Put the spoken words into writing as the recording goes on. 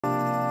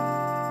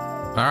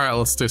Alright,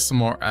 let's do some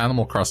more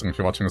Animal Crossing if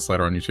you're watching this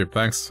later on YouTube.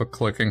 Thanks for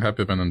clicking, hope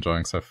you've been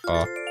enjoying so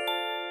far.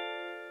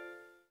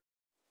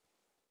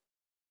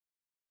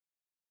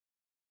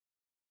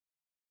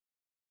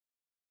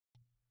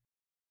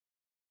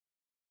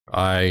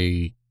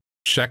 I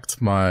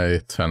checked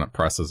my turnip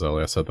prices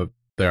earlier so that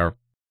they're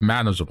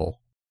manageable.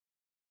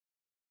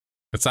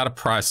 It's at a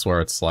price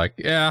where it's like,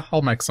 yeah,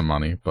 I'll make some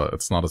money, but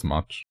it's not as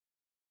much.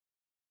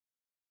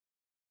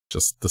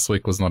 Just this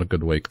week was not a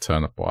good week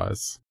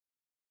turnip-wise.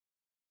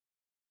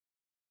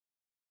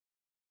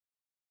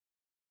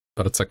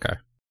 But it's okay.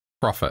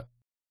 Profit.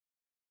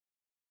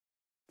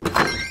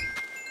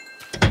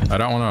 I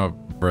don't want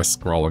to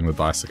risk rolling the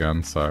dice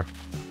again, so...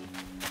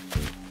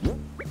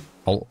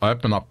 I'll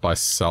open up by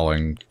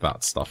selling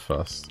that stuff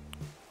first.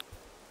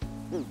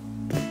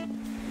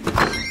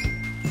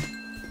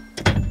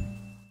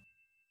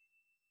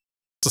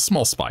 It's a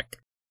small spike.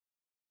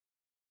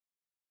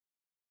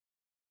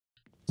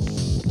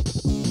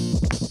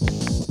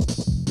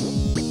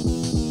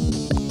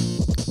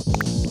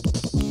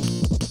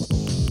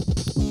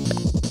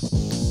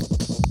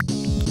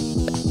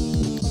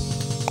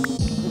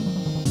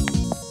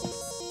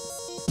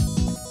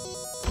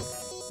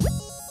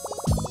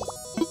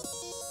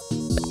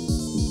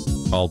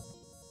 I'll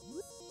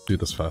do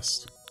this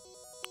first.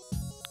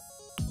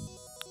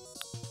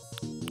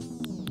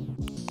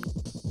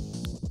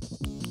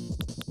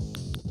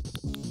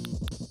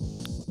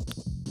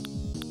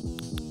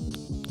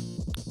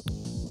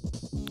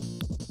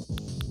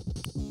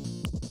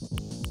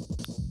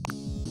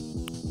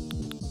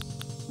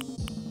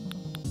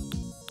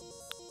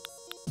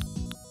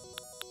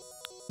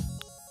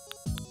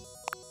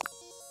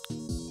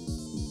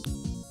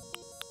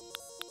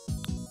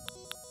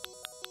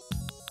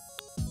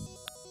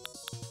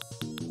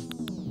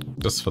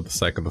 Just for the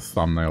sake of the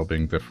thumbnail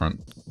being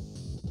different.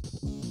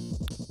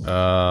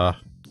 Yeah,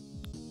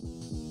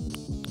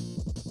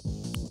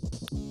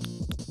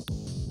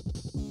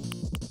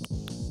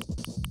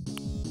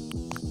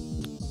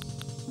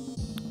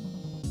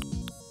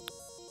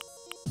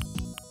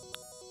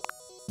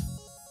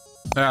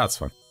 that's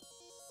fine.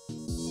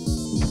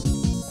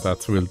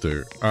 That will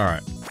do.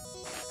 Alright.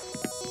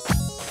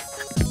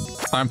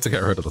 Time to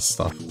get rid of the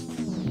stuff.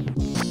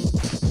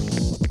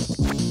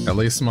 At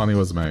least money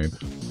was made.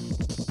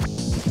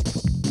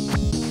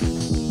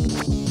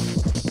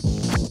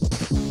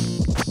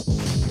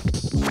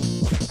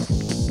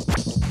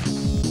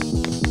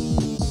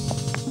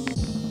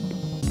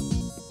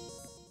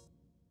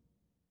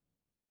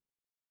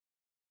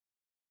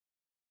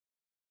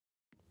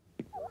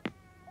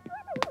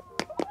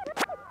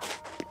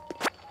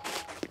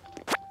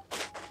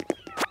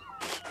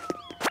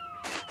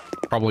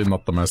 Probably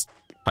not the most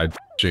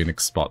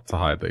hygienic spot to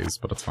hide these,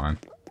 but it's fine.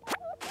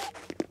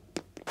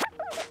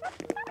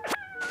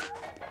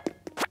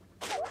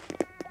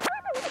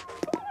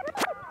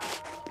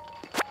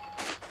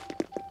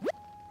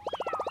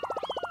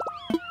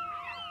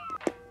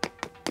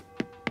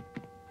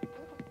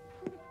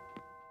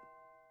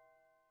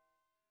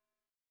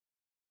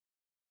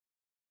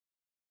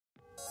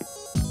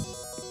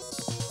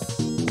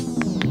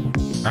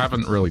 I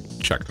haven't really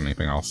checked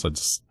anything else,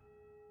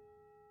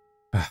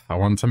 I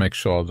wanted to make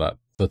sure that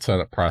the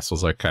turnip price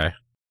was okay.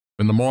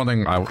 In the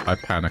morning, I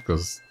panicked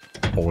as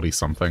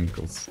 40-something,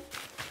 because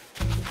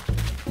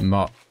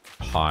not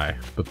high,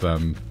 but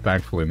then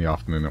thankfully in the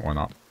afternoon it went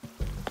up.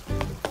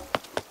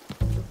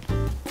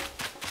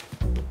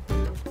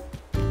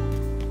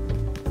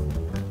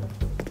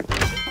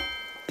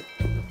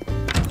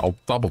 I'll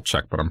double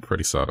check, but I'm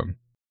pretty certain.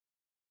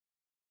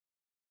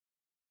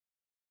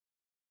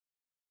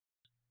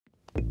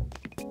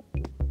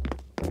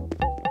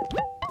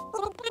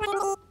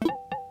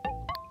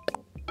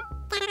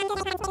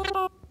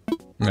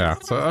 Yeah,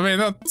 so, I mean,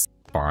 that's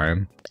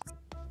fine.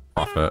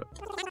 Profit.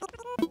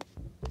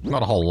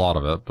 Not a whole lot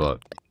of it, but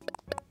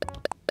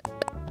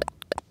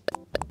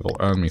it'll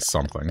earn me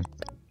something.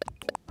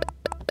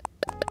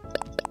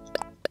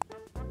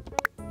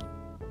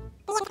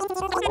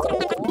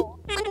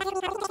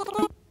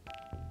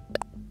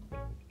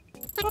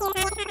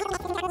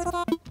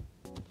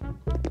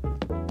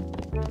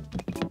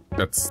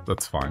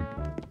 That's fine.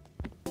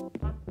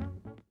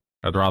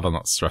 I'd rather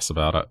not stress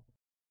about it.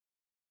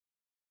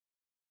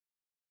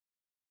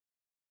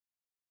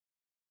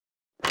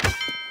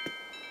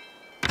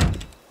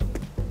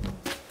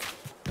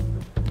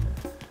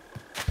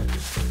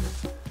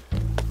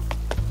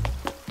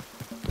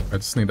 I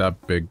just need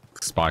that big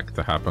spike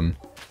to happen.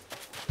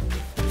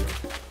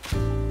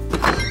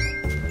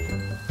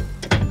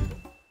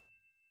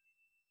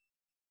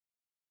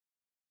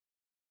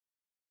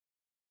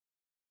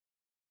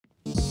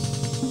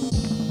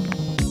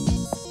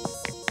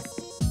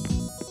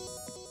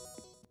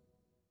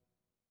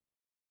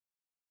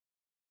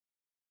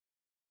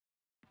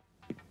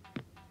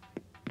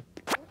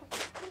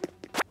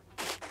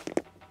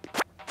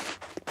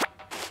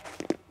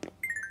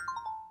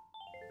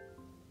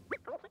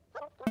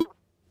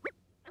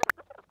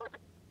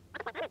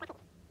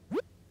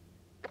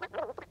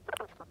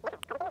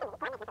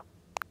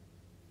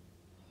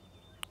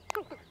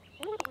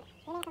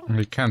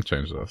 We can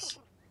change this.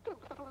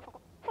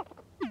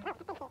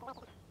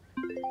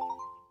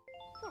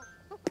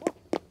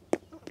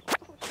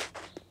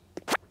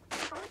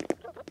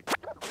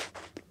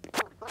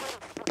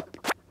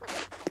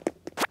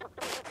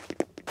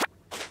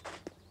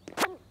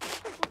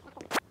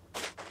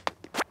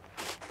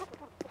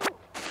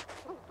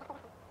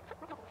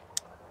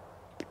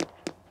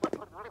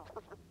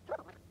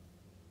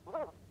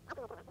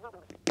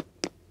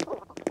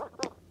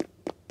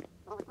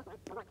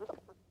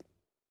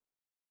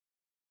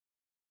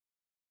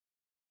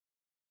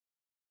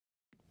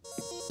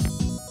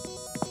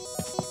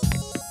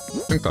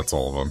 I think that's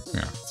all of them.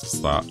 Yeah, it's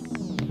just that.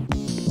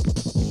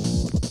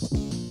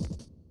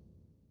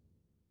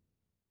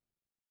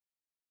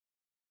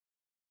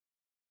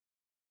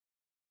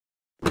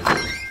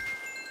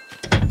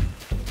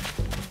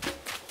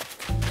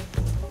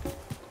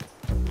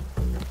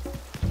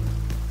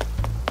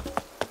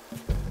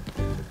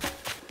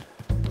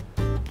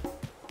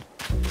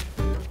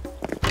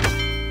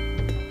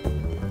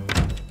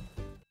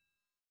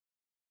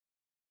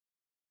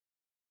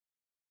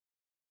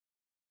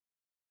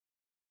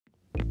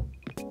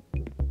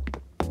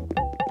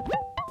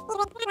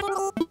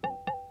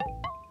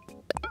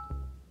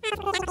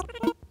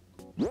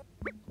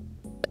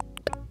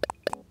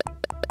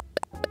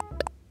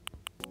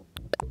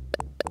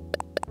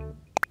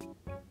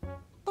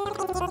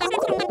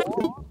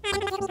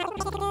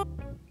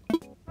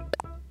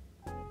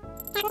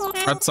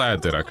 I'd say I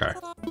did okay.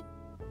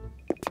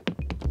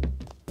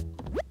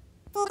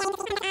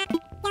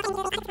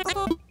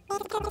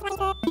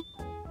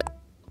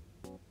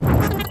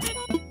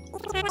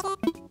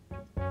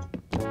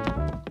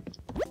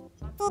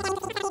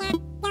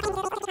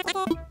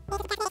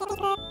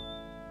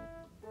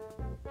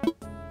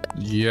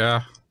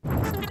 Yeah. I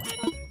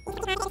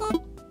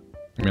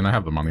mean, I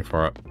have the money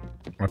for it.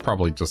 I'd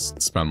probably just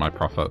spend my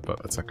profit,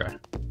 but it's okay.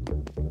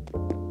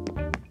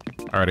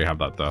 I already have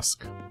that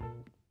desk.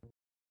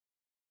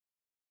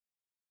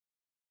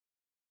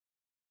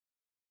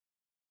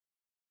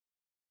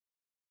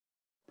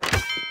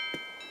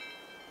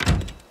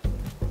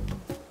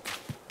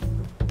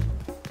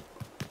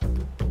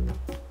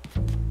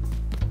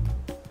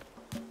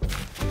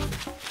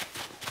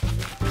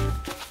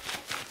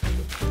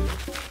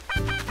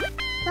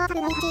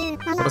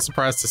 What a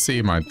surprise to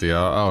see, my dear.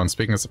 Oh, and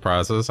speaking of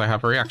surprises, I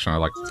have a reaction I'd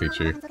like to teach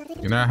you.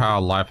 You know how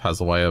life has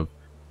a way of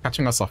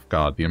catching us off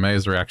guard? The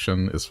amazed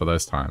reaction is for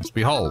those times.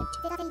 Behold!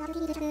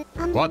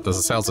 What? There's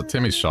a sales at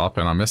Timmy's shop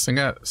and I'm missing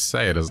it?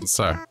 Say it isn't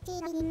so.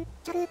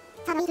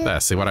 There,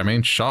 see what I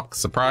mean? Shock,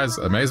 surprise,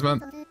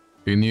 amazement?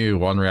 Who knew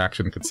one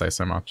reaction could say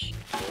so much?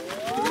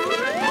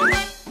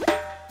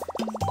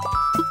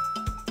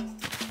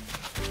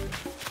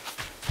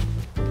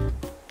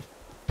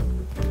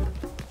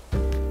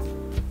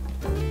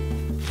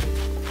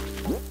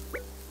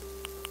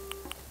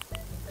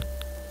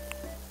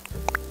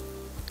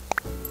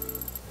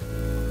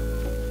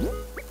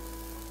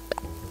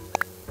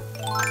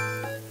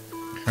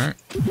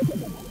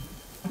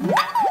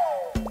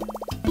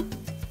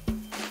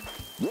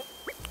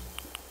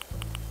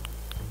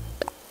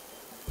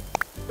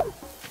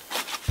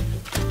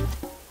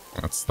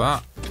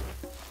 That.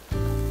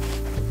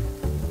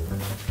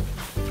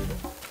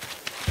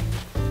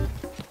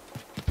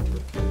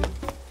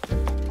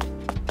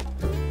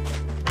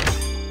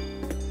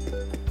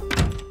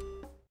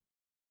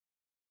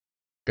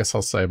 Guess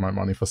I'll save my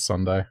money for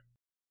Sunday.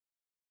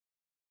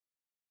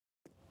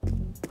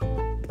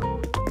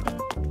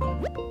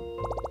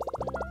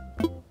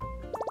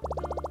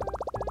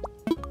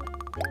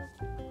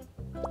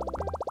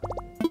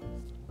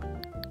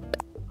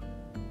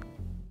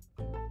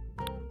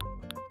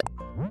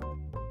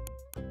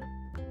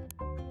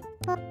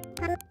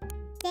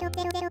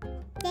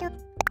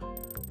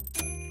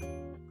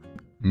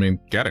 I mean,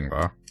 getting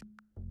there.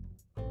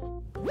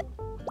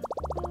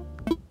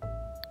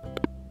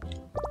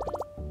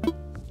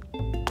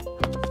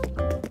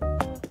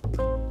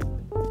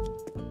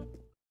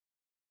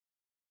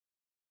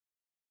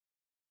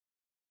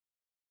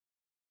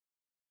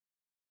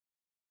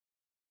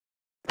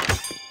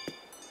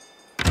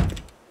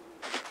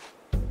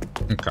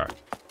 Okay.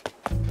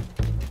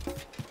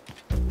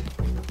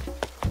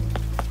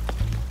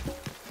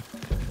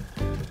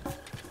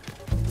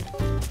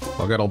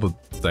 I'll get all the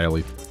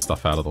daily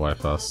stuff out of the way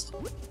first.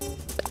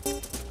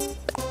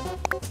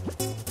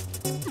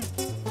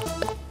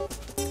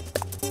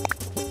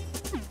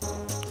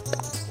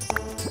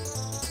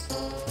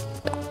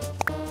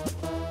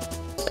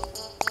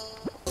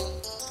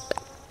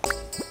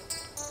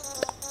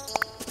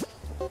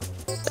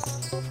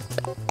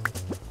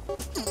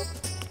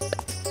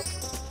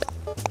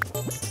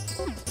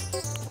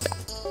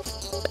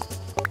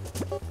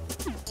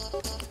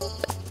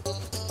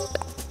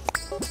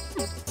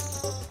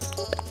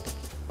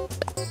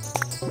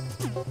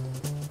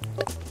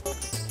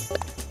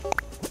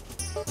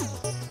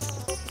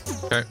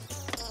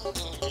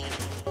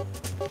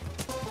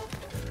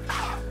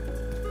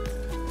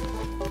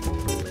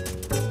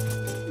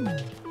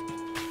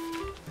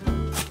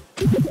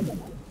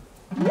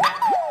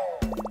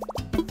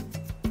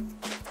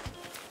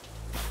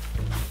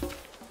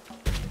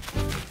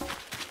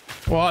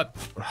 What?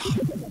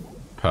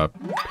 Her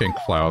pink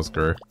flowers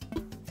grew.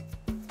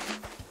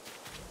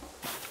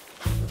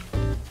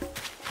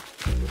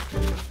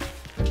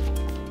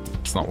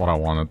 It's not what I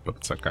wanted, but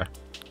it's okay.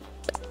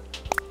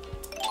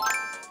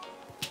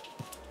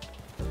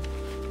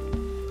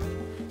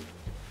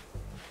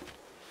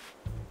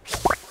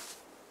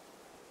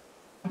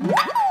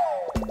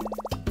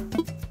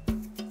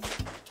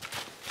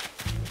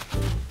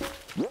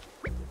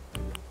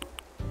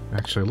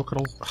 Actually, look at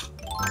all...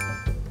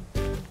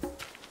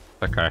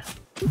 Okay.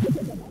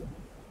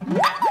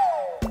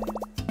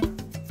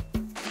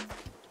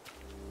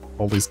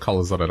 All these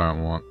colors that I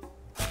don't want.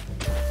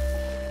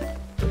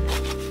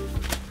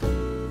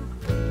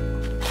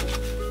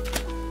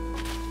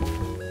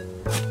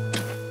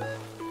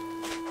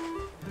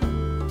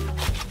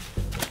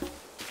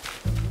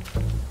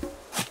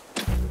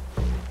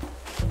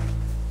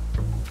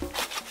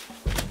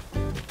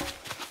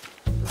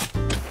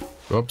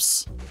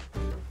 Oops.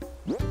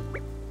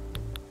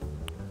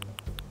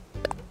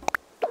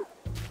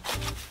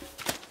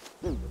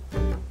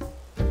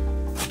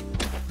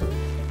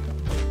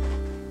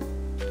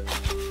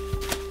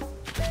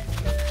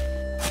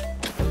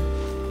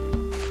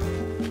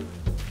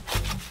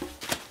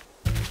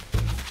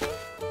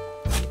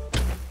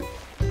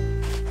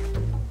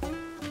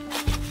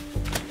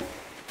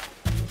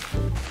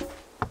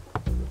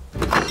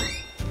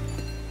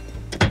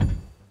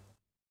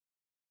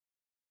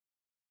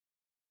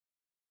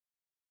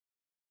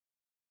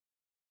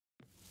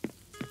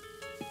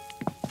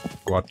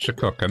 What you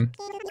cooking?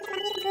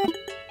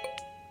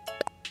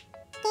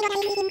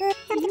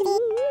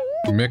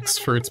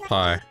 Mixed fruits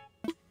pie.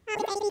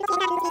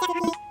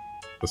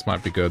 This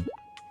might be good.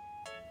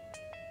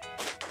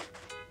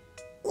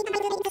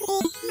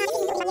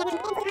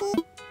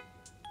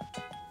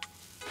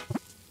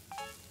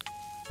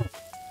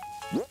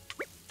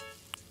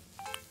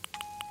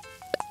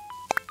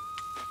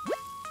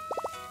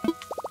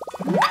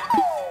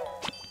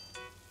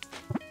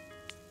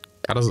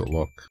 How does it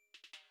look?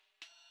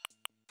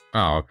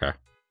 Oh, okay.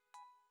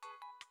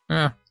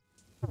 Yeah.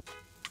 Would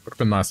have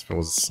been nice if it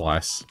was a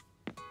slice.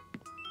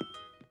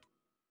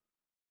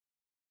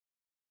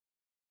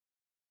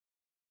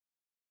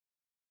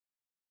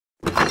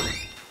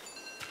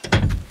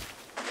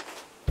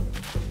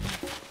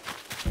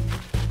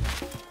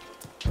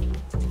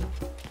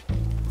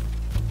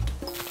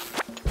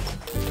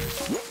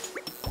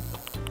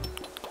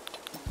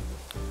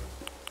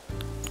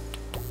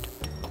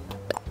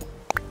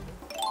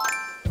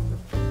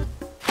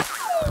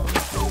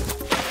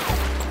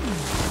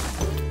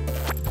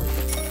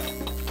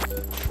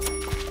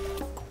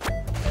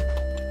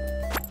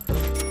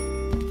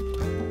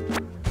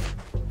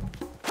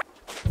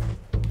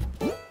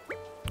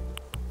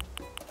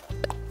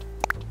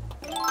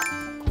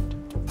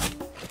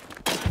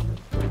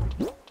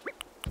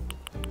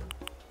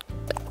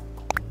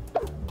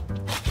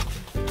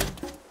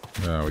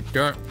 There we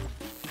go.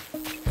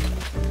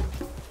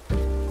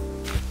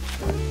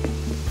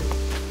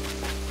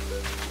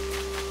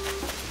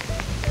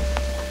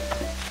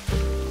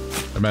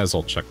 I may as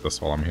well check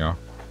this while I'm here.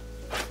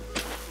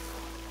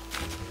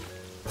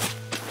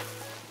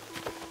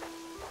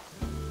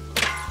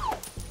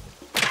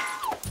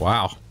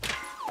 Wow.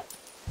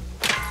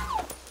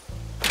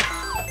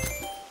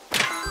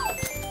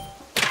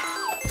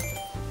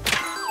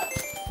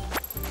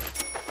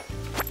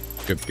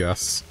 Good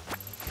guess.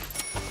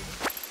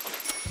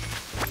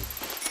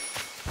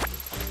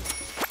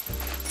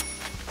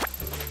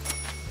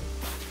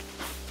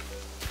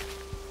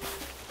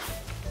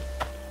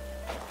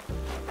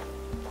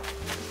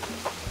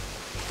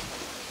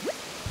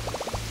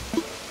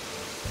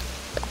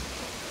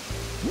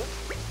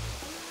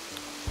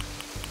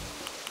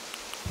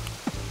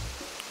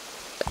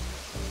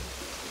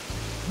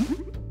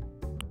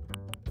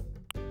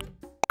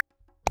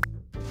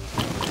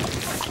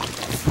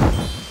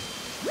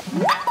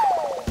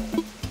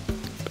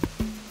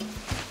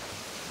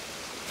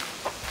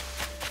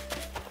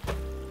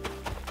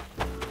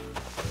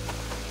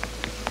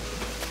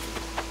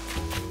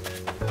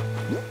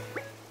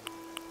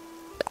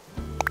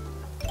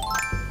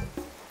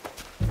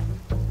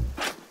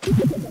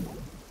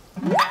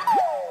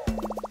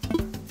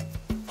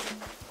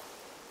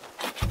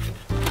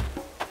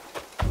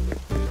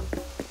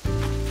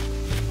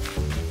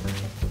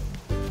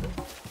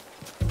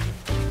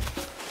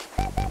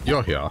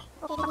 You're here.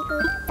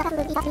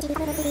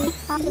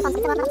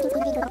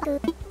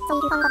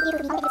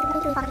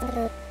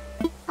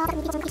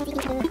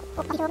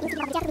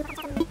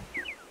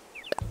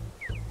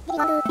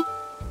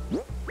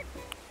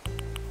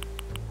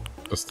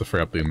 Just to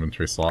free up the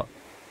inventory slot.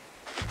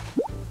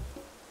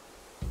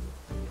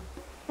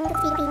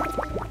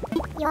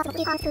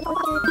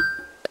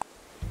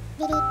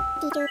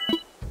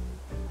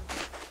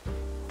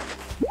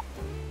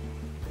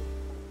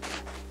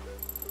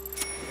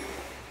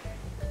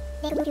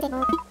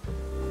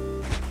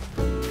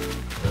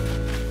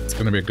 It's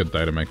gonna be a good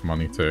day to make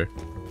money too.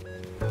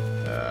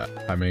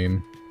 I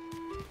mean,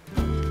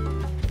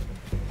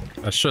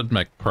 I should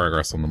make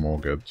progress on the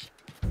mortgage.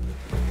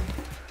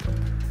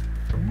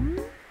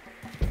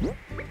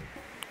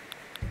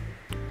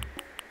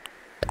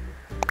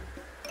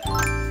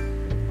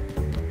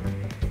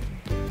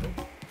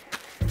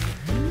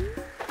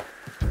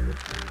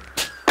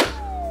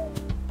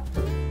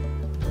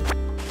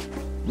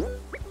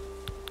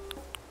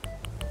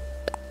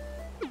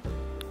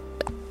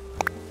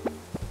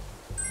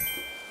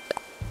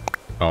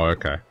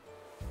 okay.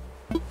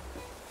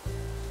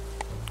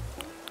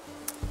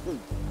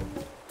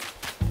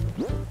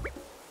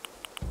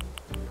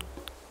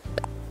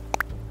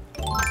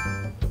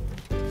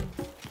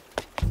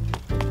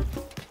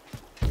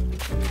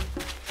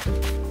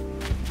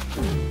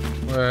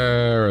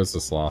 Where is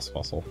this last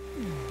fossil?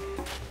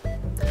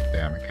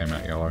 Damn, it came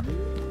out yellow.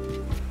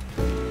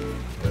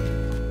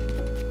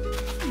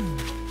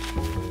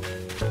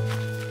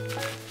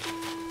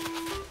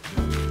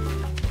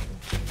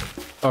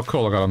 Oh,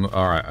 cool,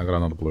 alright, I got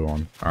another blue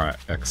one. Alright,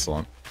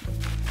 excellent.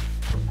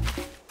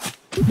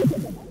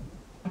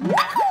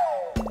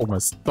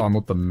 Almost done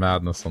with the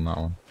madness on that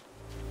one.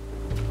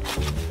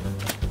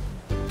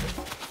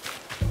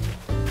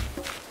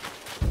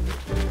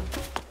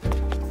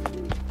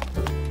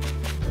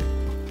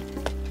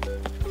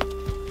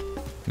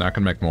 Now I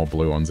can make more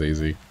blue ones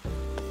easy.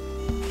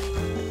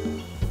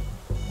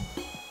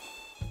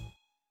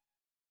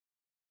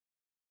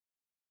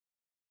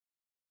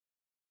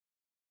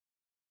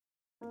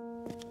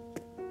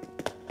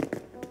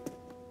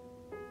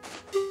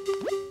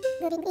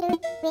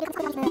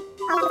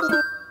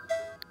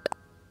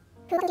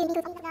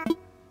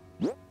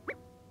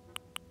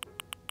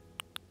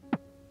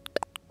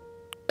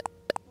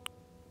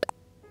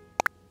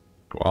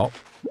 Well.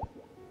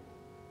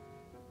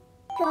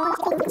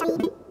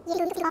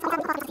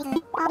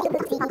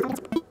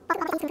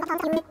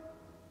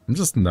 I'm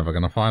just never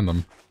gonna find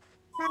them.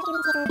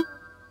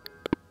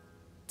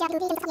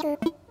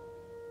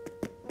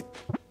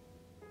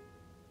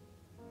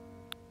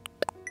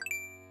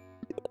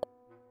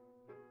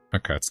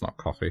 Okay, it's not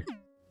coffee.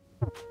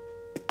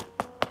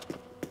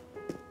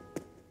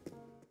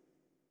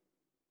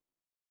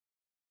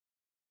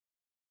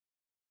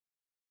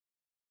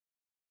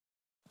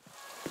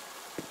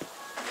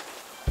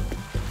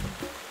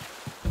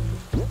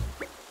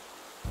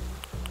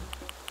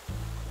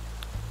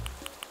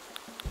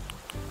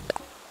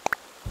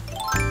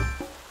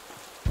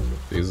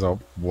 These are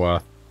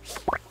worth...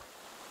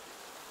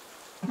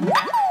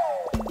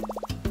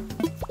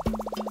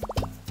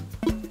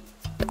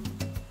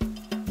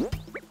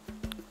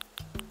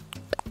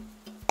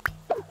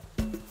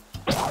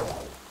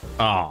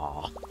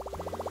 Ah.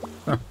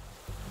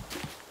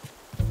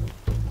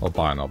 I'll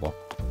buy another.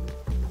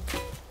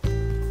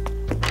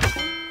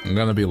 I'm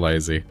gonna be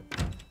lazy.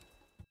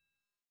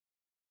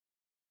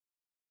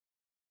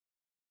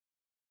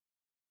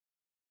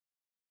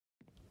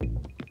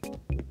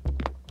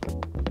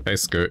 Hey,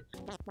 Scoot.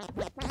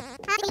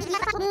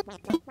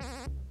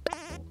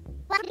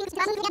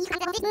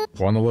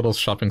 Want a little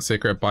shopping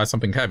secret? Buy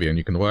something heavy and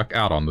you can work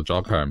out on the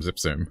jog home. Zip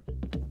zoom.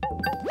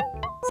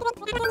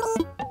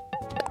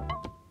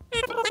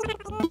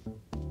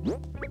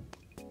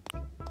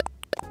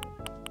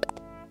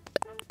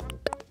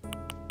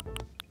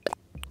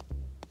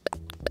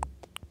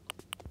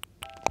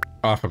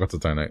 Oh, I forgot to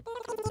donate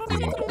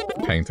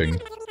the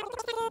painting.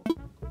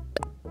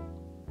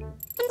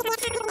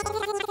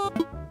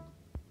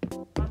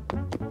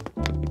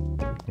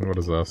 What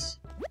is this?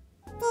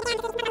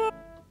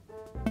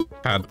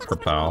 Pad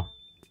propel.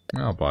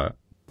 Yeah, I'll buy it.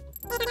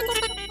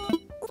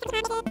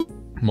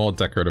 More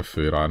decorative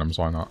food items,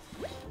 why not?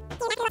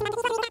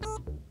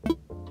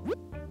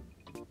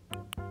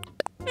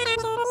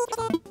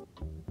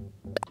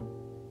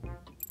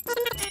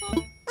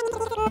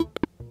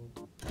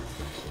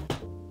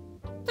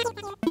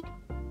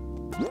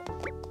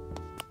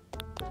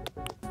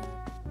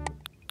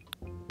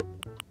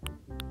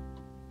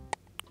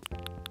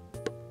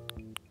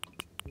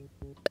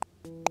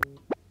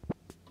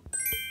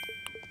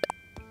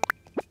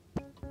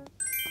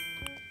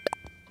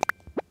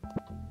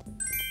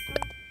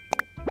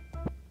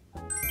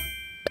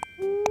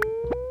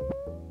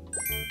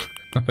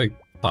 They're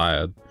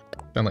tired.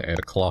 It's only 8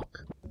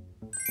 o'clock.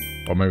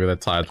 Or maybe they're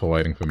tired for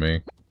waiting for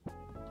me.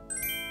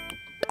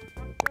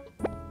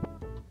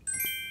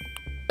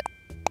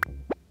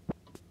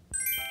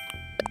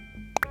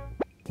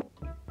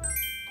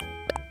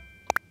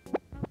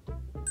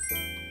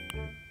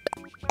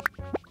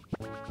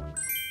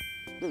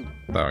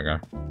 There we go.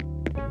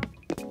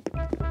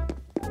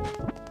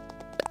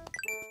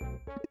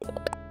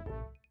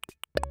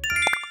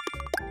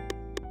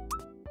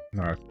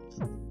 No.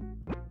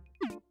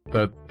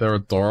 They're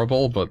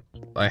adorable, but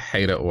I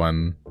hate it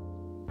when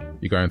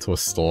you go into a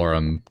store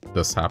and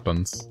this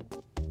happens.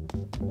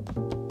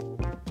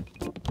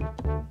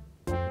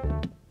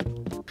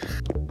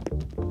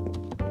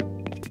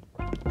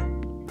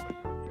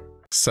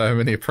 So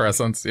many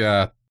presents,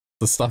 yeah.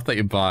 The stuff that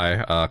you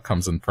buy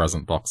comes in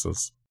present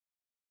boxes.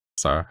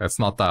 So it's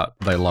not that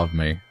they love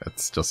me,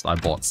 it's just I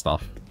bought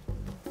stuff.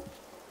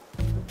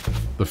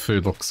 The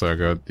food looks so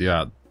good.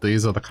 Yeah,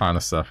 these are the kind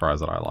of stir fries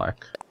that I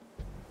like.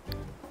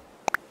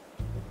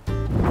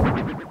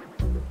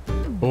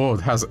 Oh,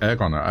 it has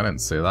egg on it. I didn't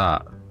see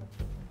that.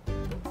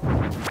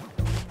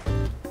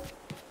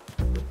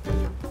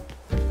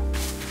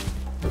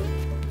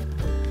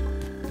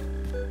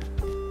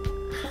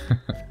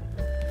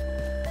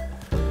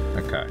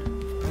 Okay.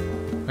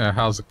 Yeah,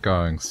 how's it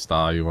going,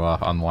 Star? You are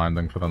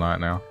unwinding for the night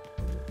now.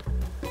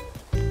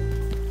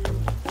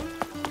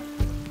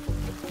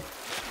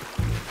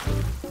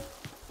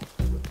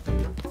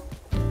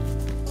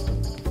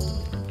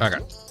 Okay.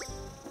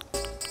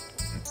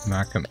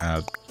 Now I can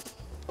add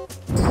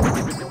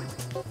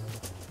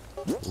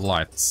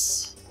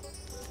lights.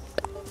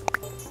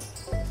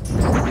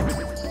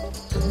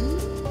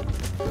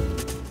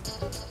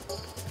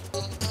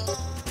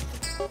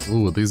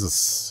 Ooh, these are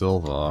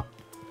silver.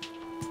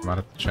 Might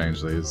have to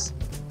change these.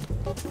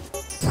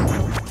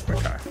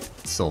 Okay,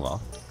 silver.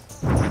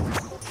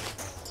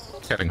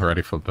 Getting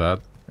ready for bed.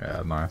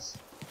 Yeah, nice.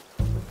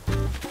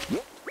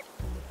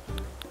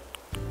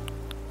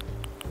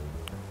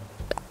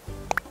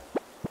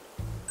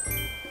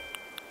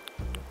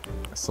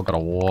 Still got a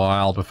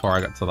while before I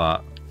get to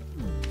that.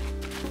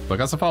 But I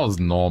guess if I was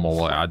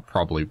normal, I'd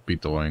probably be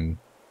doing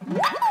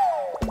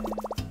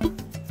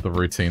the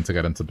routine to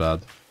get into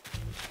bed.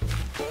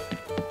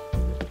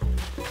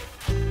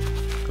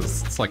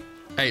 Because it's like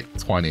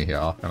 8:20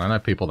 here, and I know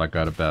people that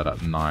go to bed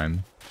at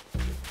 9.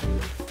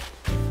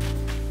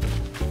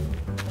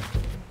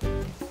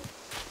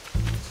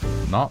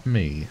 Not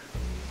me.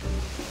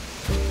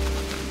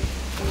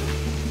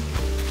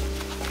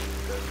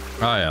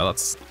 Oh yeah,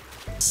 that's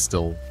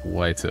still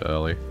way too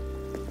early.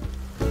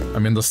 I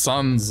mean, the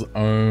sun's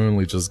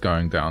only just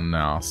going down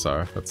now,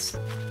 so that's...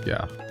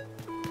 yeah.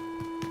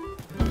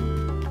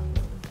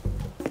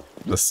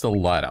 There's still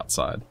light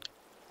outside.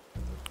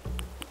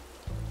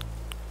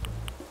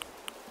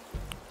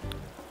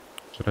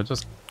 Should I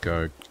just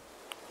go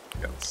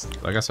get...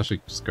 I guess I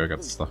should just go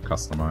get stuff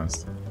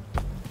customized.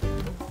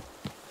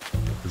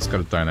 Just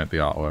gotta donate the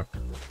artwork.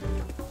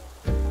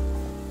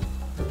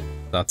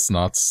 That's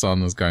nuts.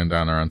 Sun is going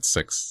down around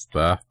 6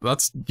 there.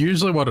 That's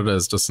usually what it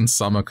is, just in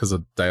summer because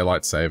of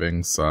daylight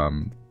savings.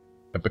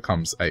 It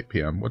becomes 8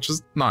 PM, which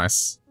is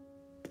nice.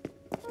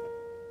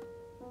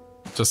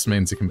 Just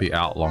means you can be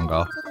out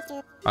longer.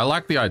 I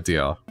like the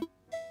idea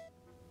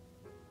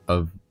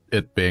of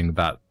it being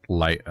that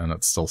late and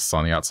it's still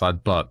sunny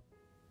outside, but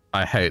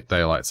I hate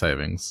daylight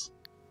savings,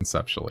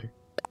 conceptually.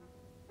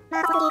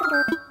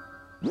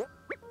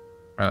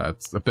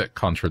 It's a bit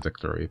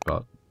contradictory,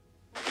 but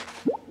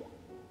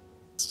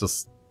it's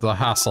just the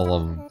hassle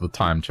of the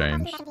time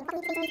change.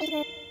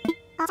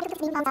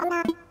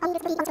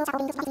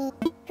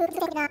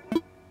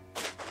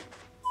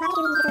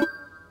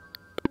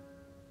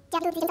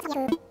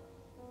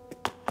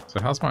 So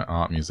how's my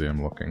art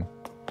museum looking?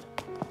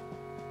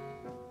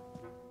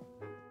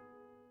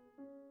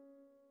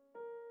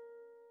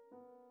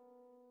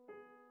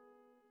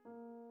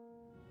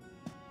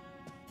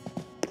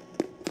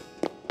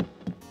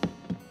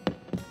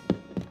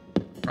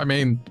 I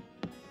mean,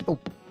 still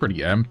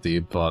pretty empty,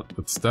 but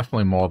it's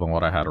definitely more than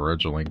what I had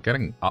originally.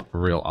 Getting up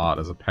real art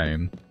is a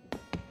pain.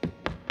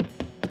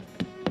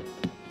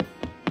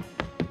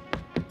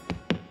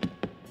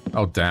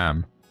 Oh,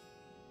 damn.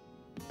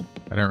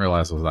 I didn't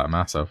realize it was that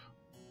massive.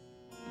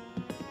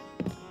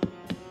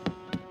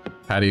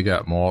 How do you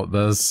get more?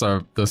 There's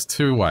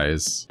 2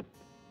 ways.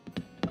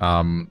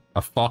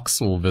 A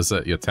fox will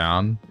visit your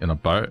town in a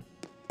boat,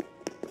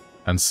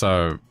 and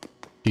so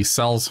he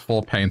sells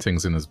 4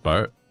 paintings in his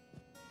boat.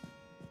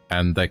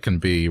 And they can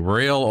be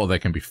real or they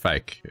can be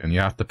fake, and you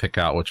have to pick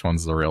out which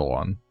one's the real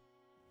one.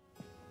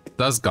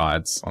 There's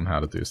guides on how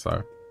to do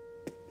so.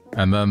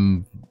 And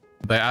then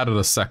they added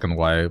a second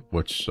way,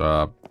 which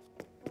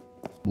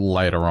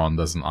later on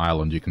there's an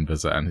island you can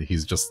visit and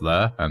he's just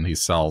there and he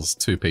sells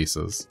 2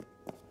 pieces.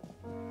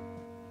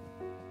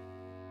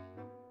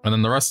 And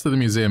then the rest of the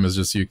museum is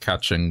just you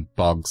catching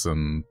bugs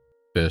and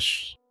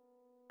fish,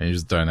 and you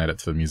just donate it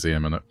to the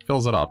museum and it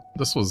fills it up.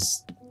 This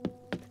was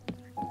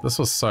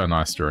so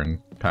nice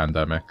during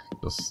pandemic,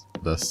 just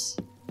this,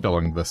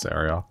 filling this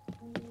area.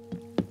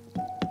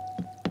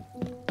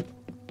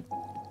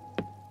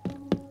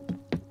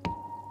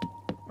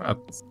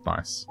 That's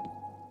nice.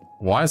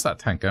 Why is that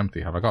tank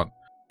empty? Have I got...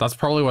 That's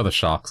probably where the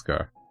sharks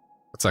go.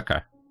 It's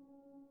okay.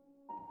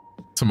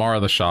 Tomorrow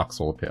the sharks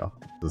will appear.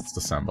 It's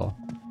December.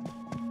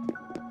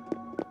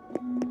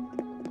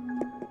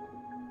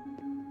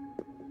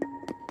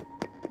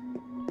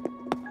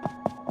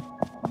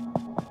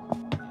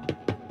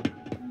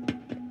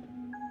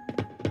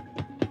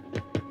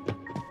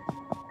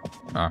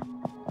 Ah,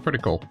 pretty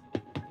cool.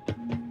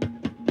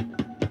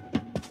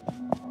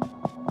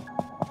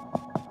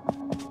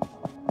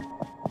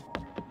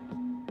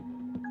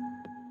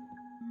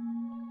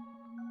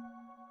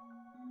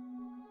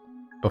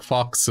 The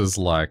fox is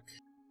like...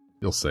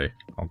 You'll see.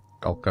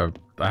 I'll go...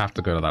 I have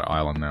to go to that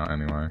island now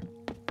anyway.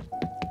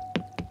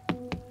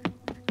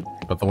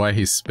 But the way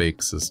he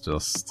speaks is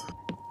just...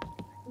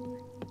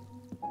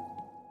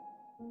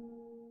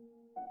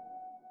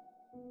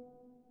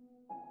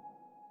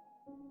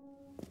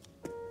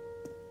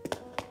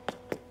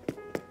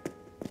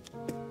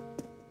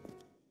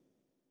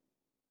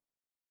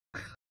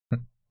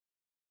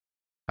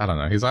 I don't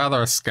know, he's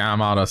either a scam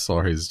artist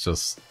or he's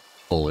just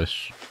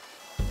foolish.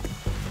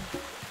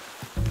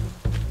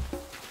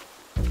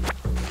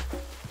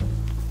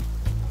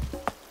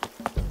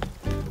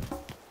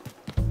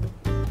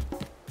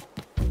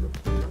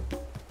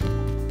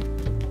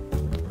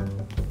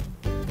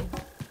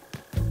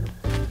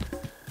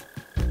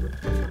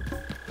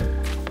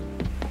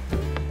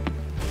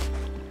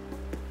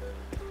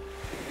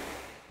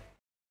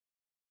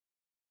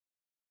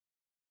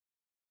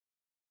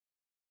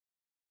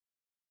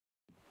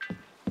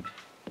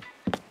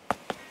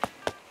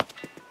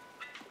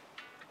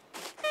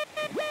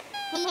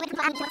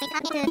 I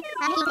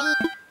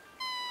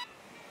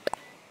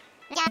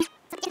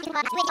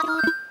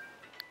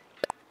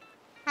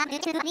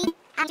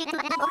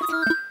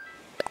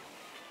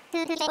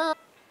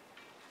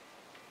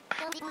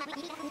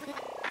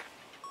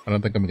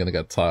don't think I'm gonna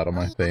get tired of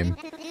my theme.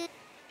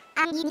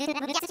 I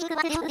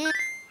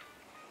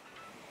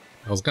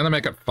was gonna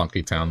make it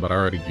Funky Town, but I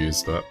already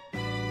used it.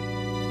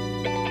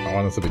 I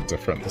want it to be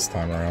different this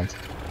time around.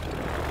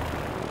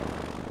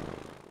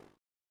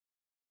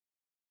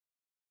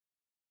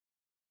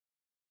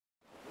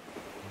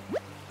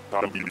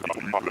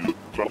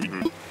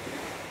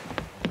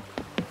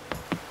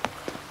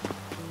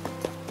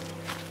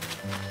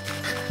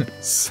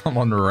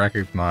 Someone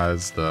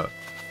recognized it.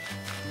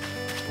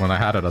 When I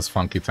had it as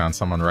Funky Town,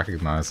 someone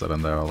recognized it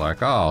and they were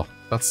like, oh,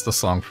 that's the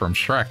song from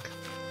Shrek.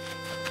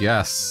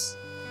 Yes,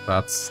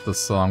 that's the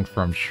song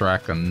from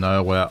Shrek and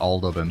nowhere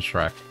older than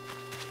Shrek.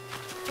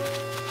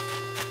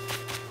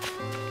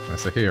 And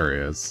so here he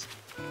is.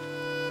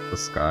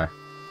 This guy.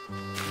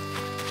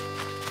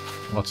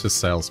 What's his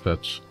sales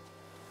pitch?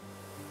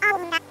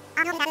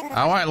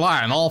 I won't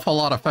lie, an awful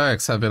lot of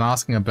folks have been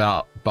asking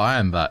about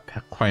buying that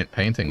quaint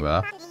painting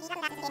there.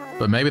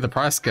 But maybe the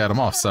price scared them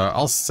off, so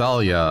I'll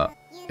sell you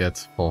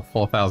it for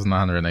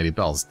 4,980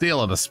 bells. Deal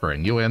of the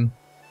spring, you in?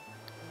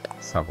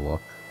 Let's have a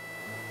look.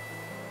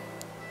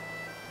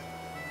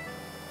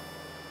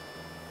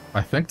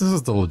 I think this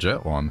is the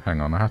legit one.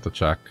 Hang on, I have to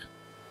check.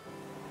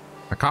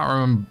 I can't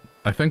remember.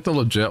 I think the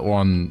legit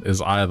one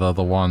is either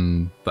the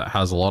one that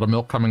has a lot of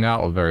milk coming out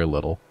or very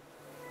little.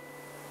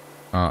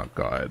 Oh,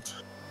 God.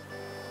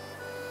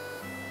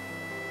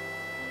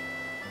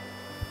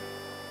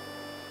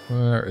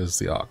 Where is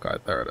the art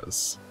guide? There it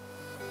is.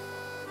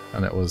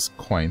 And it was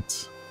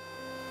quaint.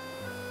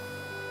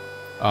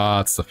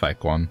 Ah, it's the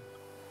fake one.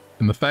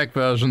 In the fake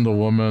version, the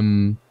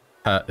woman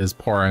is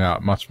pouring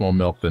out much more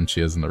milk than she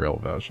is in the real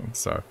version,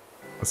 so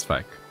it's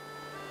fake.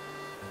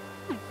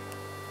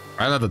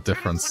 I know the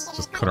difference,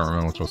 just couldn't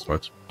remember which was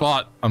which.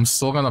 But I'm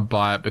still gonna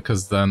buy it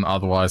because then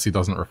otherwise he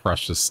doesn't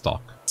refresh his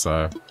stock,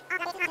 so...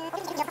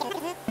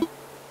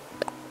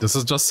 This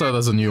is just so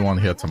there's a new one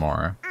here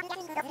tomorrow.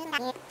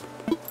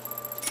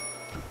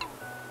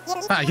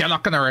 Ah, you're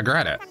not gonna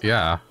regret it,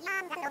 yeah.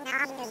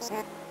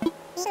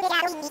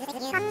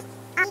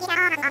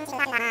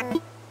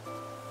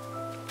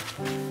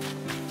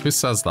 Who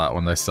says that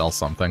when they sell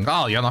something?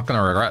 Oh, you're not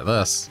gonna regret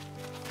this.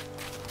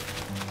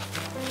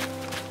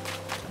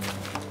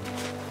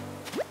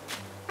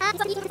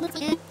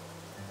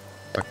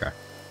 Okay.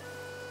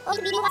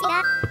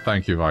 But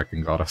thank you,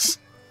 Viking Goddess.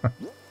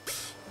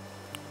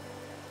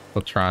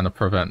 For trying to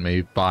prevent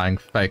me buying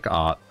fake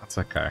art. That's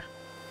okay.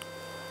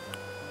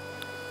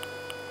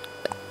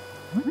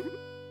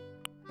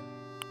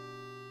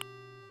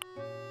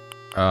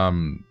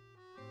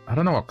 I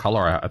don't know what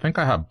color I think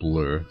I have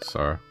blue,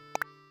 so...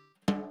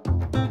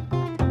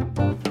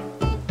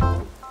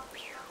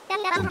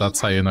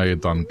 That's how you know you're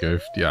done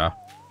goofed, yeah.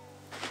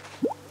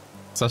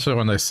 Especially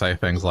when they say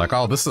things like,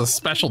 oh, this is a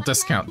special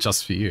discount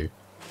just for you.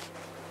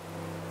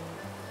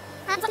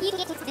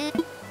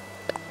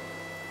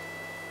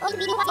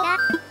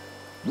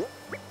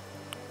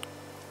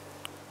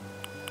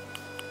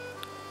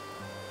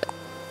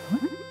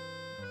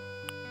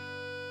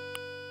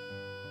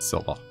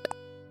 Silver.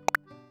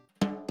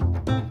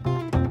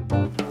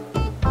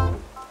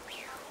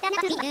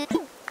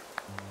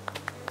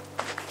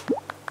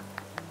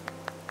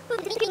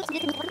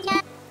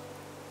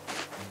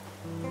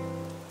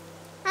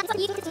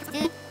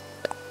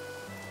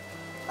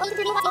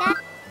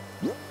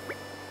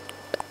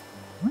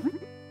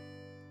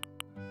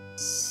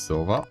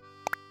 Silver.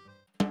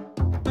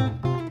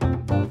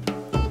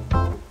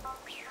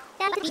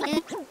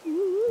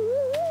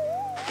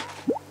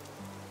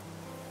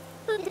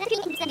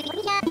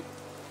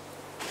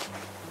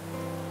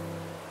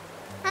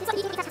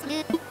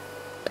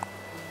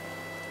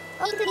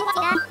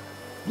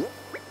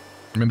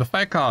 I mean, the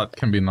fake art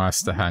can be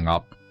nice to hang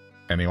up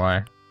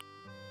anyway.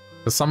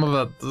 Because some of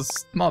it,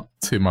 there's not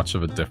too much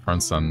of a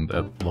difference and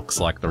it looks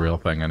like the real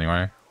thing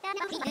anyway.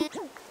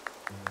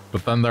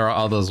 But then there are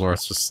others where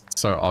it's just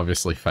so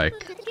obviously fake.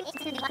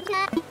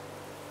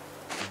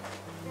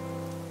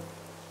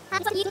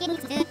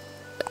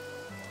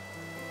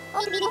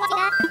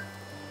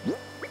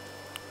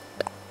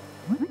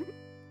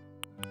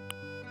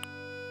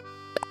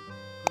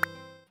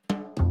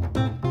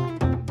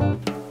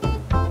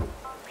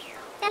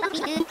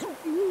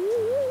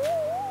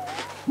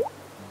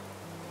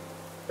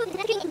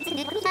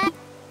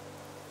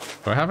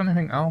 Do I have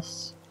anything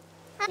else?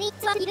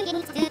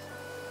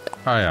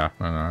 Oh yeah,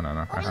 no,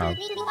 I have.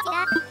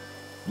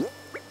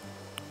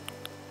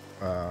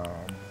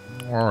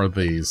 More of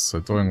these, so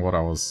doing what I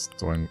was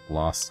doing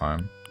last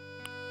time.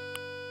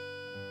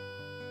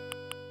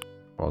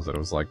 What was it? It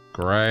was like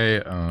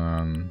grey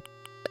and...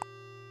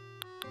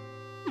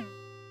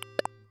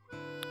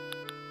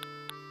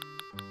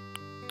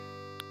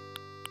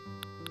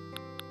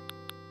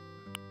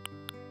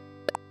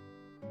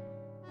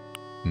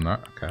 No,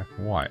 okay,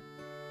 white.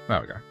 There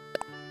we go.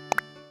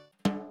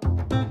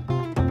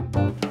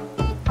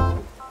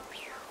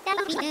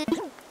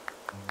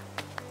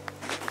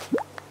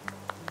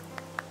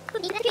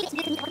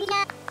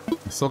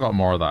 still got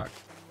more of that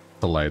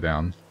to lay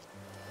down.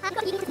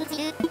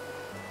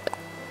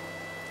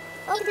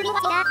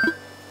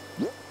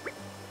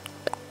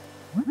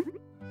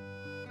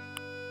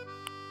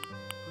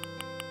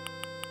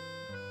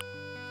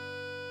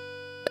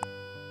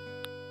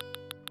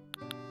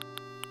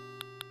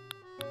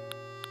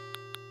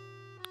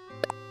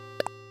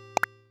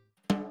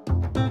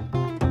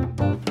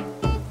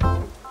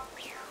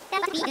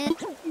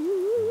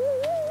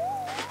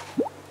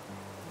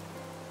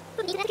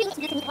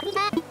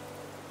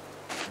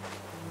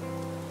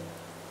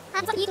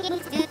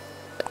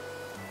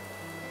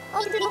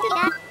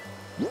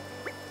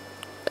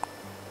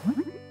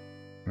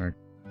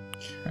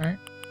 Okay.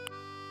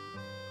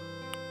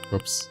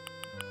 Whoops.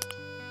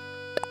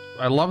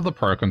 I love the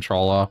Pro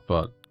Controller,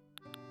 but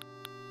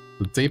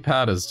the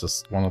D-pad is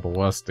just one of the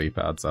worst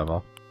D-pads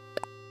ever.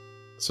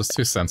 It's just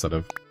too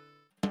sensitive.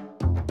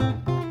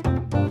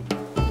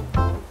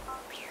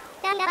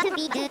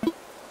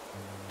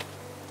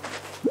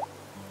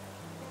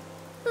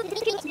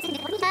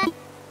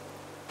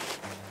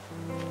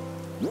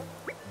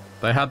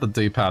 They had the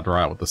D-pad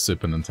right with the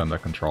Super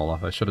Nintendo controller.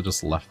 They should have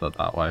just left it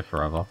that way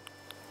forever.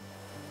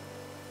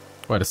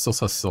 Wait, it still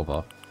says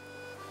silver.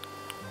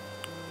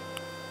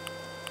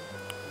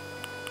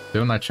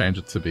 Didn't they change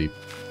it to be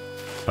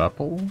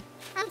purple?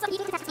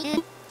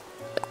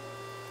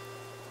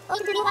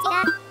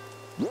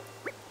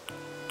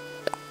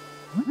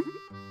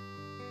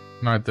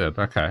 No, it did.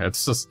 Okay,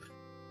 it's just...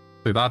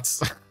 See,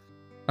 that's...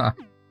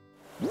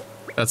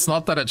 It's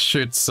not that it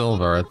shoots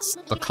silver, it's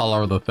the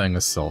color of the thing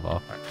is silver.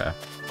 Okay.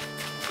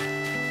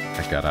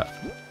 I get it.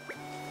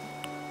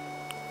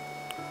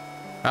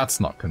 That's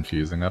not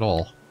confusing at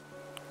all.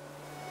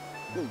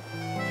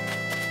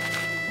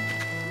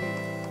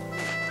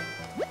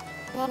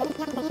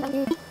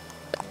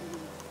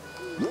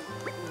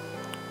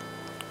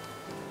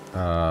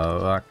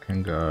 That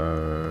can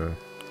go...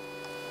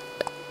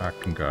 That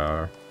can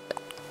go...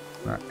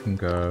 That can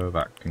go,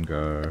 that can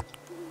go...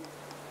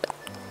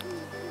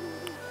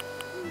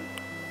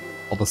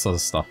 All this other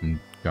stuff I'm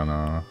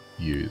gonna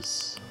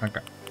use. Okay.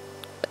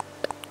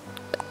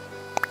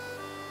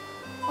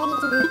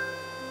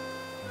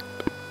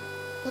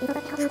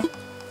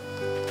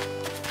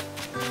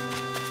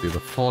 Do the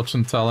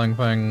fortune-telling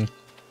thing.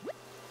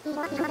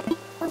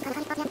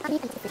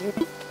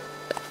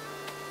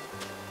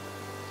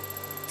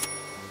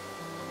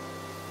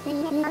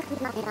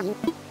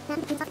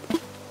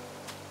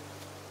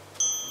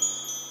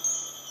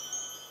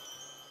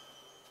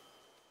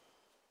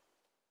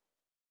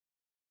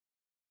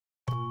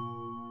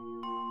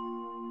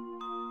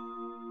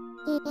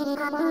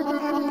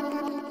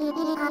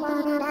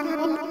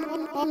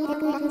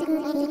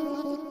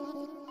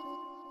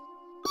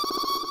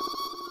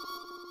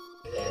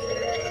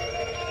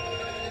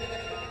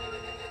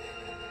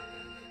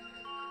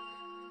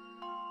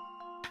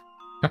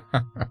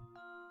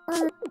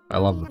 I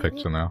love the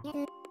picture now.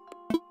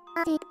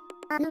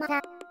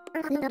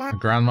 A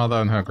grandmother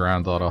and her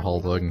granddaughter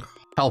holding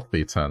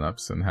healthy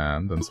turnips in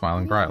hand and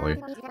smiling brightly.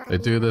 They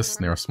do this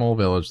near a small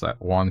village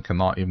that one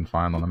cannot even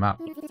find on the map.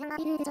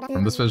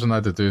 From this vision I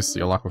deduce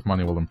your luck with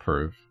money will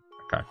improve.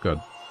 Okay, good.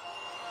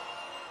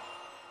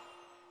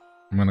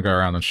 I'm gonna go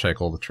around and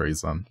shake all the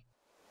trees then.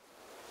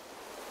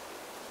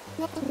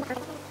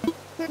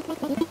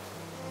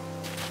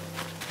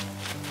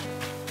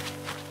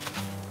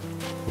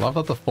 Love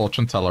that the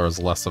fortune teller is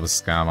less of a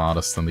scam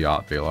artist than the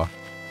art dealer.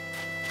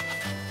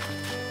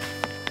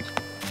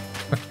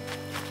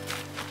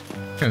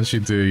 Can she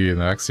do you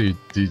next? Do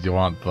you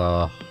want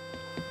the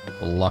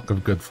luck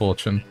of good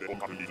fortune?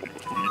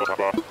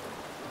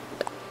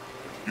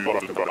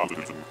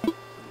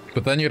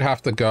 But then you'd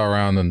have to go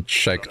around and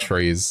shake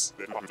trees.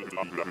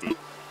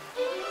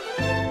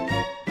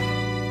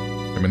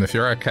 I mean, if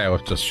you're okay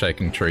with just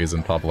shaking trees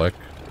in public.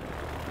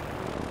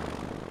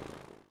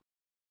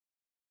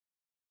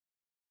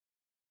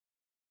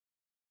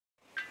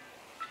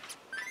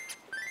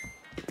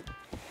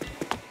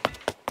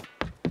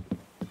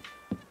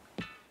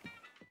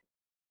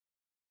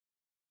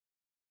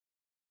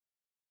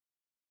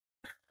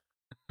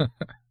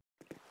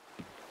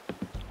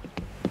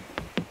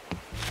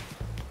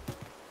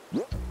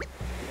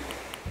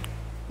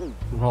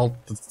 Well,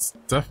 it's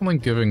definitely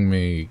giving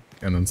me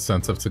an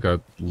incentive to go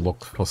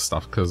look for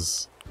stuff,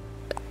 because...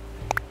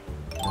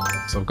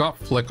 So I've got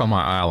Flick on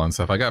my island,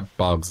 so if I get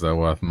bugs, they're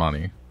worth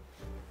money.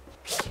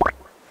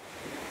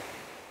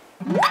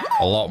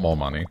 A lot more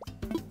money.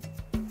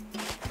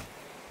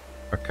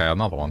 Okay,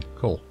 another one.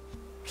 Cool.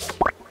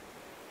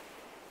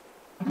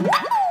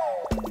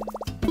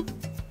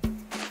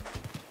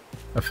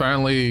 If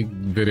only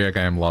video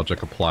game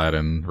logic applied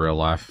in real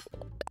life,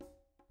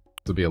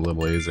 to be a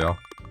little easier.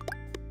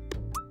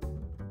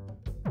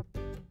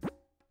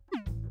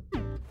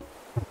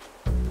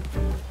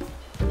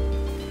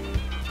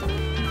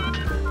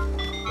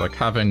 Like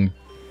having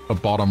a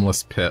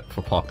bottomless pit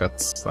for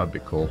pockets, that'd be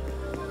cool.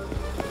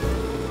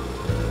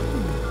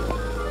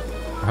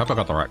 I hope I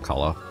got the right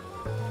color.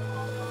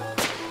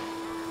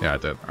 Yeah, I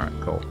did. Alright,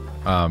 cool.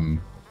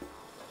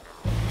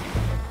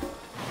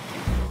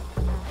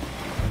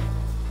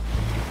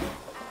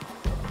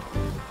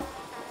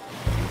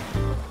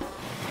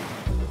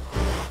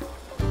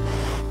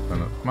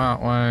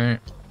 that way,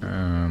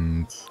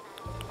 and...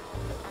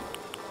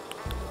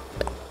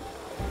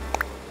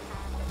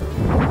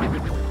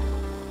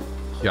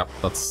 Yep,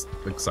 that's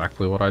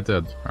exactly what I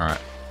did.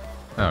 Alright,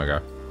 there we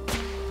go.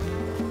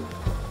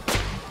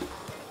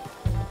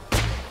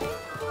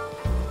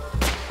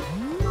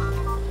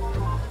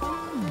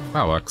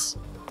 That works.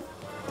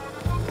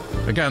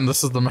 Again,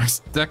 this is the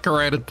most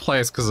decorated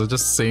place because I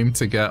just seemed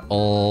to get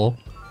all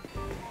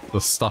the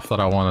stuff that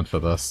I wanted for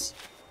this.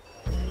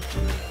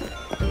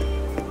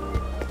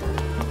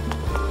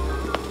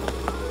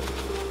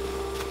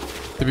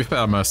 To be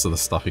fair, most of the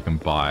stuff you can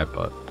buy,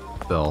 but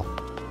still.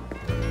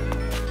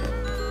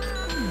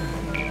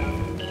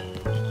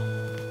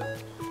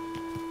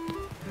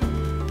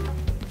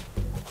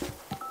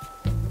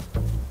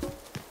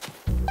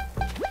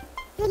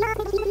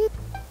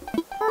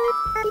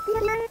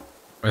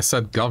 I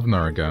said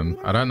governor again.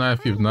 I don't know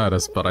if you've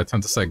noticed, but I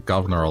tend to say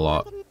governor a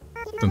lot.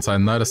 Since I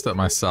noticed it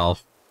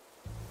myself,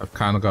 I've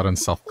kind of gotten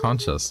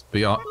self-conscious.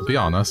 Be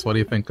honest, what do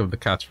you think of the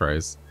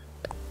catchphrase?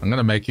 I'm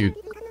gonna make you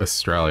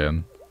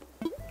Australian.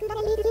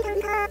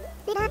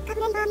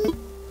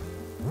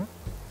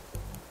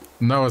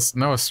 No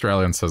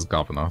Australian says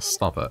governor.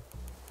 Stop it.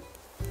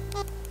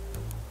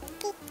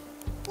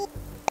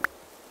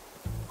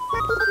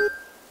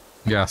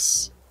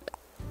 Yes.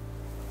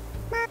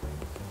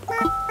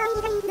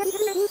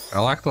 I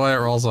like the way it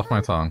rolls off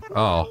my tongue.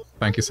 Oh,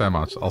 thank you so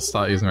much. I'll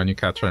start using our new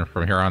catchphrase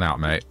from here on out,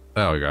 mate.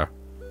 There we go.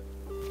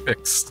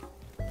 Fixed.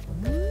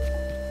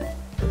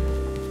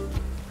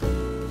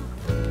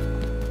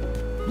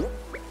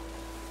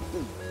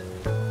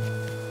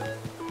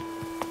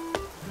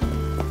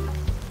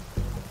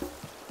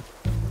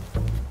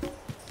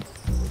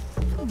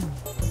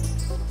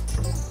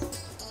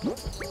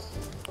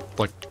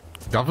 Like,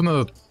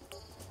 governor...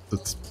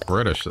 It's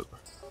British. I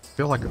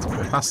feel like it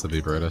has to be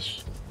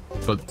British.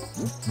 But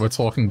we're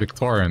talking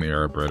Victorian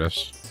era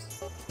British.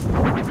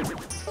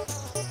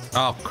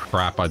 Oh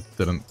crap, I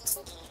didn't...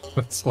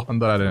 That's one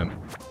that I didn't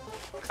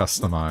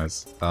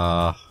customize.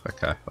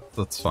 Okay,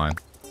 that's fine.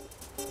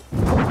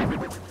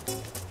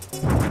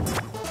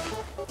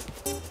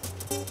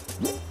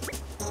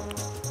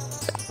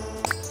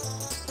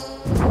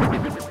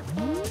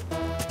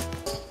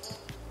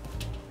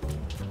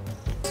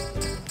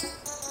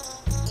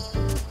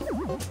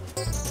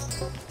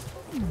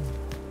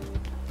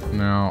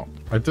 Now,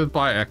 I did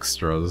buy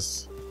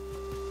extras.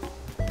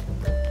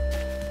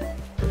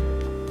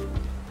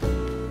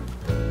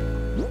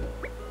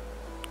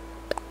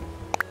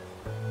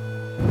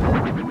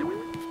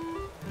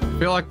 I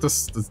feel like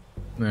this...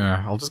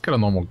 Yeah, I'll just get a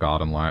normal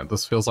garden light.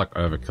 This feels like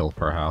overkill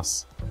for a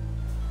house.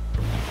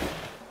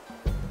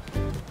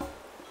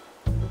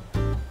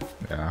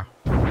 Yeah.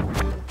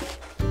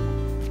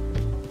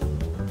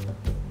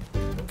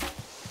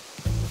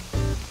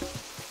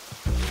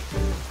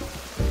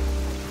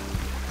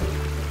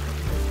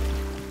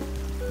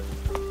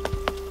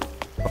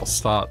 I'll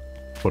start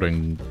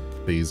putting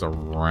these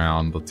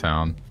around the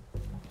town.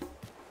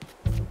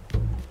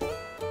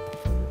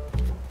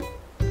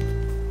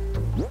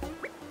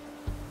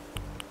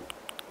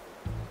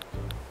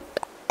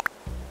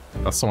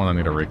 That's the one I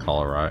need to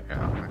recolor, right?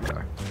 Yeah,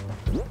 okay.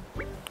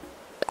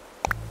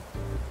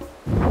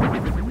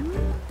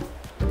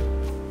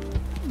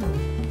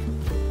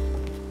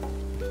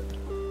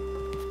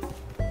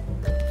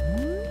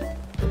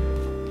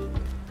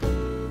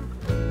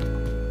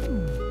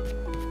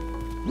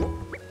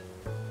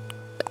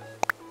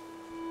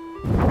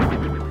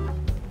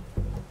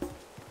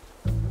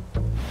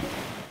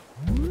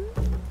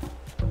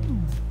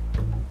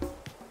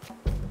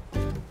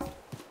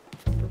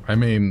 I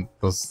mean,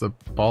 does it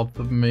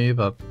bother me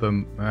that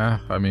the...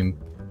 I mean,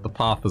 the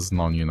path is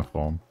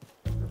non-uniform.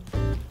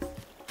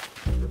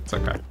 It's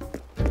okay.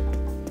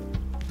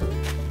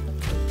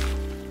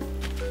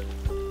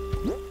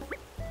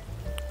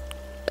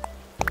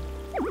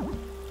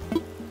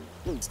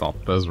 Stop,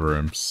 there's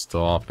room.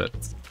 Stop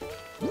it.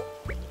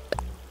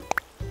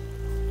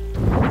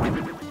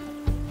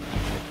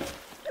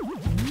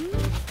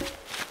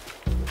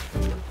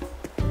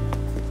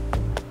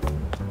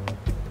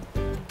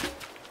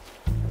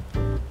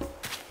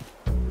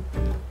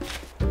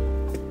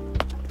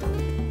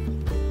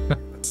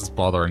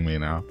 Bothering me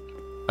now.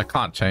 I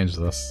can't change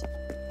this.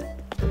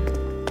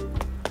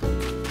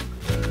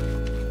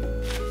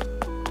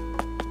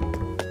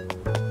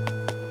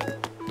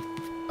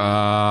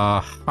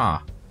 Huh.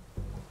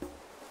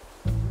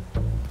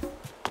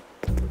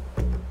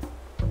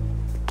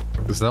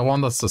 Is there one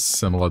that's a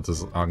similar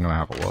design? I'm gonna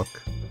have a look.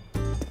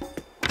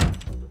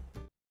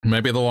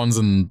 Maybe the ones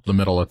in the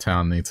middle of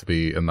town need to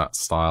be in that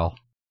style.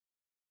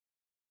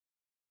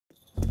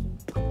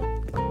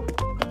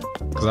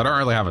 Because I don't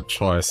really have a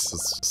choice.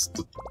 It's just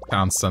the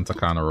town center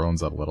kind of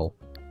ruins it a little.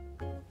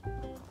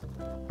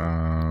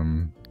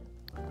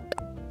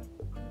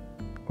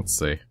 Let's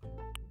see.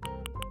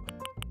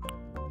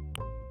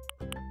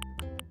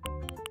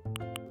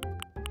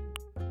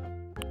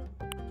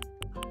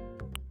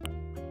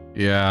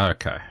 Yeah,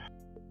 okay.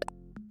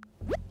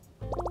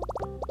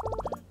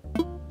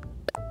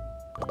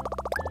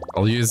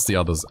 I'll use the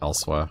others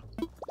elsewhere.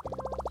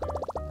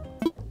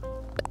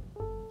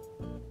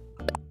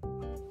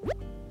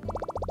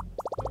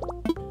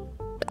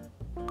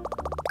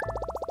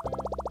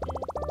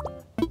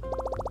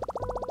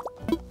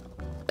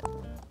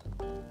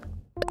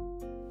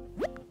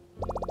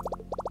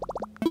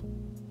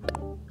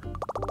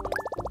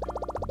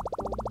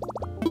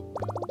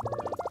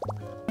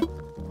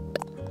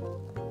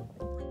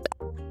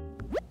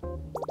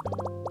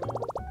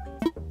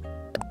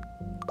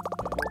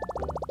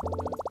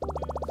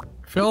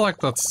 I feel like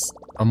that's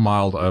a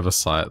mild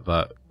oversight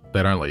that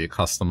they don't let you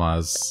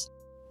customize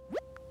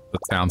the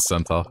town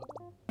center.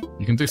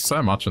 You can do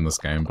so much in this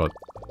game, but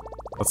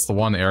that's the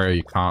one area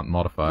you can't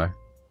modify.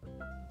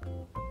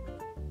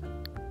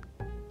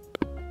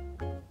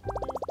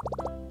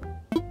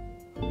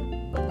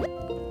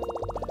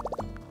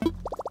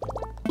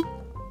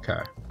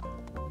 Okay.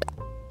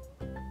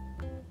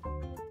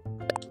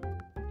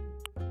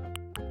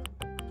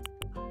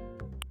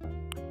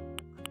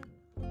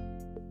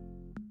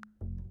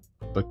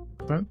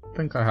 I don't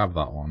think I have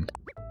that one.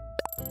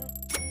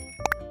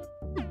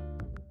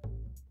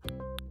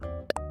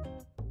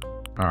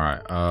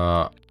 Alright,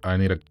 I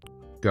need a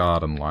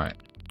garden light.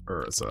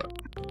 Where is it?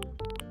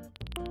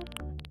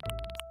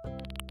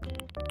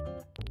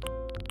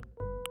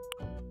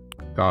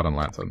 Garden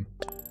lantern.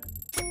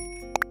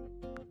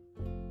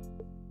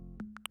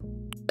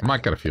 I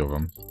might get a few of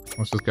them.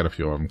 Let's just get a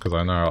few of them, because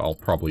I know I'll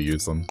probably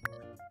use them.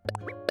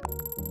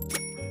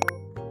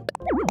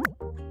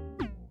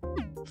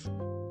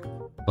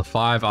 The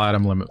 5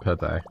 item limit per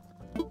day.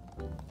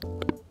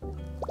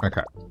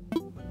 Okay.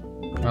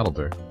 That'll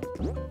do.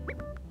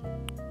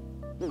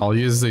 I'll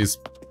use these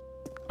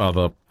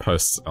other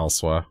posts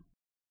elsewhere.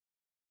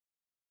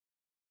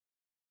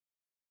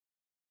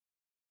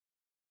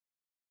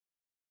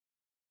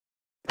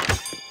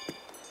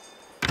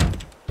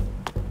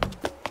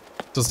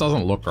 Just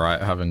doesn't look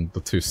right having the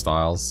 2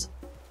 styles.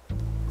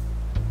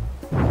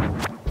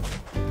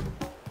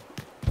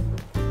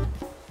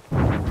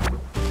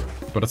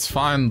 But it's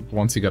fine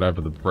once you get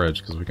over the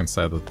bridge, because we can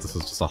say that this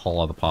is just a whole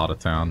other part of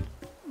town.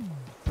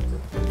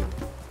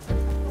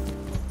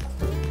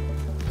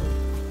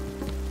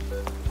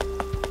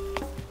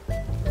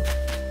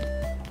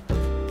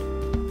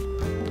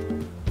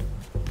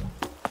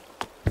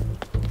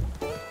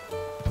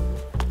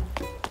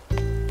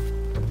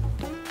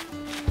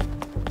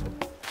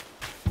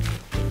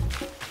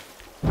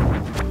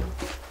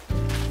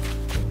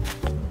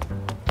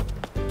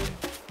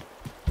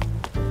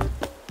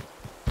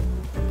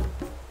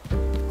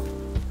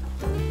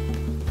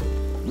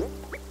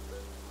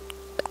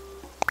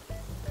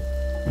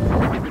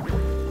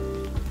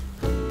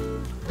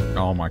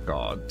 Oh my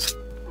god.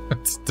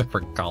 It's a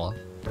different color.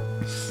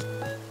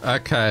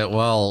 Okay,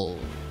 well...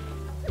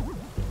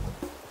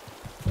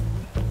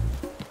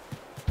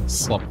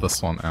 swap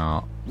this one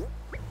out.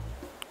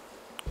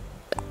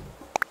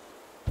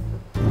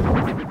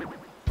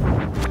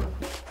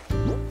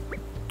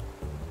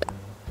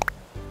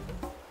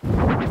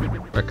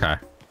 Okay.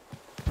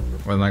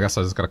 Well, then I guess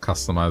I just gotta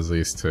customize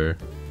these two.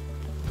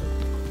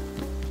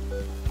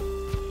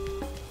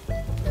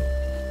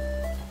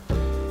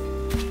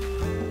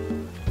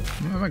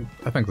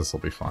 I think this will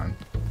be fine.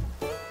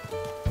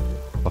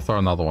 I'll throw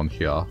another one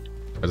here. I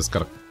just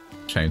gotta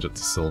change it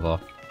to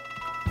silver.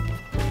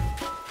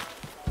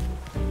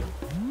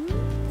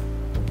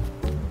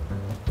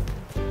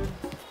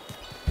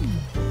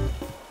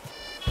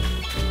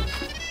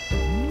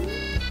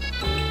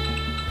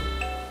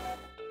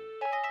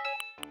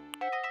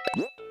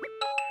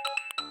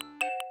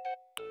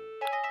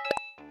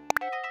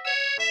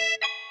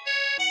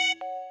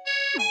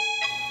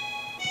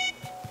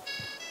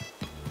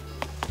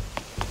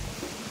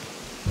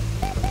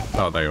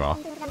 Oh, there you are.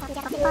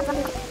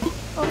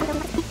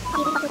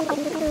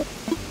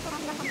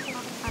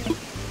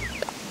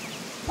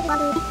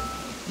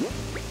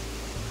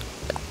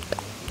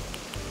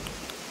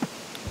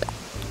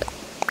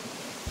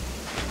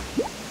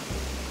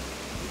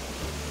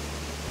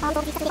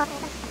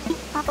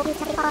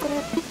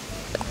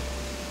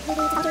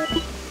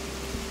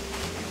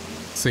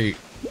 See,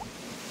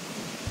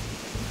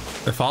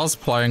 if I was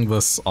playing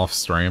this off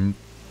stream,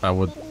 I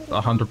would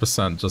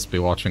 100% just be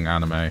watching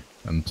anime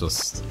and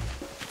just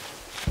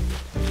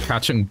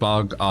catching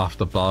bug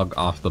after bug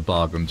after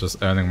bug and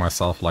just earning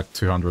myself like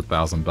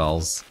 200,000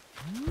 bells.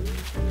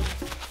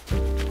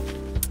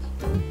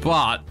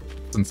 But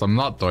since I'm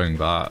not doing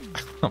that,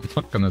 I'm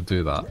not gonna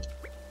do that.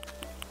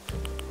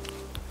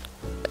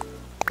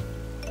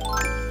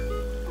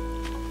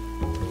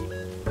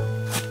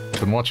 I've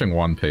been watching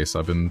One Piece.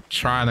 I've been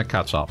trying to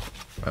catch up,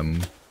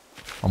 and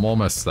I'm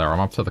almost there. I'm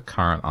up to the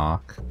current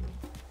arc.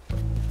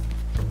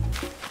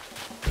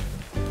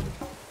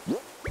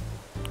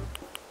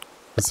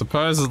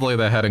 Supposedly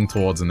they're heading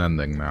towards an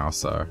ending now,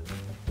 so...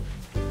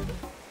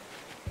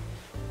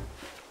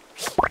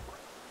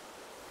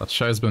 that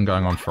show's been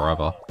going on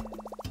forever.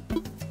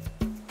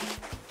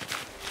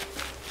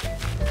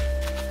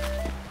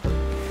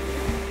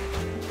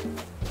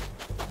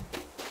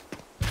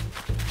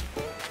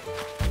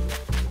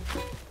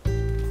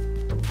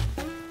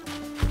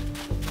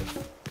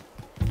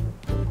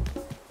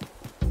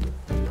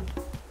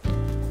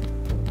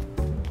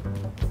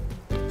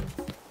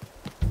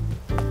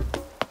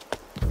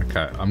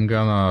 Okay, I'm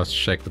gonna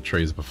shake the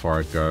trees before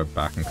I go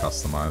back and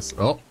customize.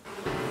 Oh!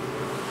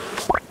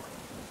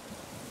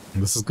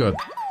 This is good.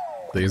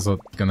 These are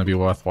gonna be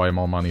worth way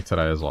more money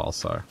today as well,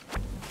 so...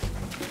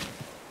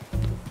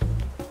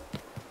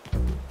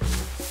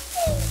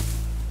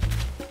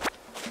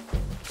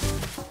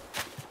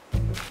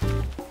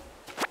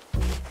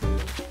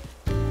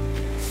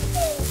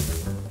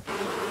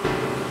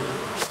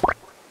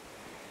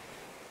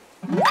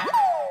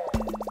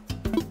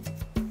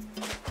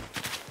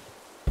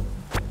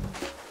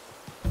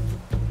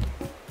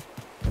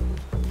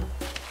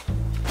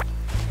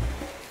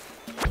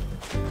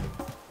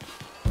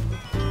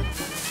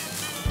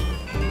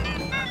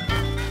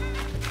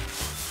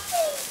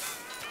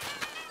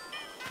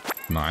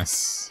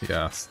 Nice.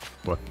 Yes,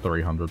 worth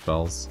 300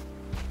 bells.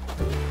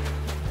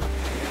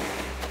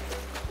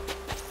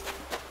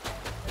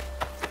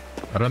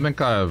 I don't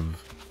think I've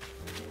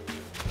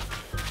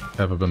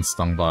ever been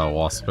stung by a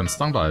wasp. I've been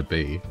stung by a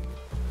bee.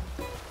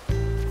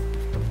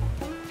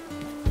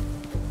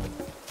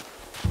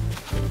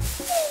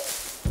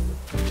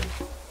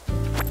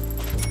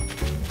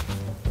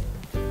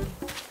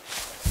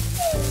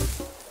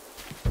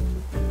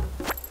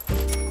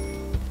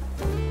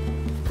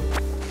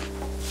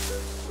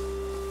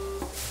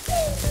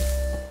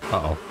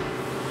 Uh-oh.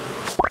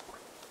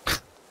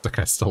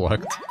 Okay, still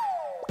worked.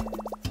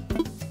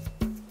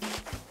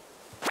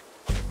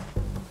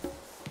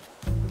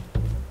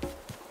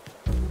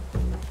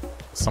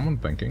 Someone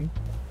thinking?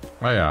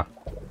 Oh yeah.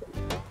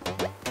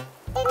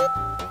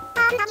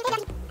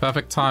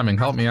 Perfect timing,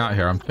 help me out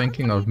here. I'm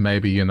thinking of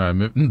maybe, you know,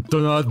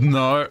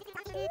 no.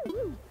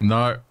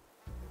 No.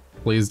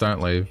 Please don't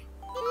leave.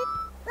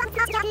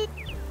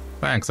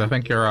 Thanks, I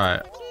think you're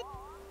right.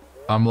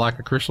 I'm like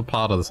a crucial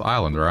part of this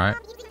island, right?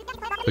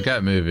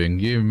 Forget moving.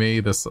 You, me,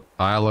 this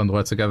island,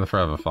 we're together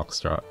forever,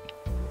 Foxtrot.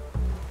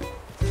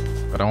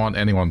 I don't want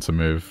anyone to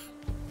move.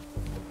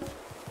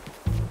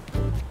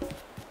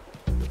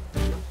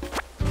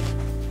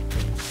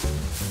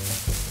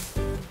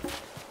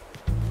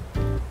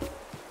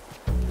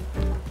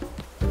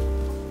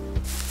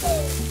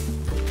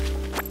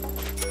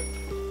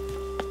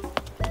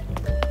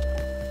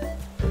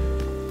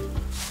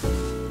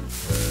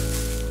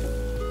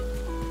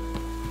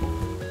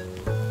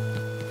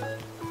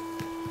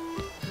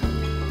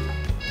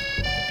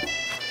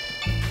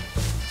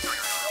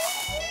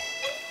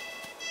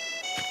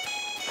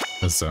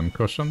 Zen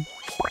cushion?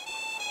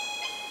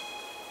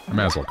 I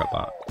may as well get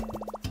that.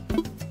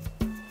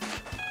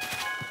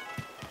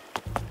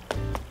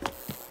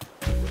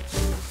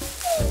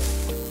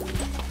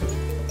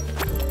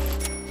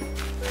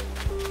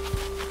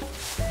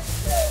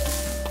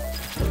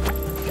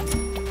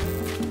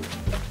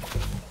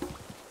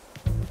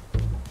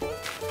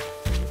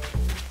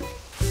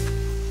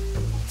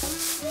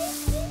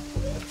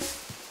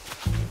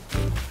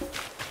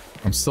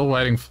 I'm still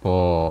waiting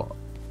for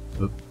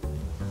the...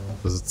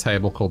 There's a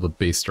table called the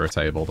Bistro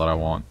table that I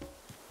want.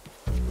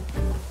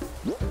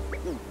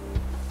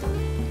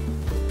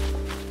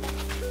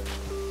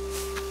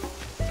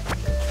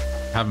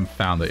 Haven't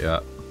found it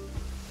yet.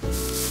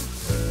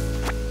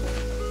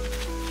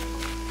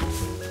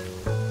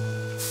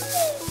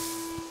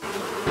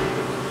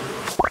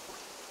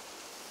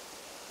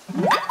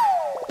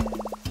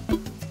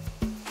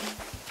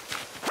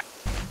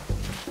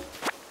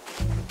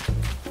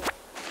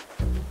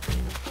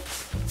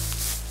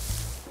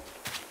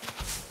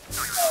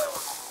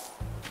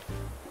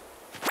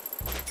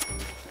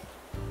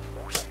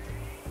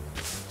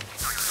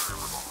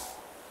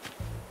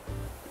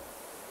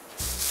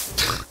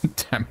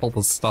 All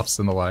the stuff's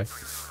in the way.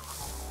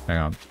 Hang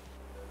on.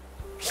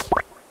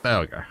 There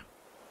we go.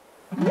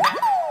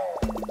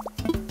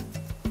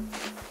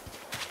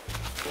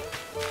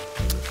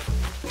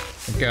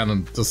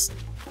 Again, just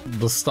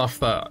the stuff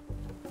that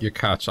you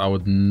catch, I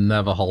would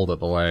never hold it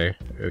the way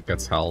it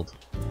gets held.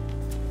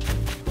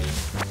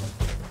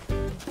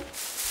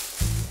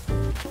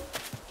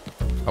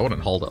 I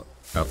wouldn't hold it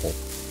at all.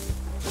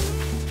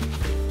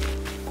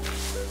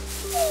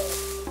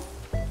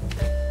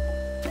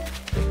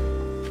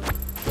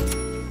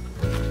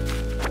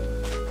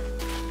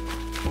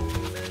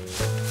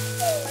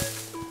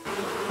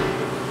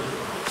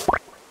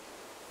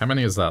 How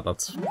many is that?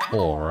 That's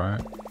 4,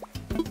 right?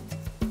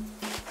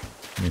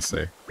 Let me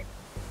see.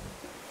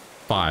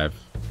 5.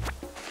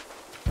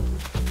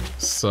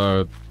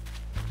 So...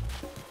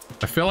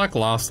 I feel like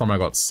last time I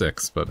got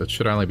 6, but it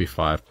should only be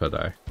 5 per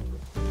day.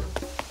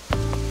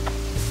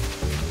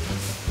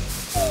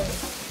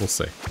 We'll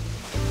see.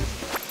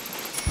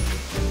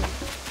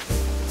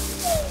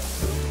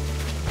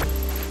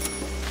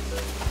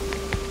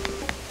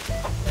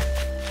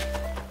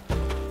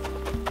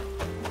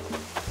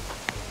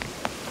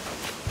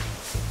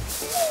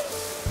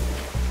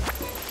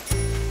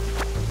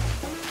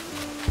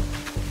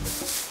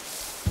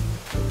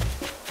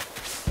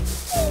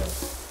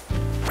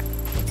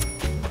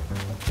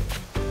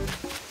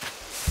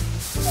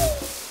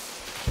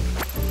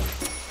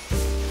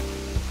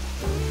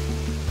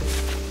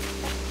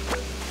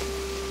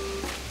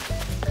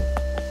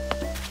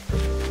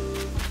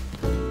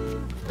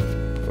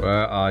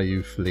 Where are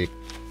you, Flick?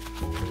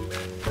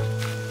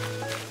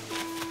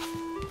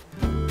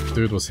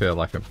 Dude was here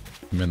like a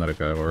minute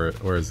ago.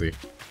 Where is he?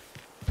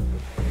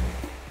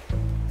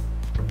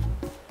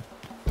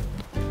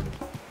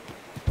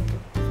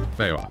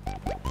 There you are.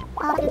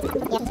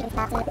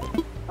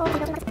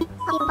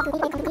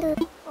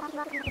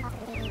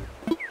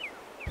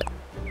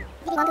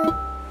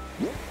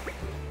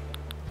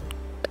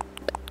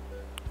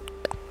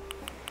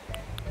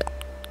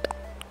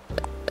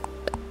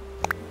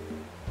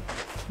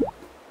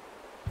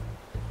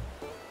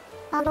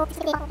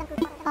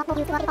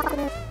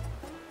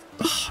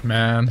 Oh,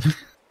 man.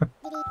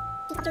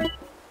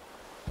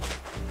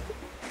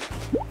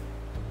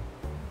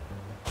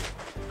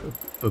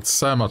 That's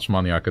so much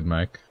money I could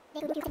make.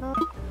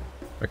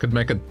 I could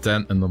make a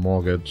dent in the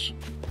mortgage.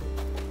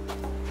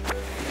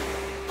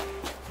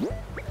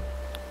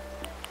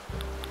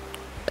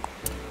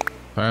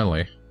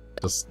 Only.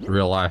 Just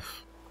real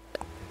life.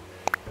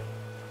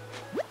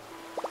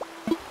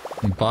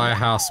 Buy a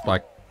house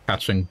by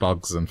catching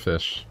bugs and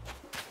fish.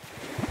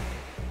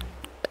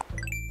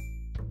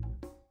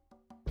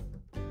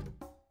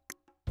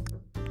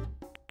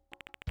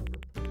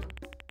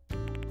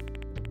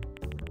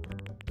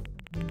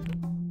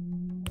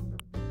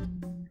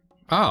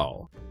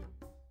 Oh.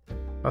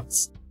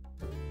 That's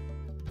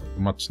a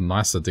much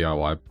nicer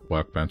DIY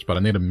workbench, but I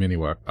need a mini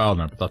work. Oh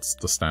no, but that's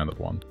the standard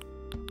one.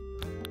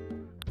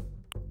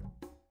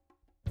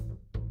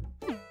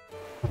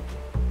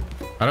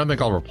 I don't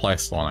think I'll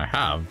replace the one I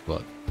have,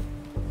 but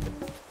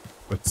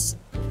it's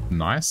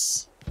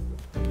nice.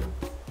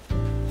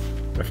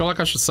 I feel like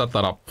I should set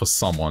that up for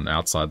someone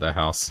outside their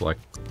house, like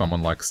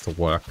someone likes to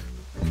work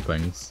on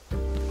things.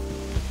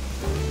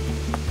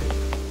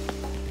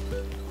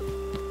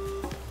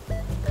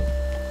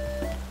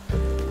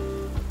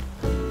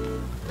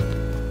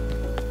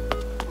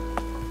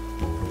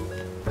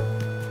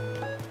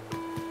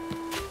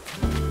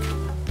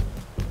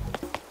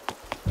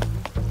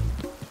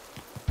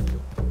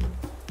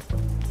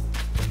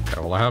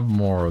 I have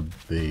more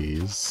of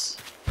these.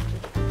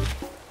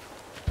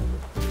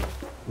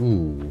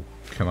 Ooh,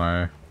 can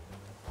I...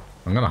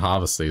 I'm gonna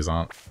harvest these,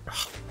 aren't...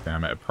 Ugh,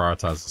 damn it, it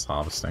prioritizes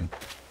harvesting.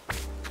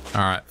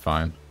 Alright,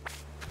 fine.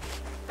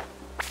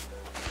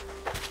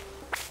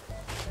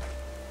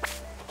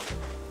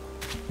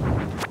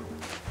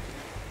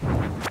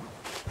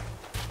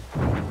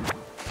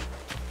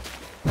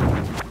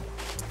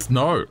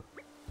 No!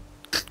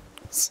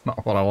 It's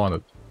not what I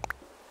wanted.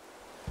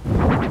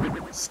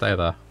 Stay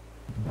there.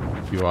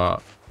 You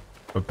are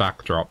a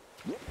backdrop.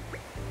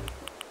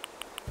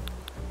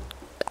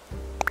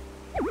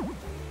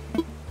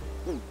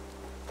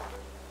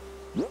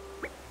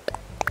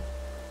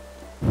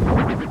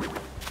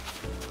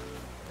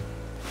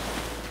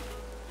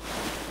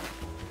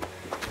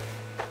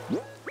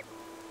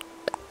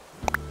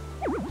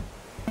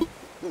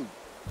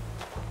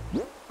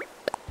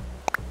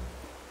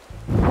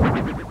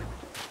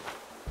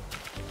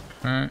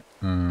 Okay,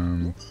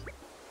 and...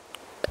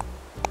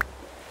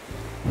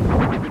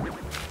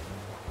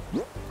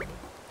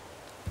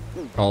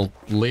 I'll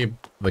leave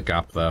the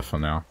gap there for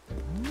now.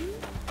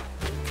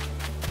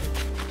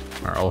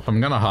 Alright, well if I'm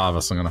gonna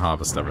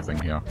harvest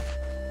everything here.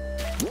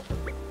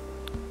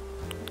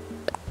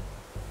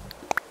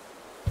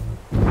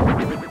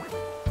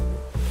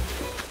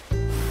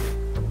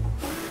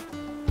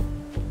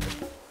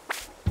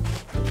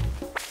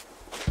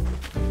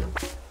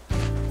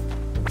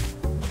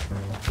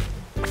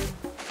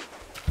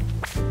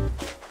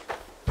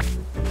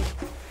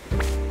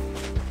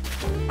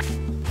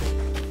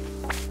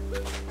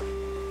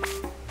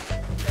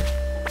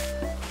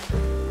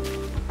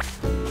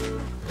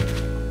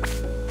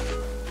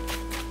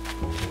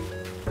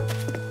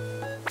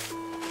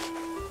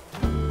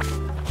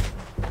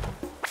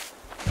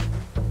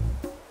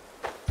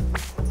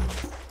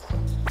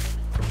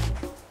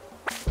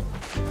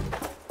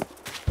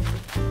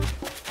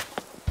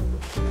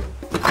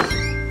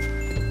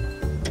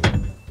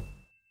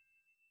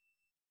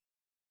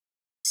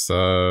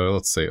 So,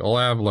 let's see. All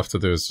I have left to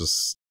do is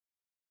just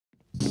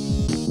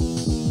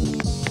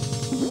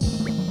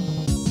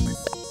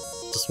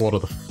water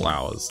the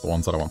flowers, the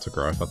ones that I want to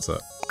grow, that's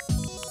it.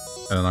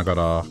 And then I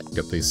gotta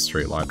get these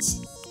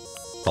streetlights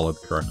colored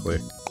correctly.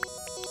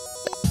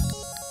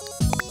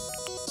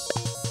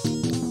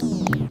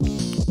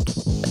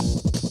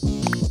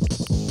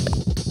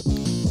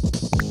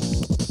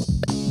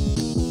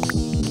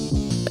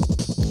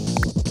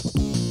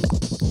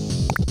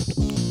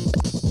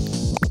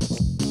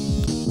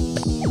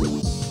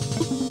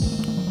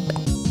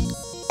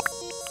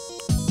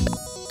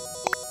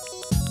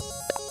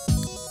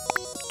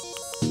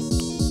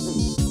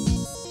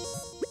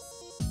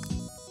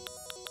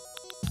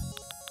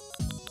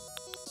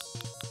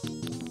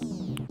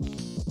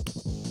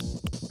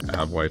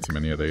 Way too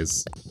many of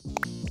these.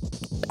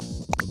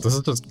 This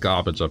is just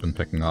garbage I've been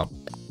picking up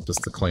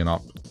just to clean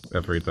up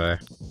every day.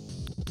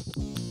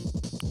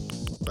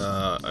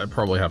 I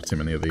probably have too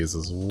many of these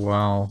as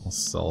well. I'll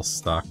sell a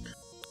stack.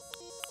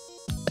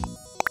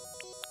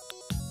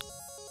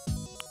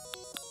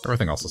 I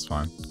Everything else is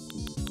fine.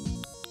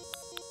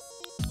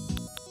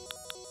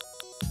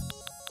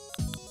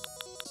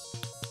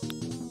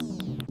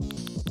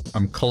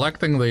 I'm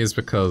collecting these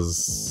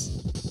because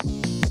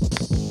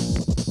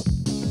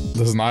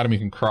there's an item you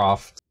can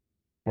craft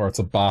where it's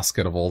a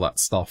basket of all that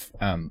stuff,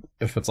 and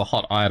if it's a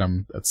hot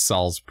item, it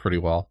sells pretty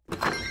well.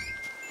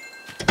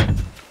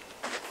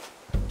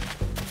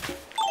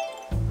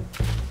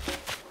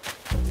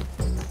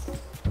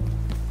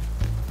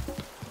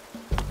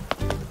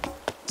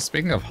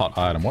 Speaking of hot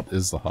item, what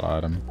is the hot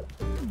item?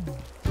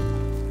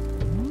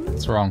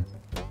 What's wrong?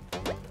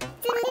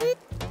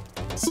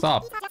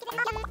 Stop.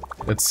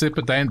 It's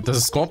super dangerous. There's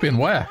a scorpion.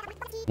 Where?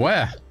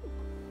 Where?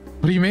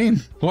 What do you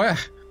mean? Where?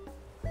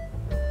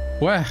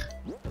 Where?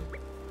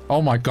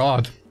 Oh my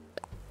god.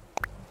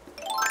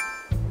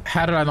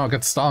 How did I not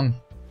get stung?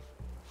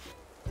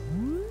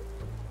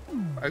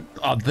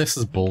 Oh, this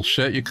is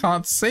bullshit. You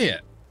can't see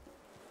it.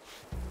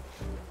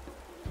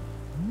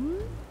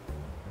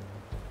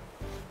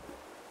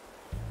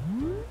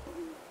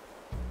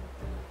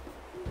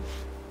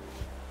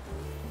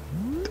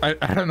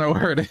 I don't know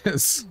where it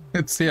is.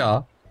 It's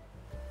here.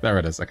 There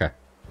it is, okay.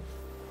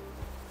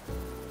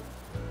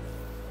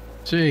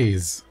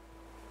 Jeez.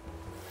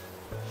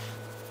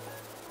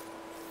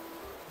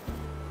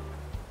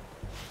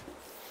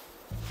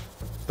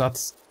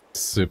 That's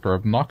super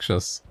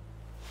obnoxious.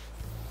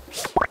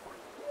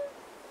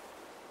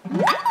 I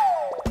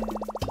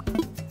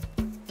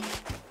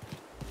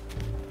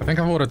think if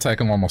I would have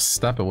taken one more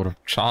step, it would have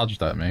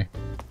charged at me.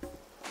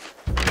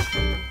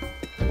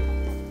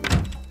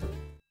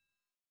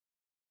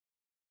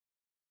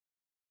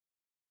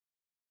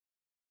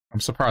 I'm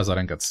surprised I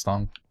didn't get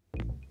stung.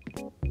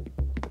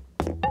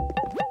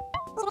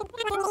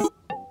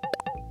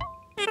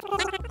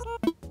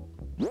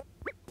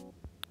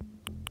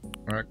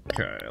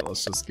 Okay,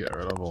 let's just get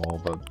rid of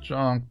all the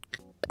junk.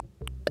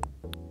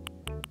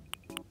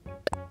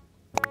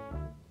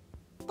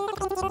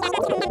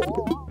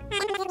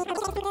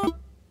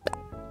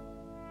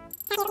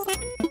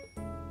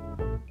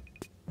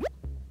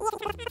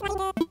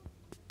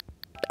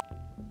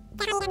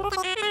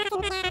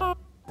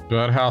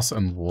 Birdhouse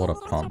and water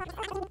pump.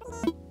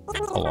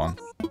 Hold on.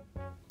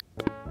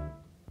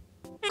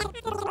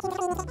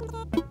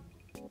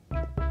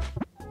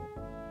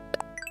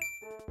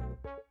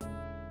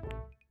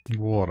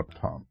 Water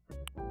pump.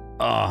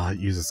 Ah, it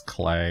uses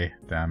clay.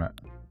 Damn it.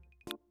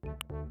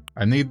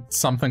 I need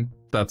something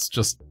that's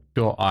just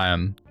pure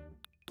iron.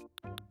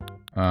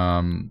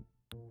 And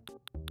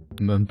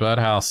then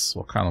birdhouse,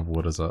 what kind of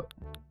wood is it?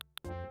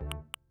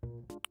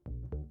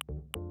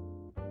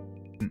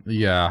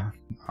 Yeah.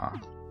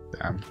 Ah,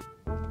 damn.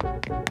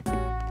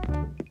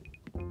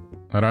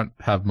 I don't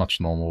have much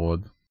normal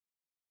wood.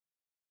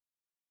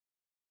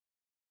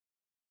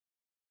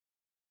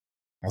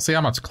 I'll see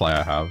how much clay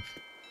I have.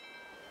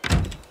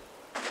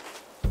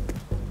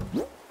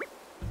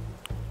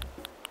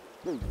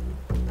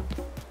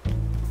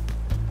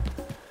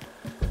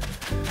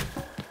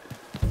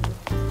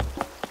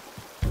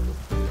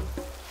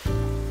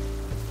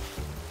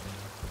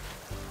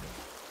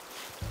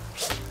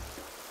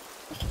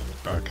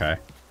 Okay.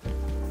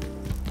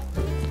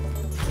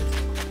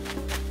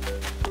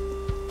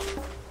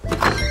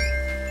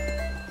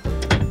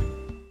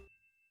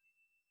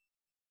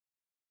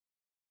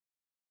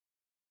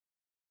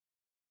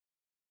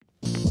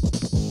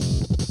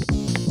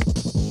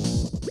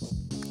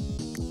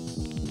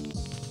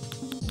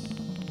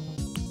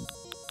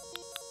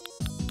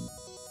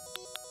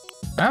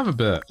 I have a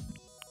bit.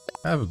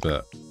 I have a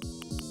bit.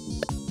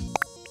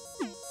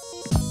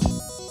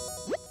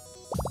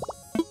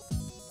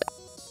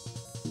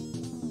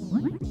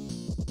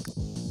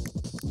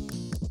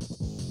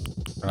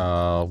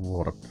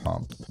 Water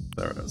pump.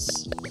 There it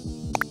is.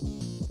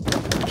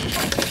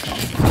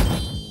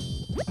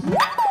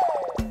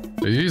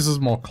 It uses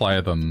more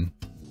clay than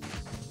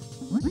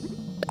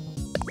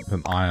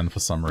iron for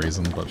some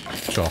reason, but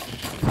sure.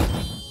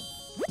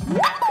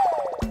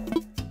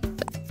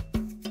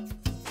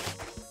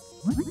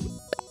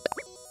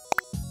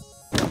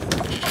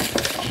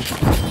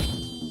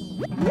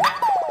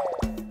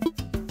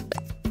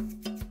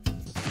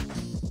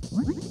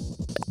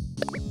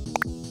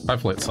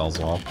 Hopefully it sells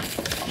well.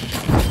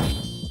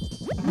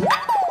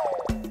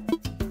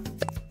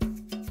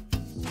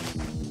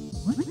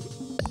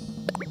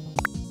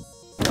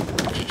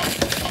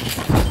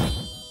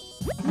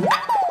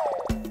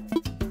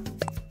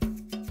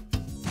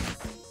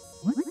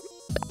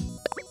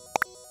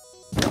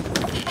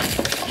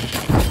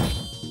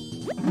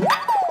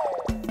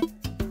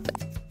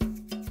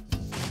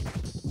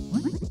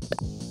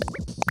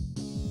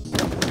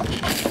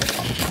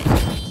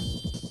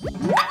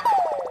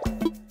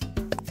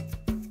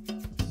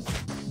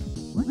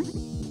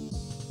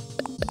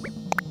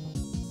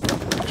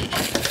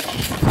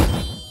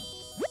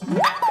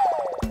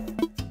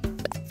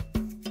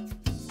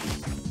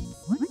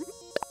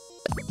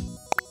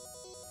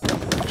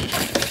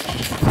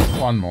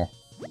 One more.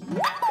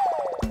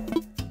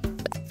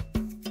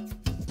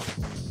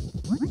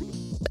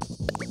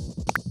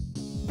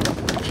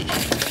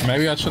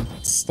 Maybe I should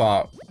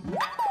start...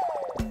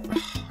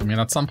 I mean,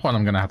 at some point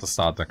I'm gonna have to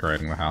start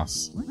decorating the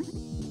house.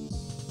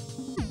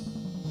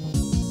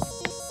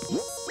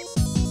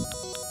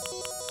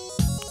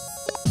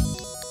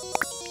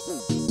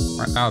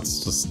 Right now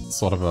it's just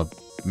sort of a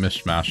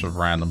mishmash of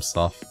random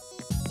stuff.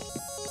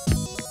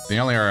 The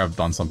only area I've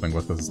done something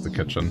with is the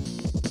kitchen.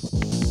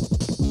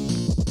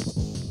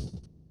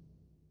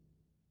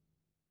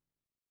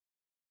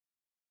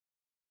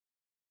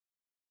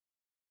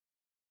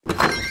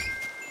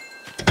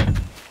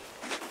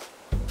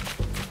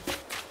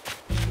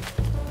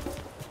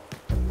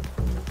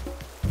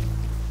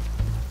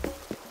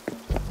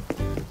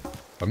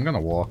 I'm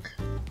gonna walk.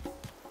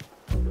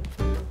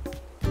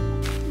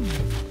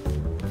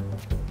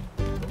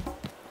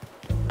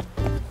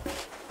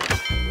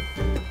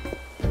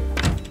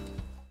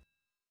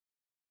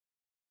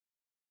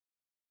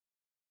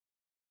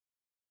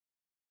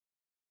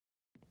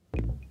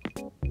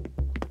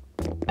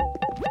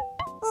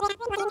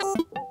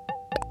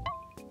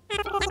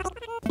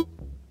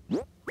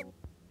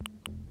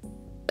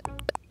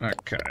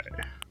 Okay.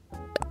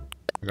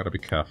 I gotta be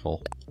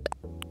careful.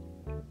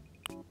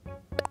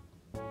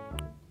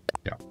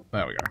 Yeah,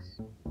 there we go.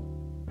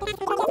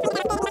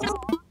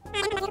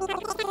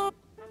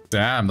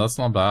 Damn, that's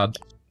not bad.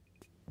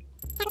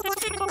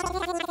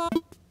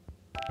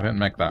 I didn't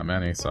make that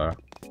many, so...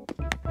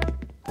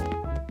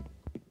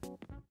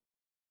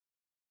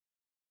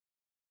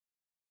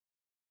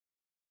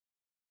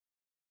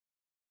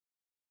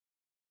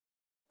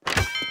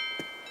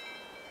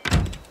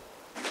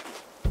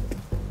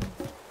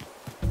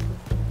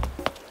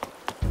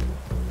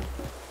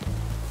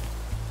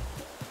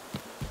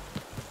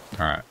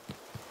 Alright.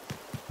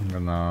 I'm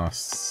gonna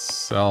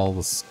sell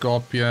the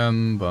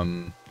scorpion,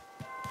 then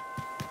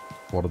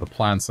water the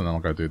plants, and then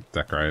I'll go do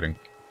decorating.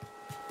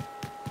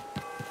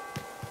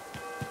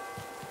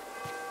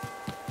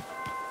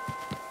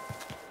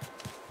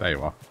 There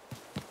you are.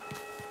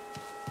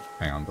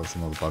 Hang on, there's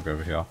another bug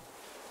over here.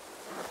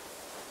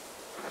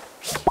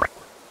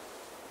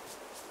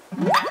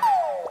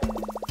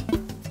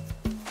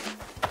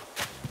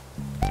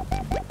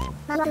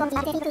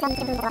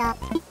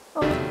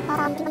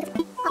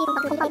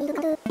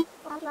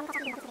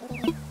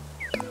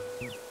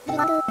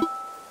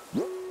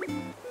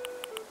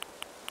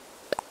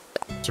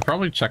 Should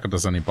probably check if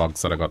there's any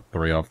bugs that I got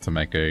 3 of to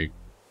make a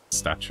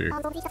statue.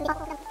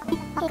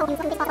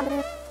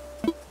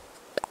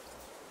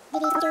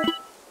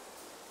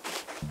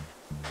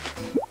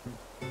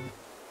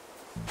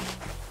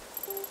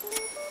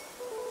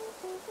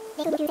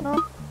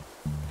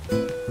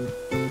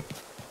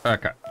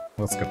 Okay,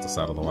 let's get this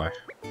out of the way.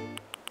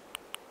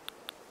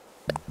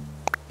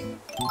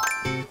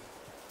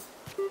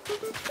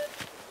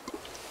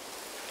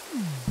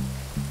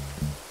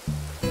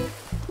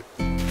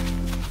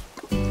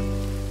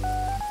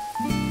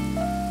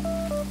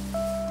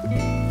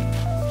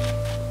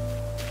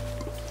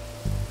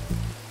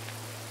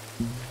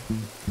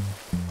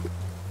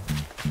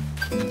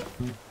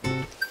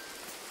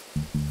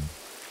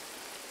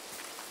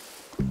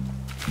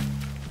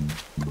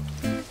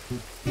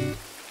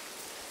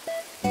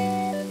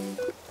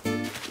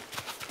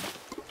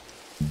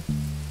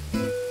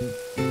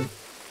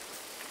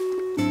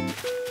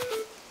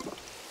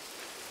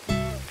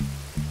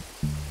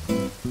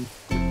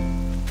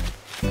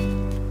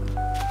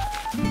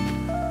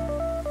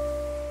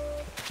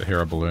 To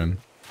hear a balloon.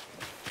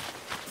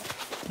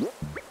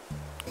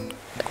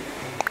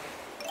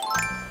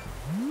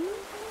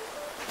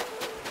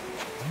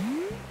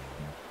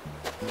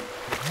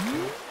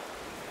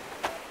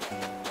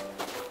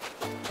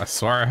 I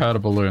swear I heard a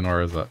balloon,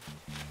 or is it?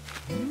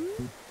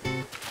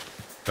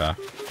 There.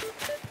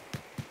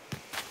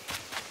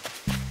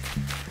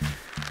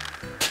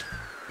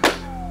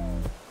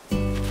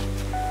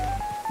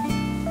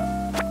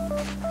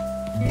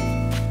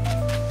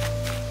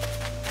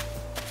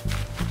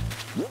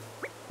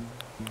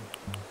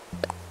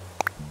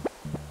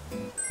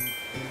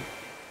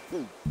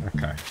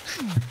 Okay.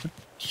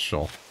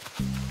 Sure.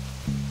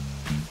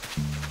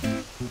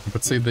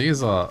 But see,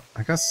 these are...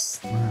 I guess...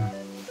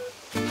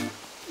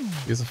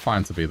 these are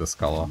fine to be this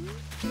color.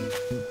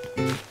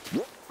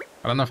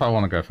 I don't know if I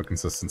want to go for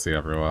consistency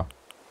everywhere.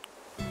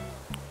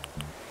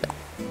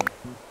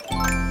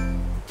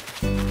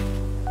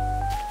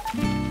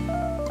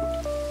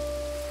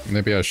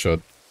 Maybe I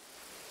should.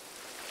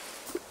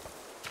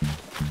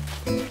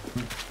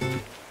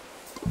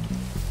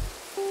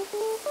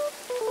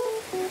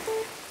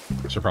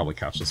 I should probably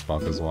catch this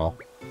bug as well.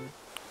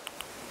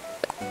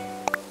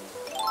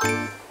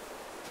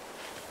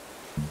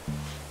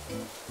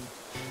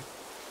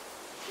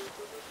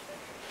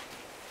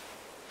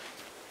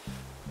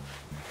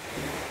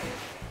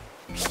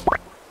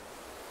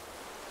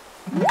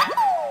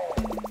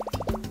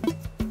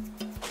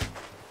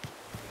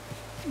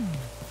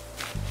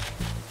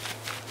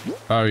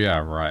 Oh yeah,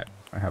 right.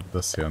 I have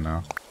this here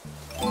now.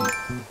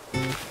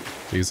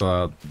 These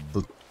are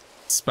the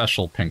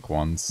special pink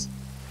ones.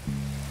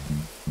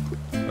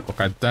 They look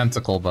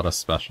identical, but are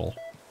special.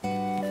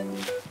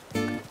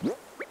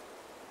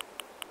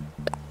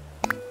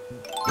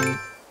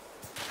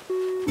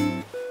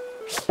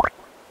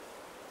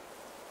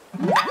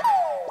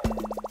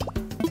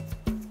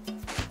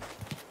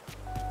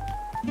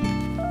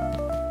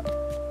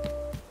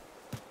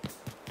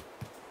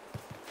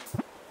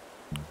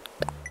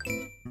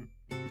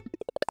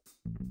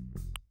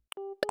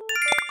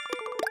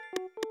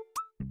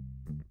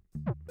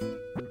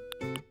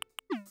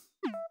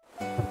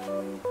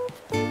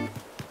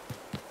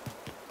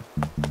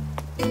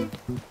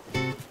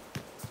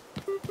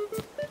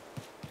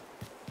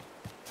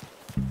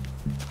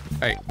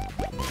 Hey.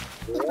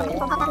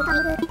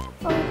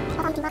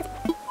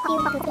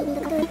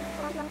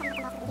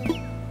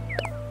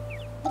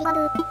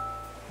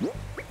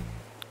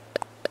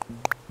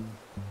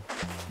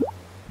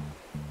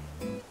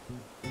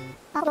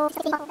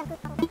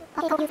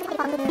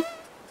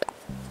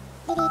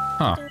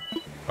 Huh.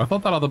 I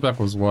thought that other bet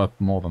was worth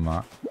more than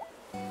that.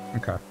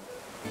 Okay.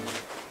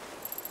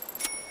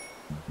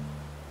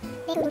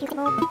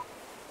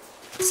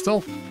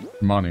 Still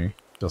money,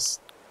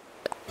 just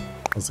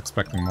I was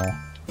expecting more.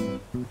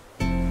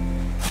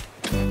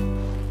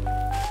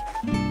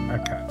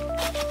 Okay.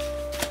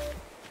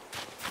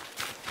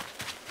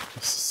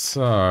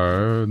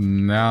 So,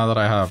 now that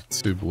I have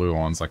 2 blue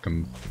ones, I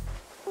can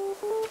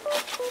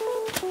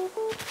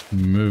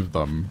move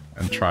them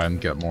and try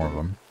and get more of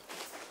them.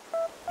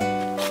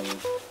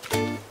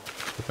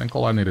 I think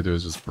all I need to do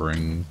is just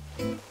bring...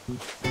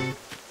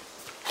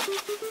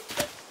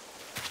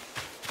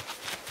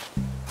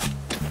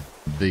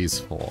 these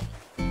 4.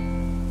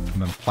 And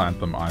then plant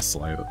them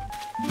isolated.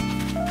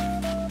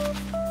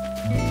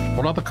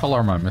 What other color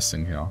am I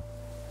missing here?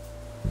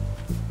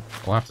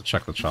 I'll have to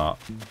check the chart.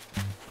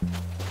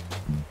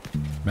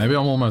 Maybe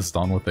I'm almost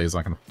done with these.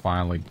 I can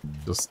finally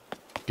just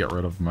get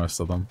rid of most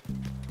of them.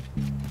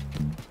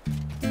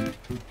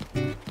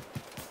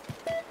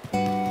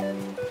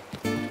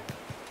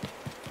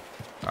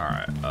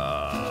 Alright,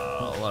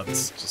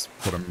 let's just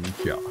put them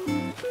here.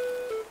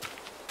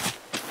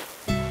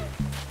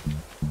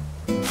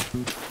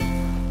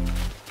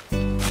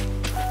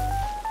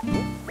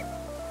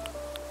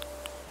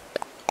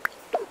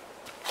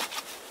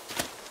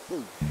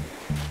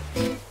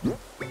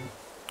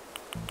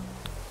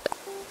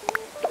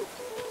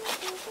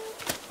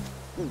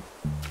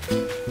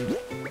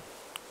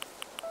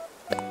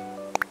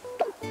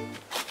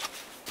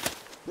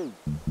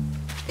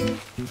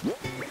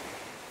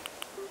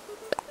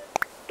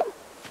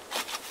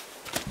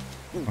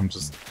 I'm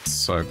just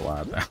so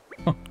glad now.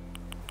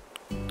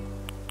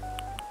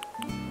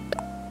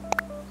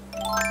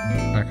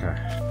 Okay.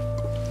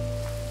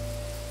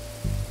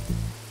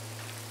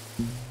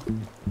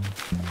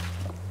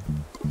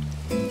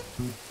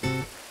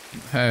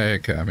 Hey,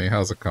 Cammy,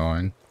 how's it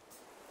going?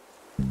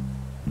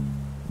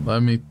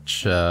 Let me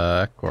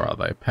check. Where are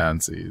they?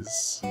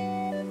 Pansies.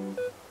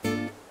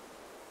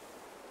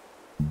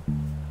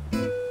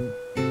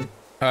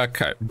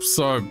 Okay,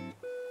 so...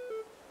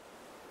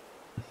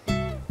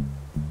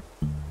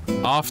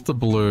 after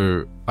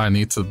blue, I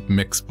need to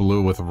mix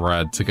blue with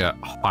red to get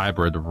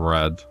hybrid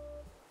red.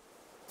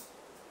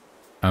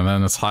 And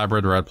then it's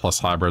hybrid red plus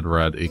hybrid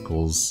red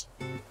equals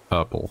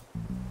purple.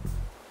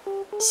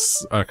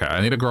 Okay,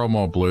 I need to grow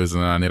more blues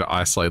and then I need to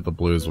isolate the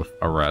blues with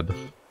a red.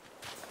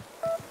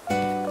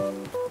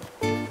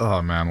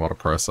 Oh man, what a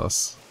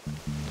process.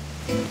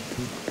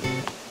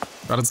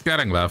 But it's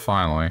getting there,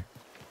 finally.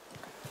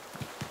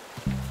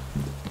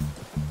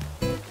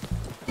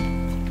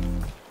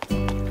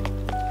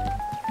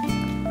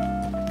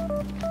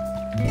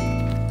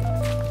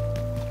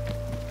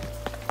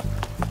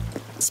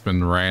 It's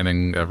been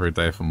raining every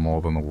day for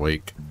more than a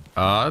week.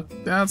 Yeah,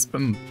 it's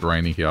been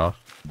rainy here.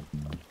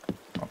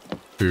 Not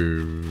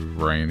too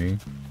rainy.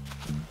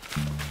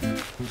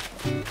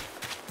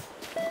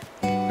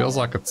 Feels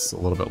like it's a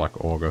little bit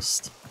like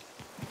August.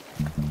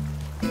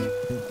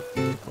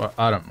 But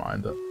I don't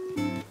mind it.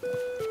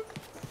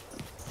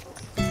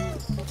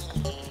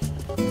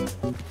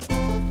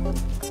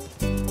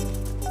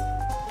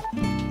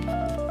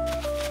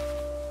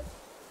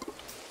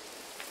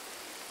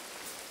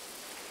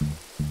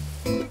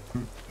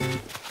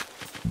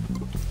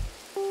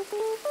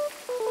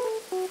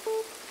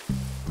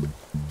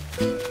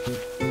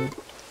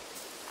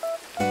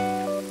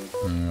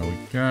 There we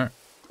go.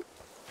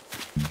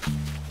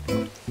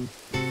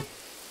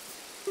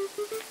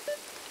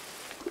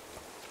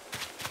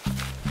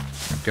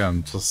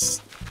 Again,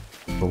 just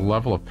the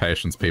level of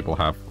patience people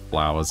have for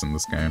flowers in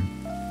this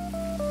game.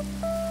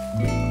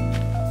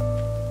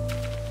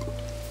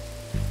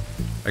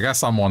 I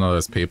guess I'm one of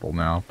those people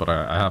now, but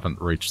I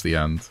haven't reached the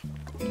end.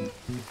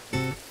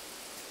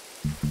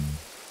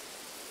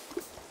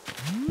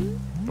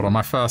 But on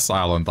my first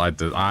island,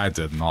 I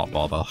did not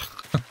bother.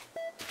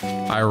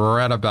 I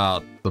read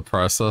about the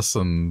process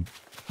and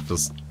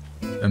just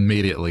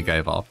immediately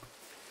gave up.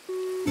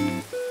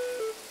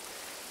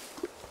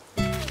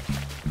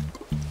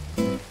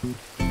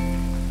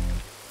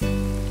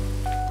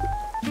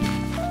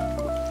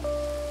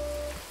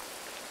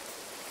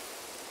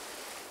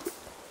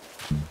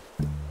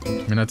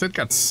 I mean, I did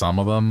get some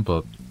of them,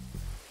 but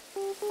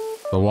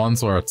the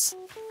ones where it's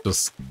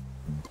just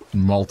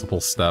multiple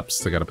steps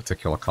to get a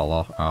particular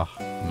color. Ah,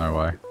 no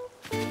way.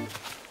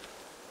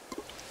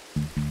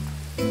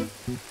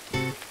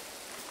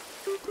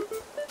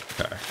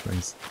 Okay,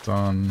 things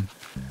done.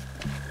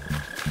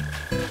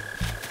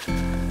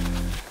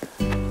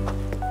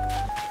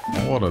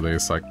 What are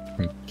these? I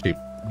can keep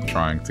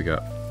trying to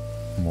get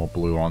more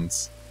blue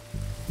ones.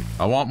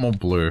 I want more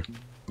blue.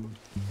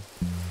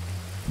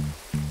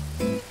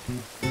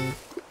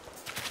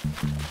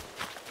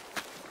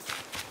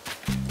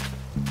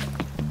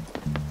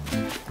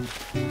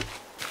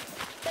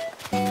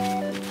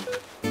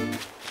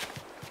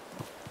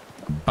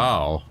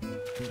 Oh.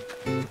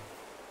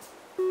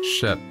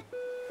 Shit.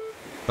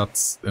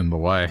 That's in the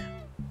way.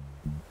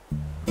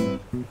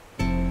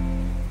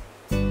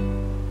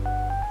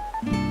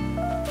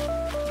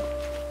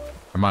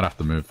 I might have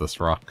to move this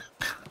rock.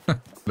 It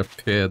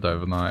appeared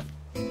overnight.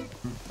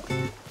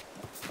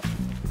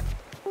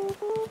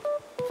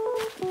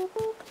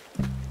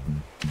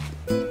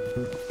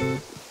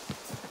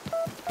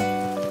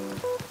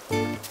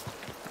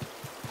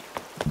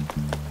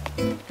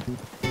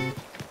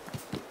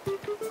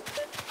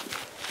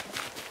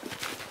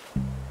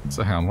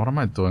 So hang on, what am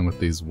I doing with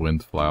these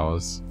wind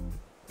flowers?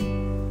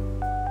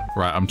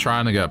 Right, I'm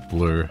trying to get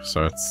blue,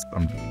 so it's...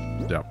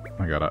 yep,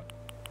 I got it.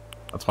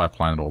 That's why I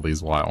planted all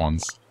these white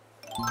ones.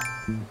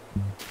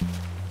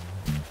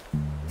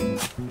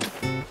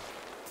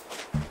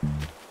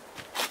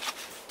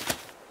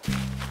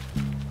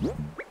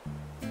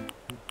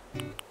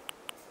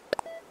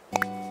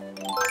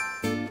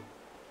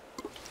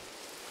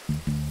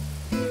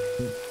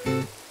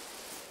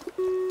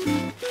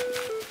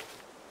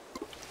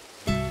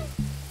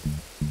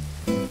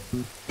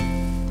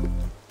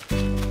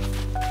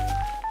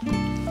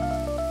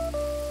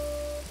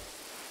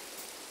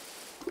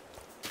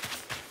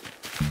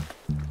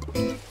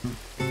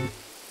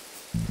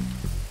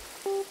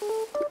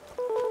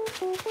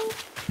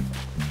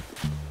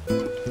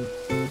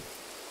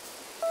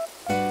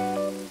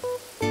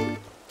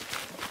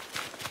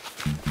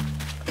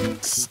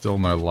 Still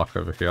no luck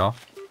over here.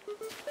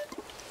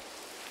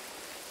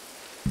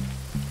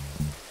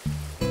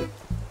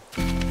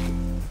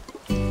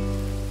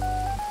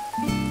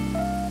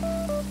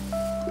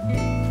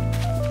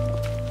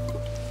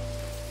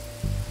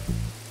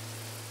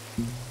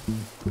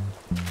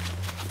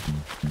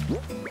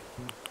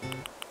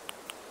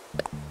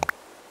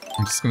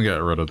 I'm just gonna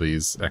get rid of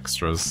these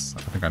extras.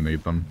 I think I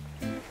need them.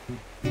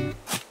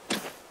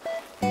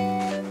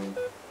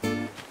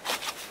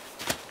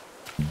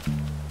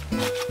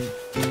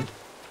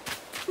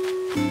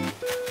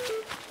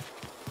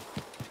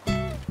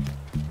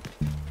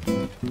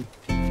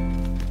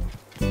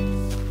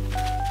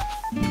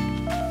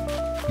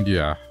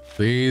 Yeah,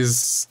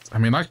 these... I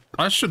mean,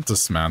 I should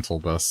dismantle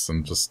this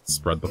and just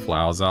spread the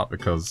flowers out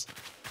because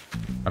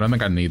I don't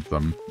think I need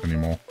them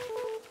anymore.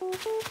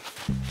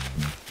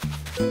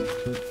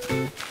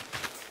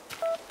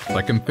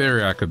 Like, in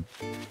theory, I could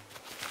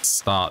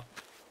start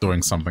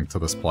doing something to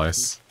this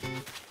place.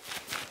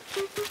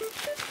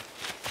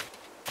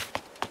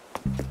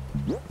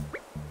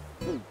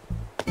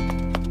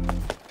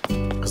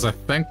 Because I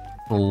think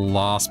the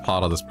last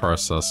part of this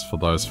process for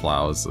those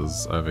flowers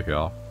is over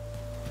here.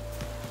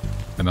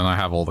 And then I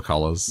have all the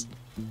colors.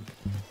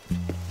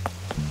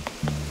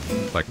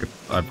 Like,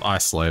 I've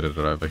isolated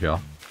it over here.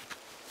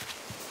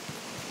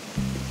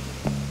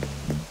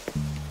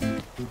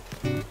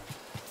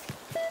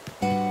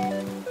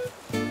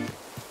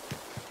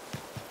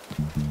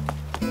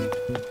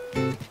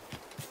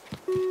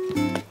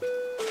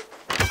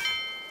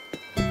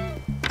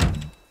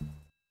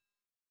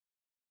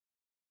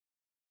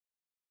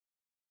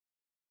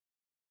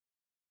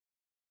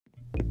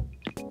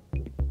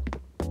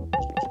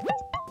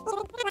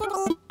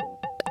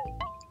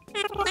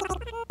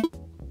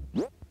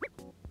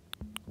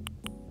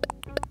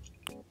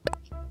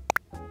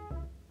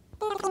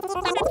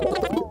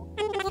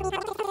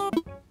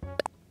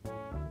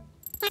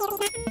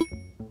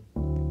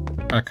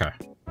 Okay.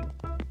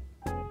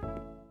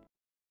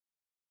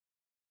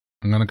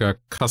 I'm gonna go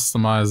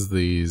customize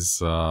these,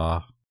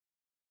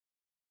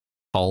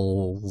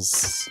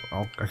 poles.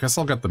 I guess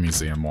I'll get the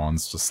museum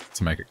ones just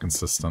to make it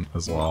consistent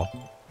as well.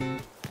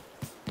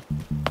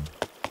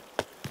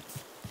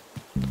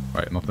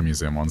 Wait, not the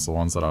museum ones, the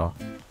ones that are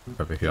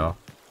over here.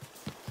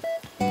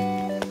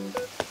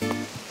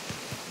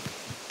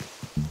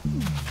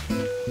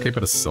 Keep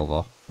it as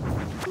silver.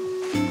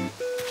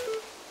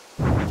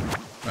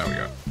 There we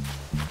go.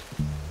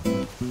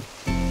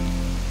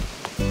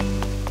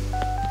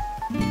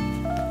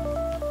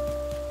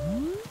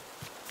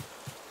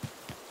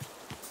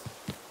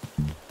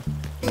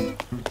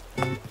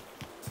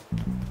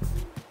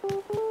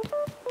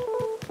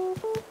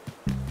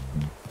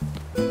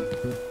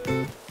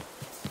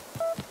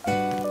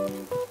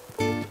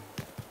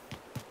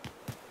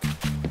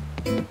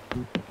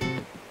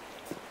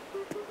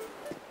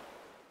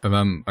 And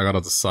then I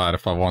gotta decide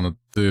if I want to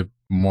do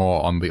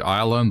more on the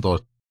island or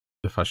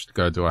if I should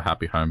go do a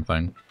happy home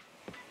thing.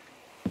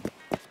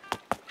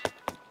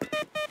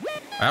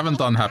 I haven't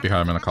done Happy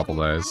Home in a couple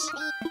days.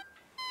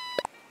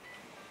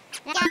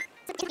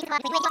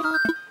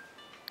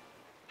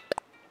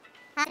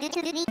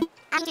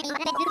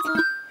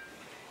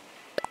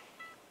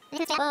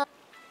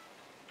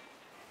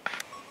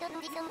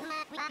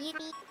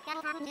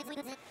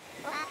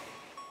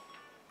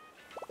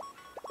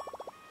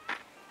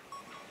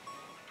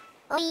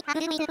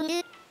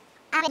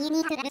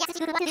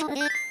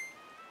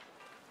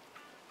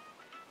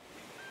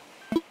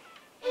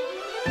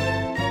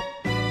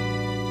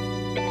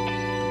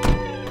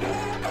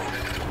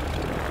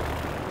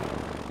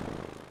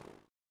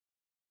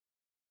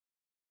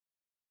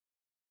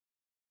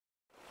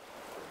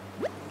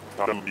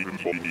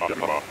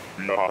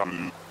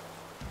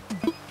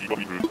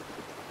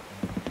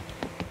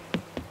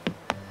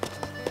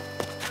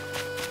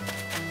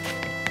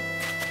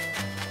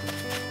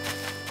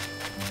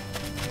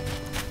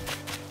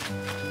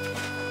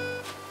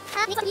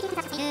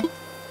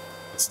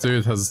 This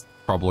dude has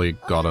probably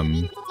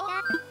gotten,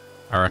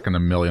 I reckon,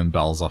 1,000,000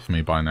 bells off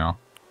me by now.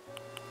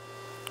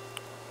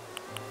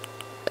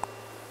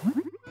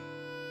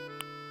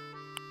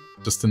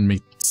 Just in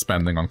me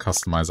spending on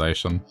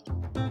customization.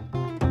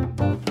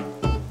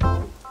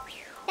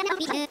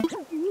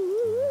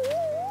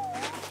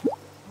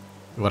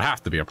 It would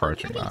have to be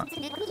approaching that.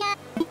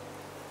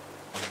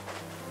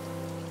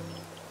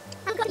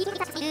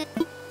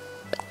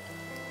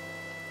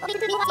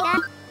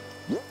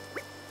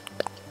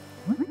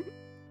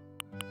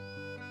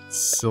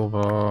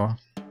 Silver.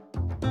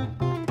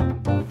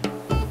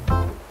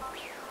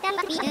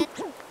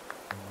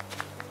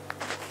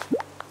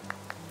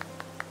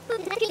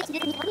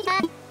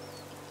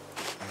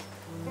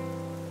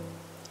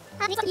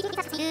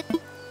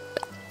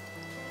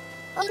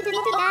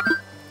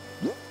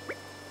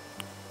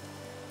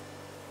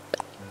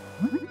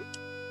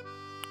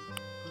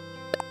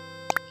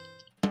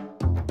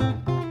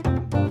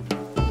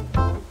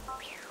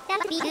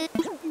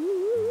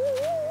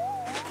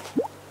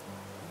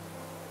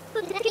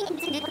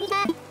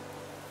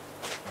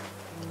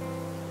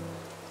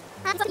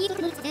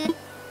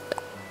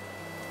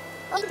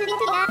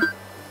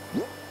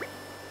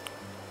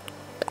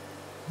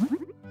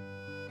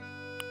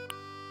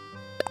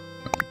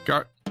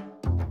 Go.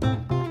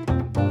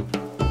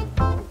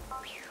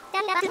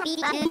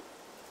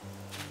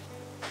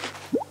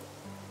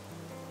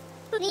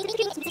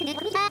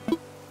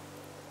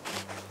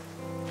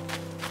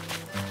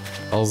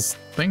 I was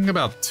thinking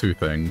about two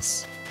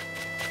things.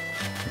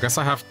 I guess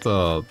I have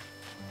to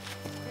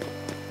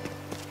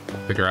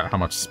figure out how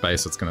much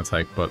space it's going to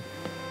take, but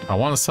I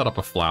want to set up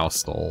a flower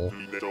stall.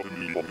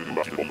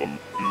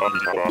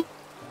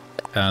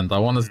 And I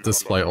wanted to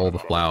display all the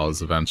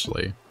flowers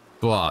eventually,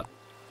 but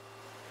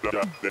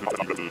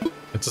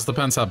it just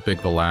depends how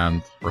big the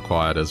land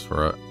required is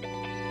for it.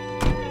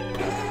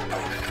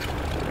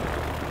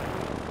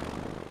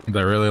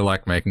 They really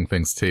like making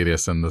things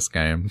tedious in this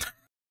game.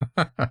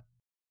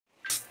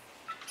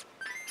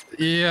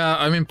 Yeah,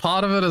 I mean,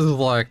 part of it is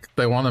like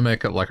they want to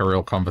make it like a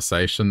real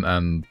conversation,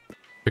 and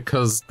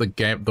because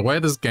the way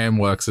this game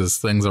works is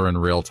things are in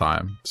real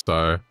time,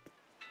 so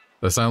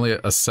there's only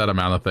a set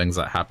amount of things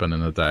that happen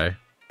in a day.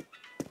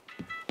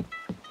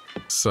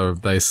 So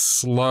they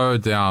slow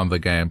down the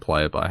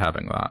gameplay by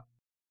having that.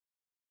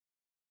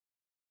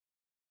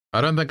 I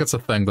don't think it's a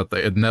thing that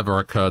it never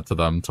occurred to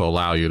them to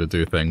allow you to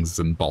do things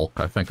in bulk.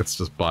 I think it's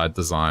just by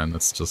design.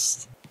 It's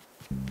just...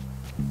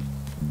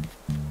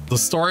 The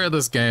story of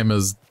this game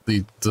is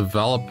the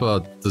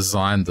developer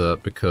designed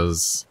it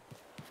because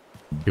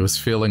he was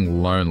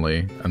feeling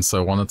lonely, and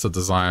so wanted to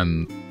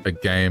design a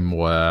game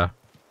where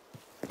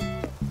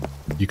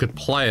you could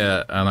play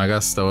it, and I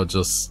guess there were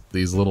just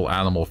these little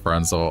animal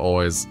friends that were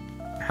always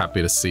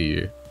happy to see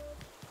you.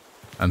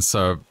 And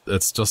so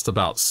it's just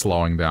about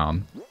slowing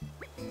down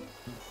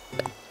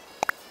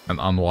and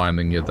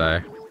unwinding your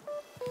day.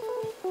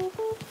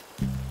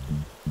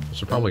 I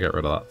should probably get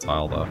rid of that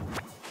tile though.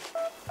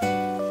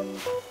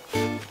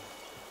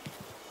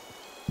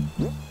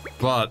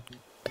 But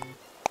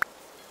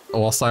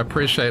whilst I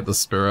appreciate the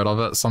spirit of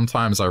it,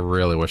 sometimes I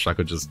really wish I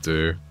could just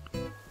do,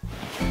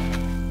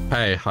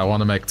 hey, I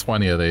want to make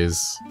 20 of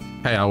these.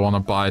 Hey, I want to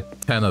buy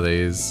 10 of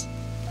these.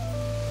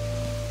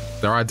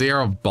 Their idea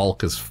of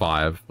bulk is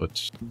 5,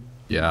 which,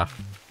 yeah.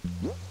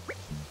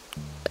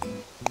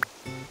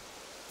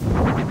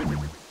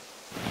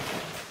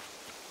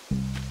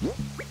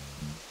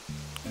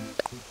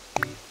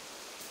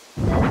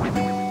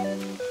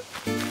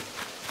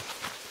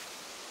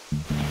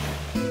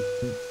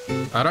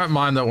 I don't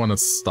mind it when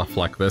it's stuff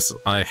like this.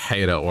 I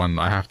hate it when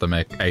I have to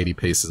make 80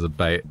 pieces of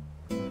bait.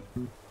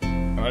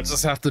 I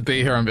just have to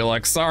be here and be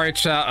like, sorry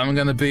chat, I'm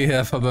gonna be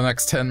here for the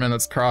next 10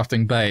 minutes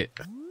crafting bait.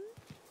 I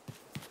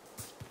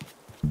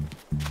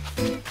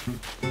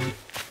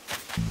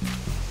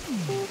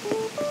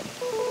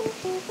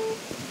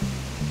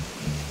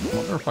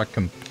wonder if I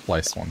can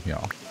place one here.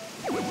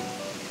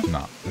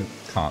 No, it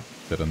can't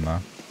fit in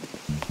there.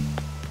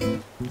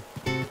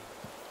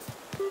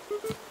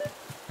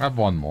 I have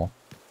one more.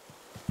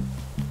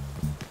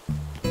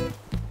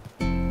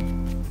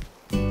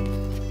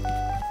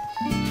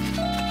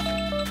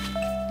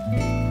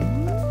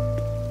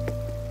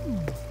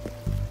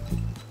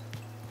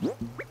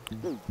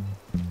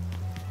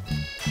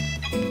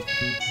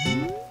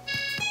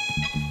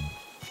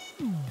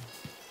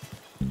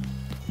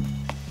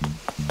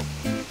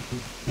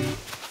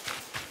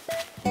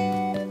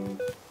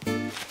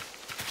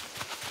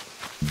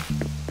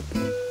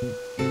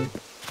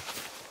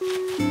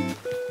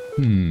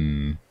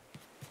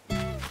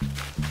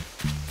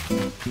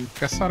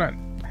 Guess I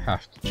don't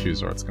have to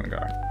choose where it's gonna go.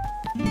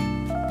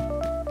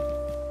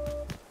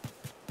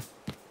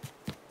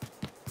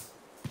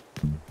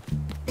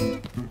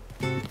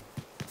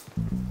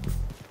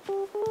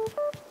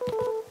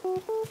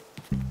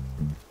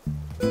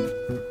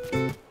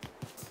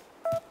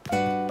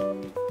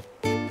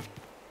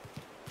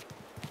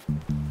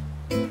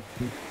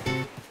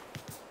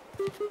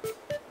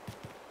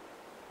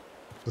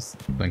 Just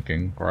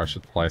thinking where I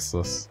should place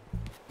this.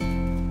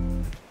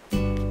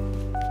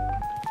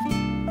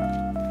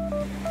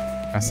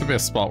 Has to be a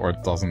spot where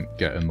it doesn't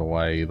get in the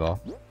way either.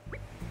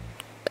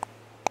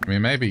 I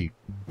mean, maybe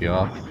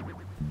yeah.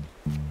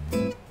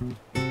 I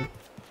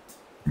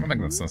don't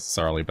think that's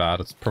necessarily bad.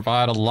 It's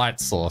provide a light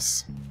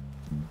source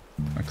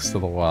next to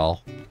the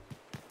well.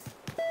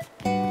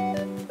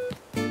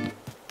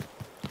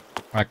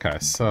 Okay,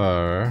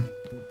 so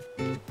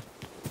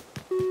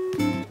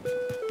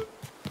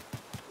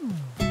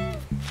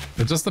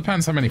it just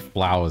depends how many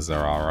flowers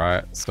there are,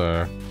 right?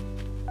 So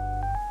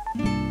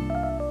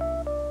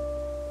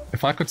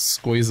if I could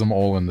squeeze them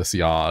all in this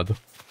yard.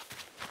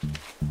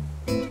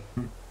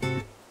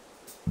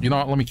 You know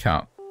what? Let me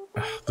count.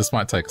 This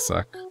might take a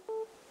sec.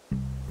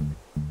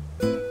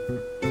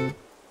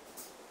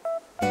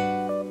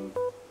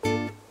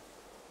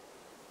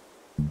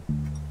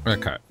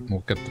 Okay,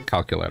 we'll get the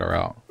calculator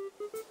out.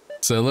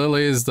 So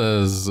lilies,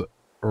 there's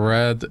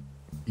red,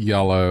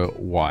 yellow,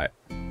 white.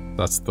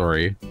 That's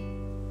 3.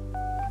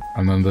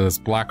 And then there's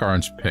black,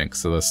 orange, pink,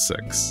 so there's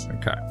 6.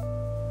 Okay.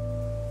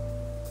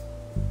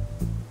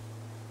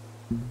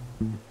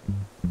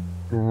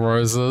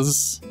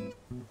 Roses.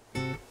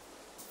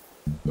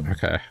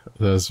 Okay,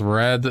 there's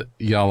red,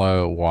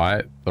 yellow,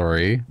 white,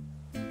 3.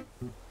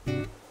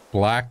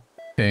 Black,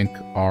 pink,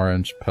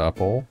 orange,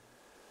 purple.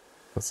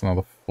 That's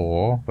another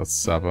 4. That's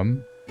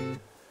 7.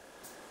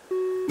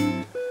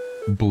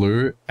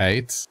 Blue,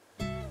 8.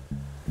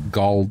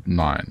 Gold,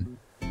 9.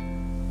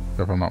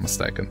 If I'm not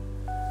mistaken.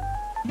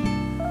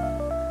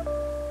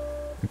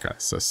 Okay,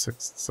 so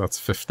 6. So that's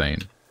 15.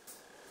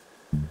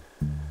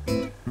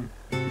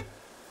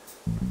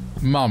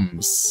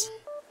 Mums.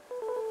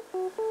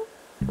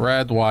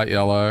 Red, white,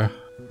 yellow.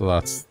 So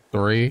that's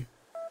 3.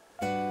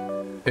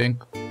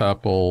 Pink,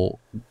 purple,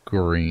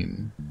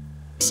 green.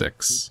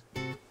 6.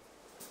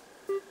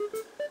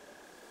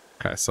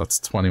 Okay, so that's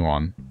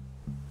 21.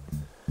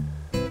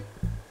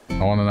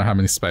 I want to know how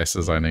many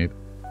spaces I need.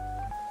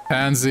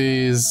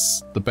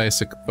 Pansies, the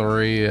basic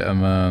 3,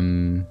 and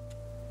then...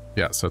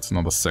 yeah, so it's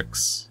another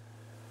 6.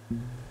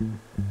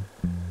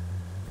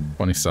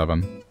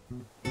 27.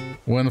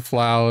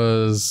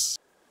 Windflowers...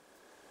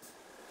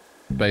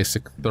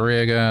 basic 3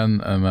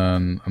 again, and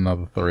then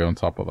another 3 on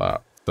top of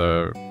that.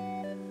 So,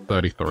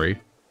 33.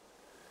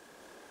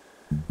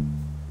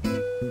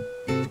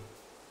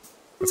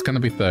 It's gonna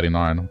be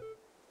 39.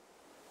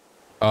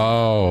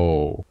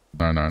 Oh.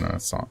 No, no, no,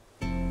 it's not.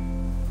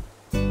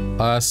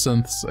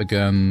 Hyacinths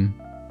again.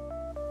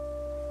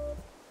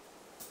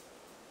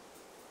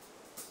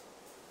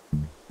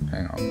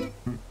 Hang on.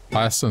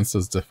 Hyacinths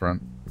is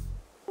different.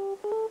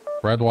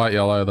 Red, white,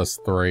 yellow, that's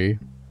 3.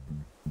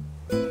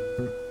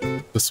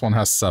 This one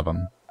has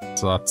 7.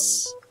 So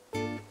that's...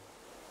 we're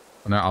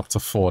now up to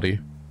 40.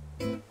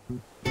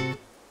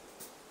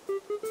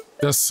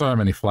 There's so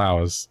many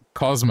flowers.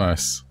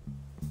 Cosmos.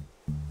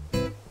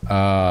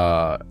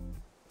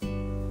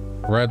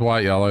 Red,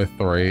 white, yellow,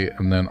 3,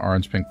 and then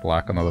orange, pink,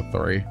 black, another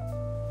 3.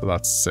 So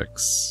that's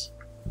 6.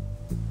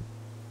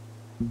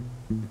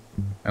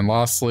 And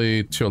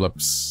lastly,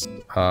 tulips.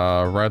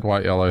 Red,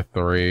 white, yellow,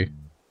 3.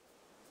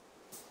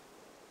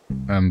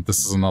 And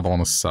this is another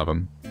one of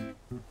 7.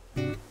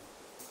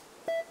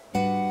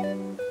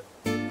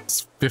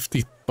 It's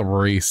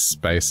 53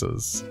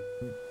 spaces.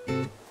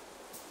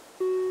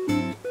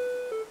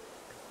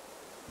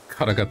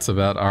 Gotta get to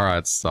bed.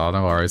 Alright, so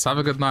no worries. Have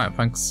a good night.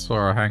 Thanks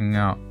for hanging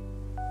out.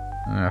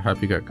 I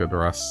hope you get good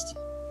rest.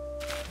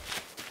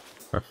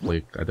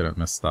 Hopefully I didn't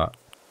miss that.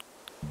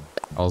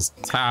 I was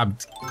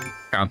tabbed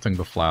counting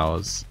the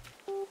flowers.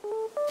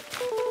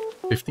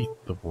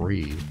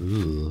 53.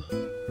 Ugh.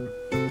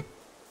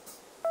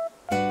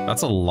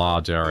 That's a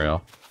large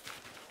area.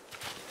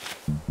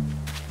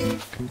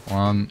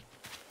 1,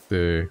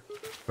 2,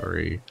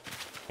 3,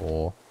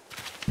 4,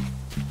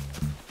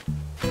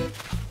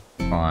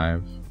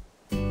 5,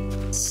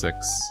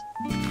 6,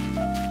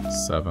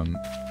 7,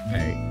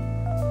 8.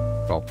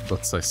 Well,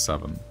 let's say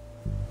 7.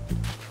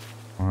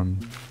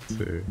 1,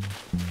 2.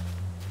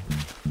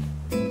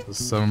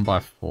 7 by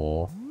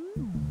 4.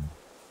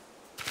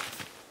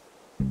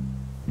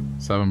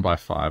 7 by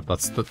 5.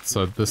 That's the,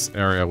 so this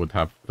area would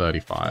have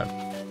 35.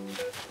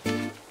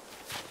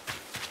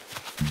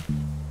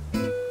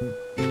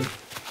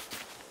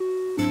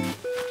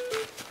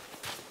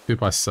 Two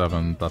by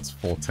 7, that's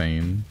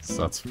 14.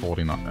 So that's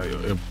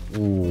 49.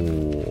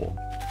 Ooh.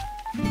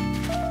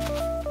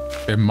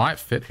 It might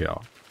fit here.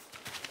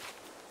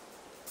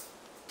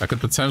 I could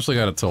potentially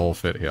get it to all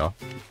fit here.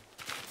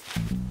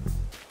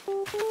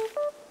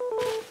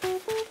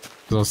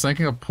 I was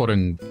thinking of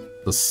putting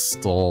the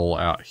stall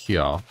out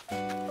here.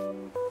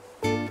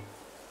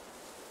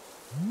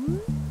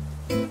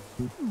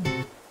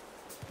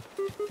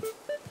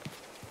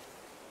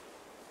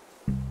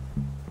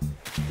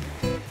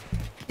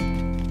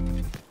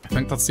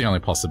 think that's the only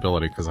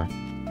possibility, because I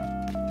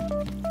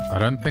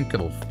don't think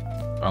it'll...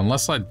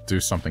 Unless I do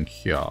something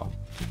here.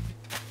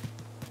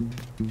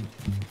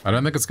 I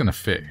don't think it's going to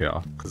fit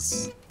here,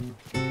 because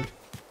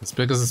as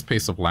big as this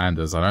piece of land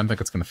is, I don't think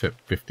it's going to fit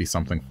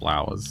 50-something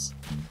flowers.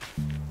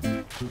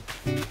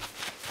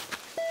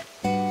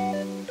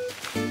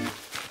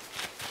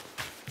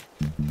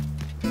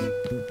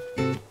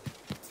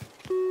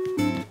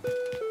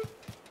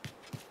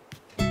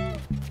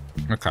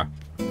 Okay.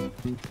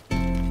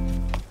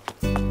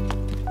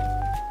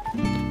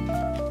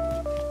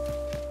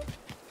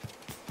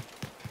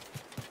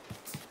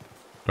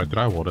 Wait, did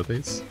I water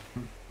these?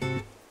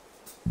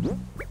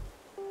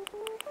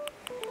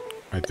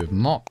 I did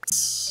not.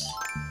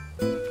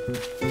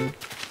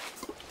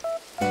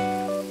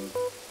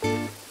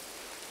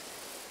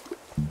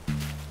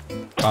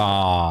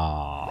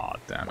 Ah,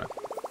 damn it.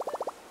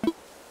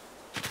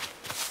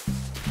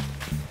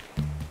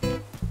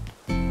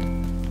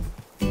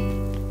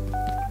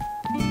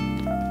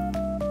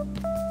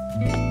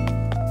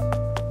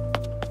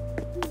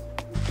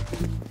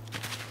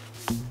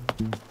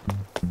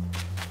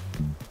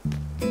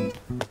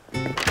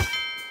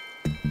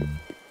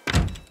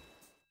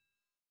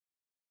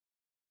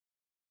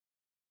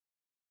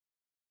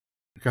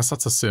 I guess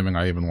that's assuming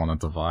I even want a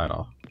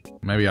divider.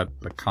 Maybe I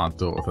can't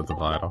do it with a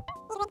divider.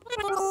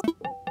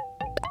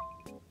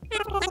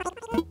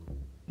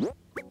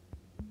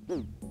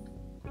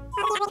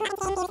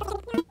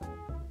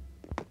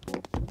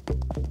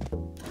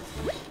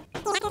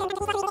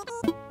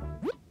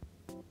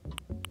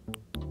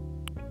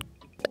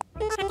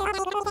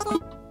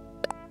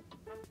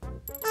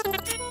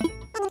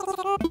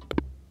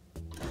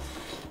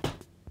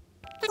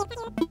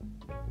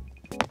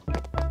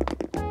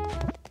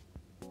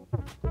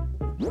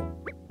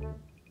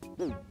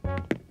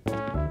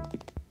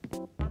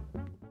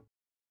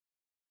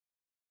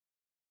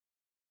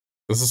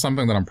 This is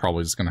something that I'm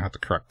probably just going to have to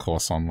correct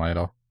course on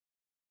later.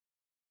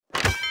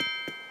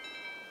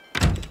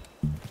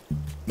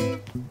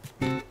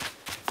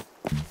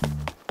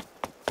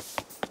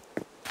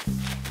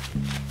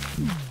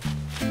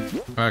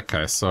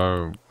 Okay,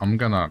 so I'm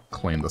gonna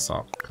clean this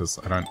up, because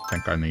I don't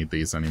think I need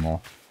these anymore.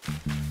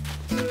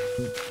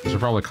 I should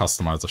probably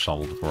customize the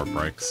shovel before it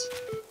breaks.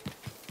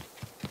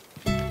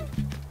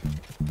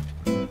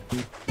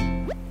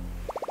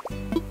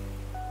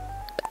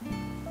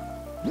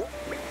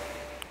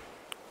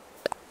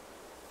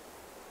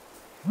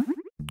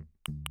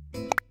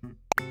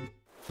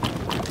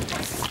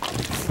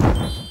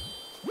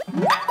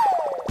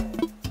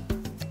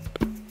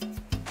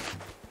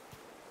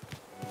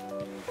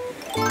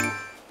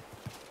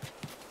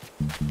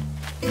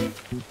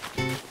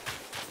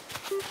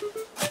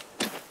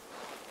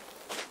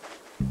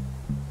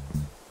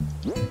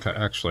 Okay,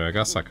 actually, I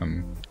guess I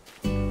can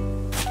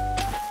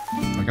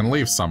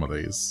leave some of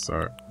these,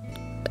 so...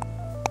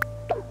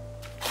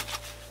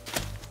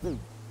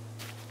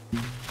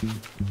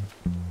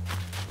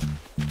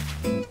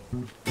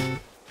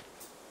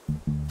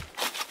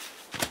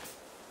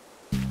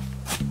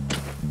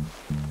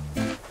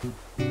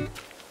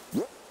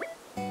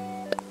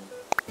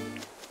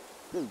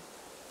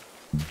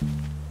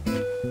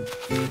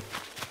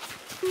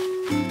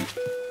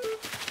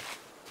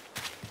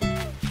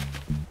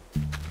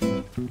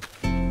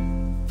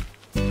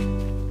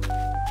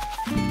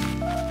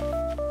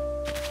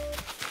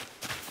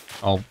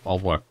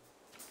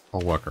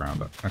 I'll work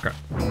around it. Okay.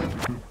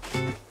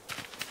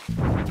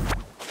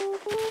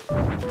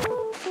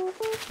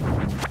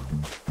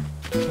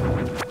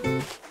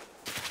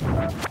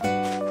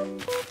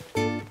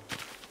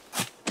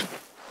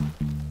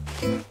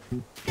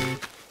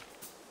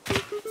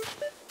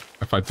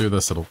 If I do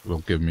this, it'll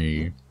give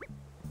me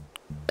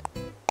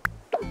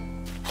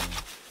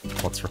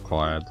what's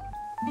required.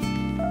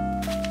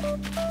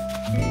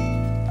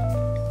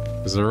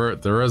 Because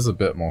there is a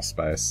bit more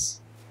space.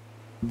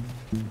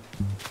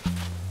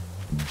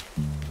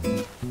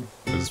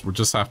 We'll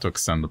just have to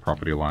extend the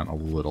property line a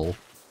little.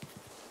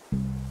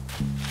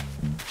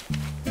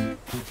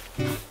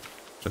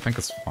 Which I think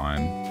is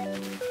fine.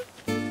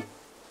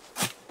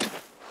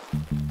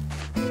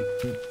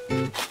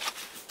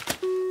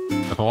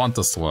 If I want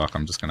this to work,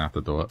 I'm just gonna have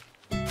to do it.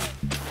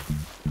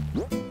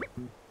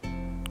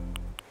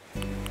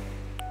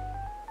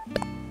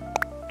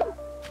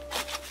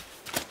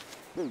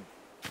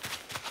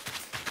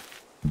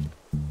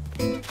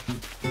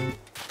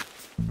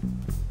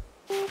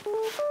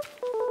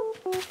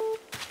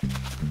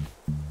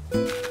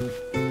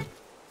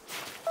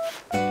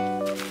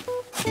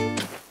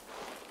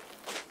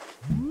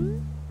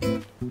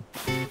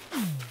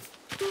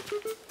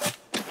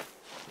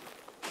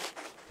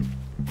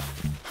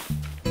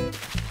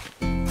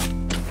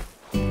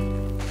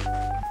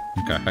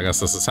 I guess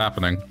this is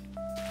happening.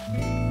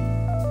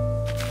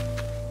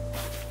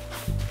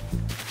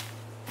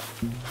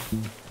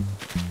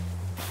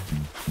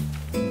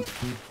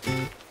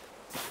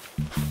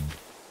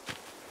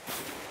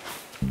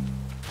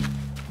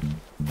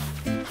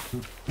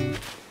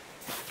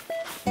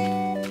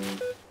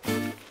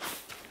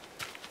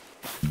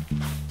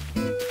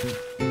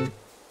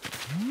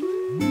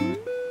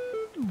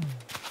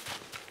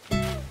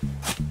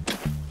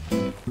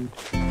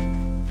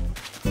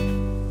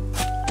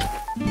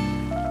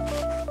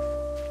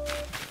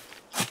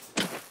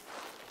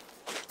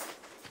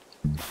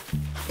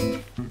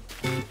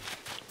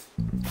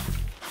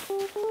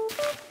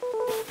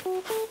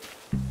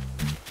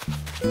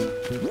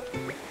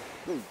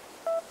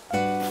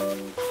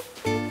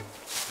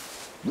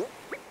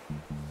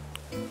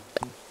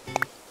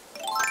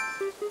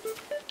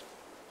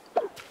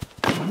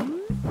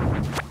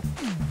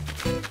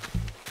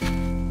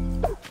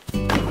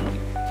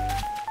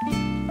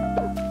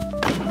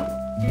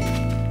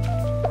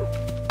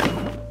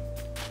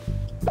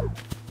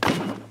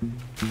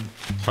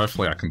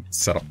 Hopefully I can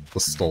set up the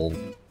stall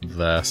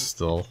there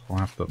still. I'll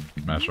have to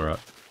measure it.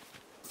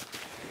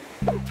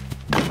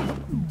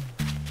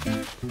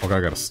 I'll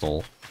go get a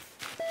stall.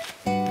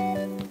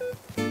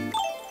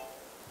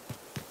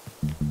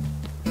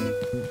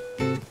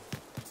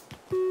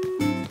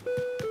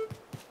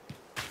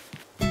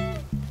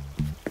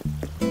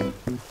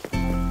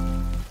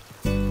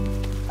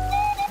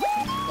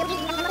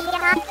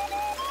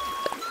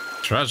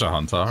 Treasure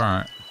hunter,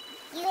 alright.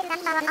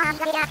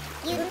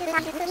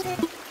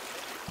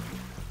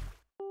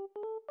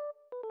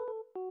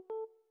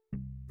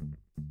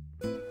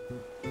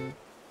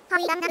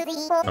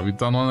 Have we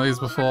done one of these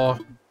before?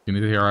 You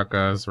need to hear out,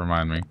 guys.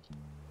 Remind me.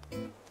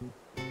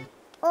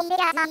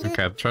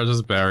 Okay, the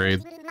treasure's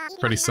buried.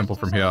 Pretty simple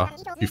from here.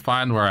 If you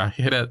find where I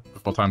hit it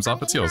before time's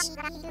up, it's yours.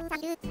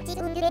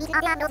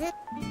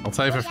 I'll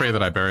tell you for free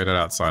that I buried it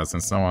outside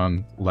since no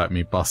one let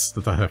me bust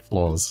the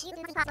floors.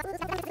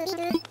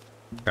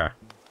 Okay.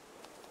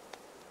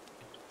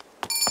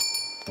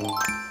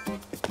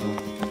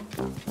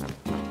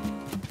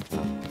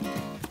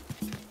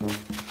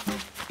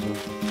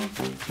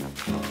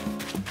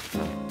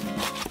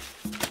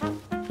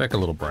 Take a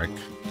little break.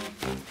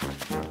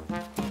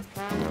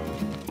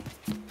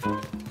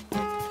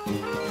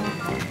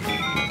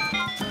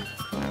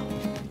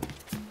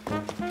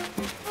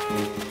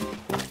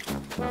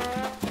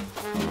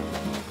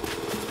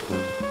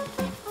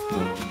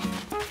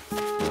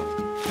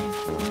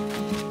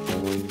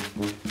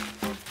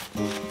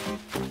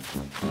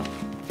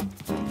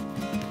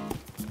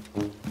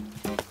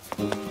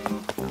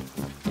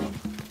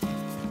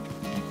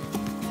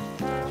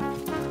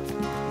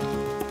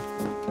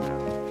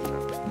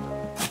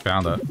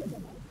 Found it.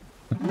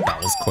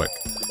 That was quick.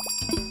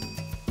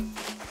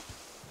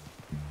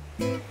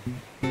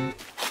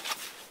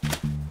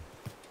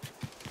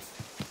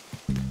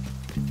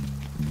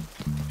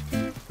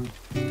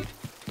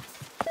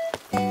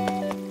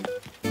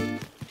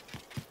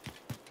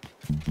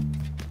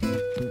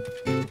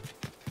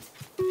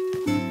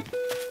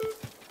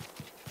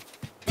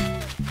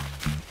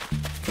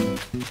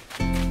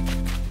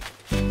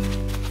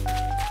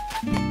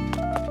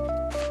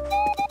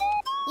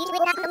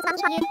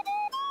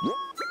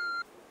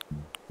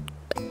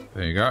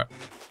 There you go.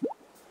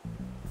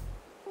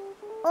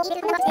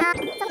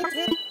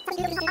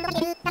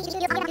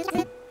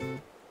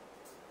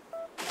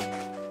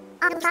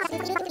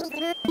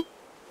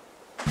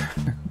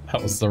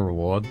 That was the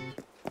reward.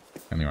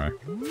 Anyway.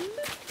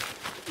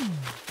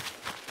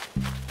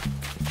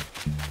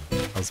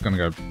 I was gonna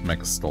go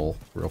make a stall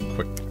real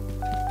quick.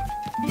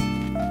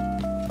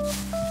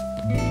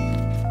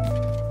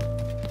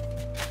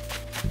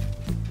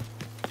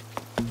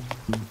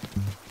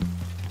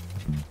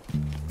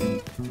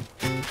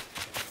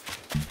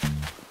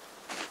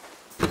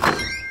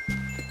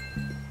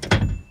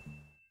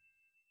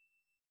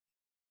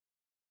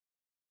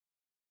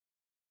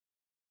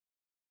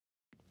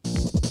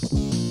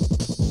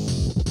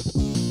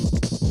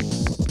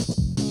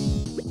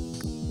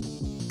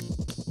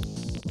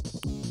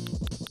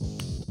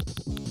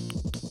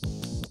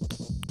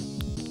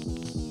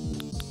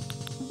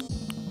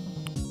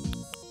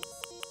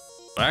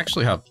 I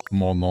actually have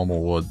more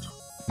normal wood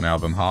now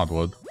than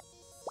hardwood.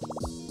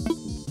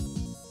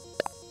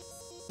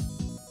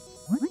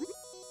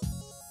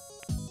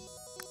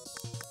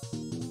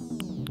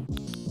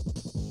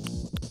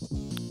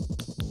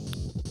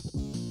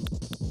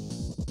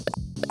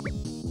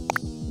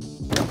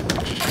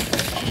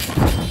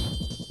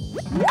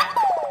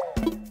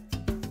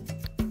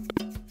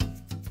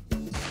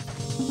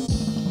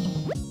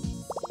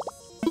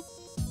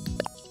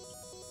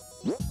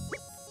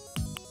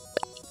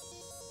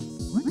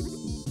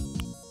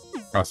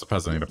 I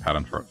suppose I need a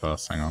pattern for it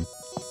first, hang on.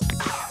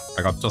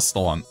 I got just the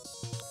one.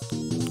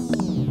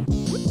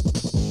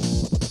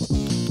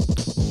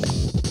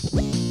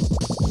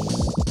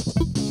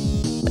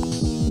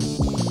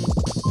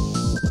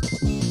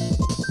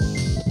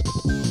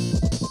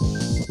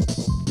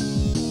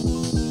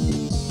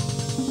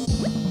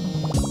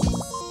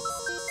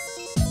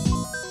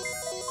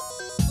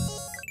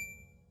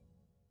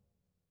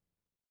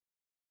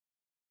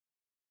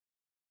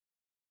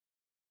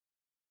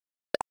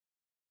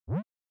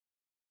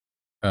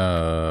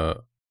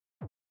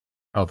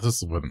 Oh,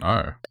 this is with an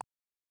O.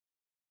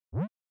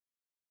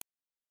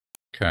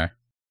 Okay.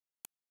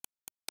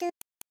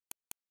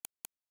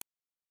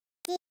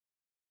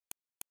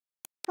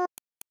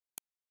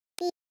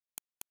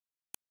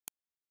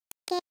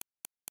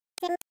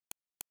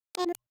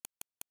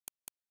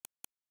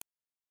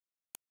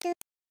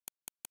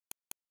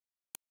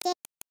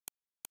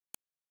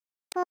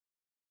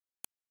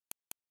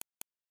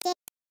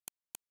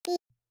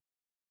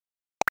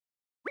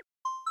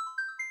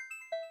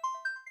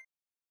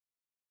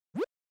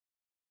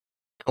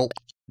 Cool.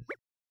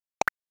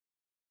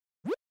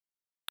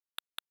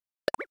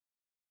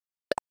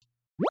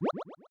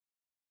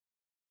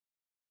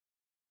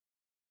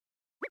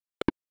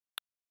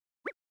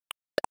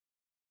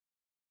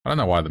 I don't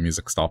know why the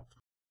music stopped.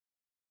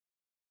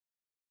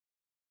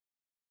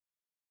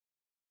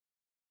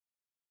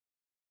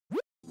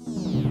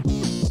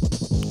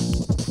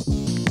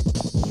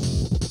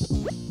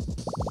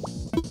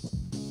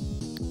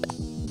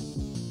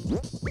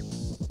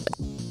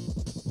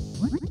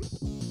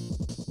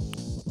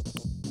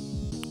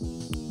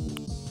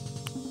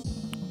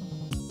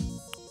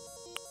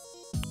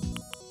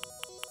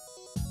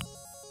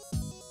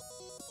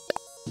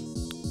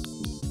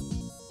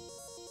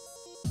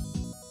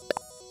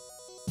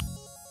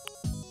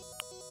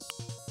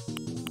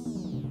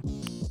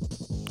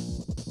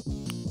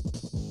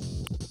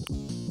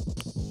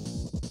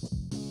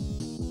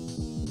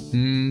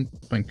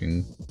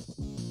 Thinking.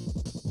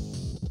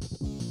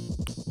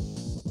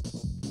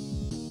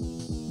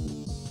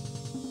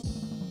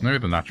 Maybe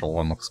the natural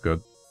one looks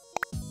good.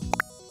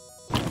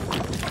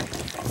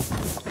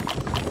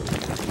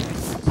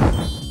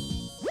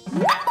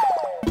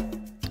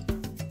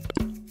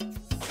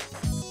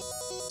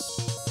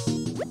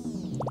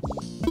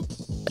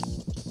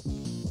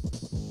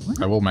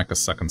 I will make a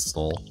second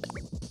stall.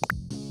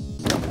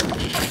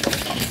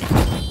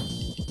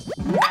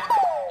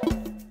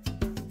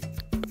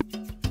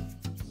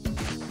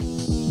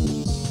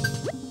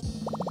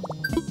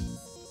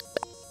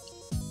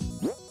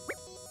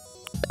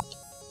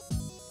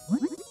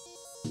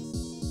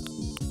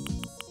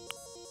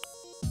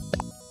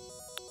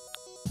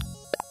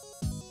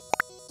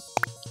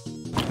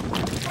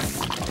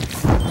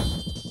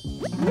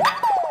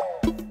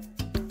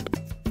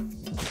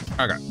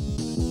 Okay.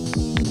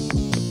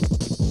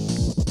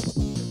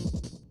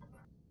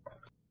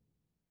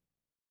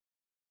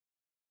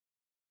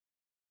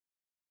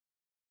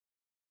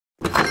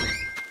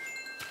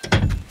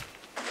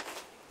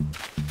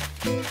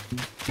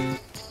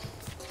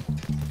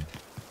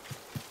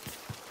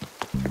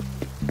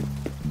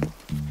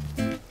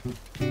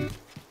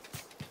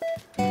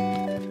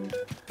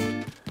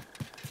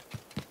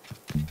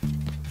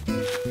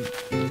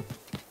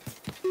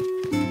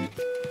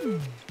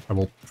 I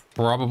will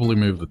probably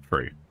move the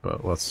tree,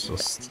 but let's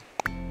just...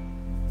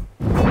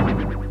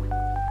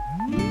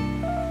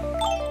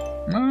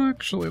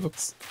 Actually,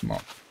 that's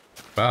not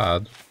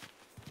bad.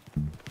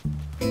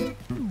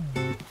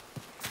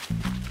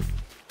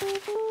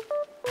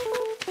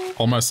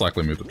 I'll most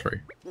likely move the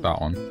tree.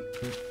 That one.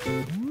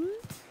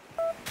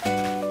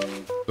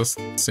 This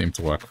seemed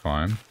to work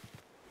fine.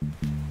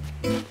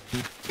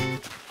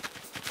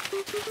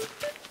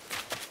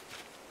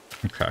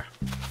 Okay.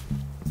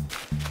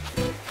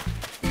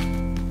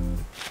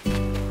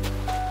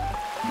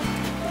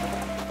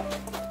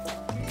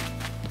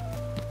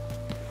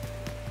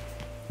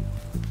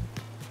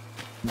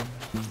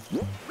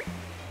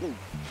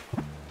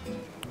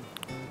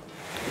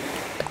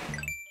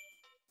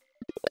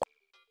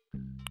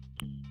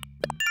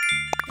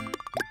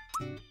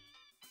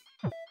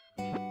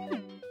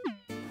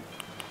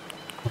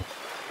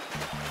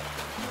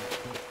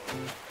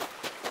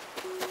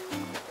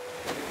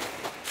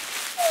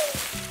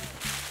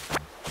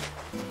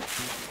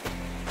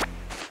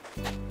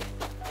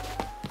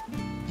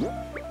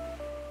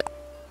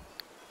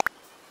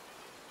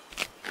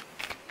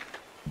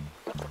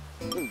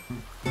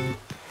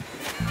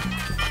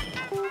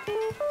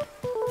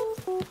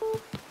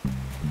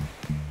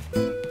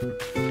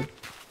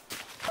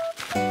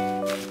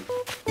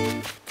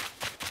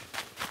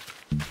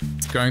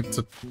 Going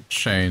to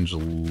change a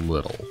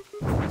little.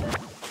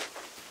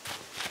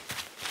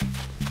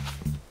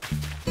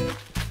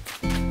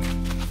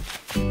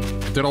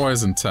 I did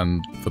always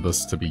intend for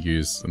this to be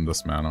used in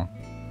this manner.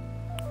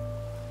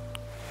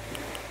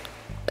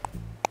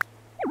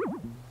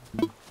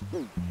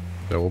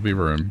 There will be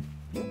room.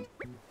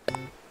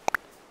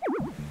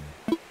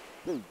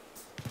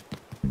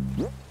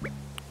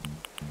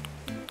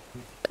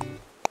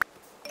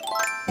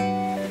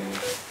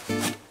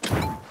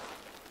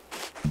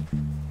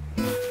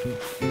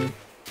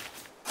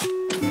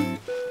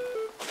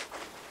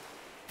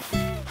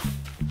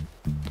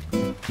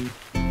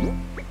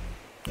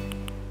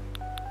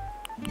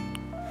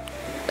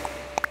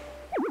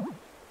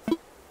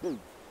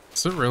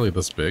 Is it really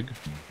this big?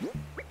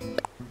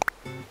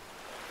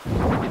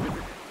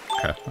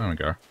 Okay, there we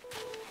go.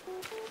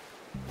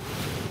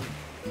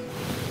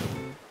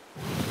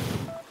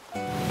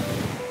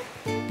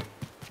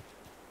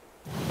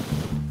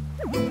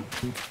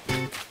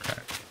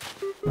 Okay.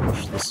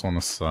 Push this one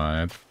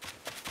aside.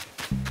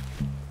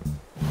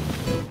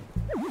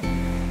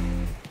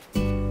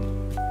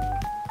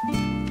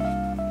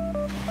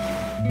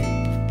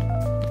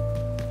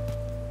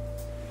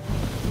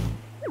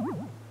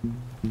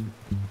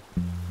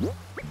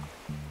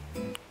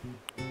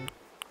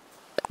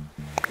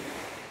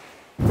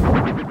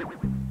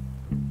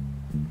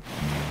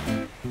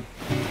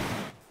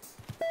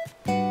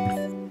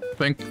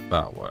 I think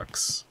that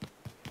works.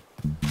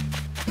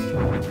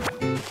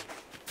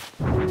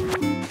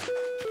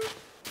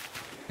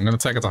 I'm gonna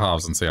take it to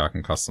halves and see how I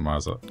can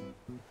customize it.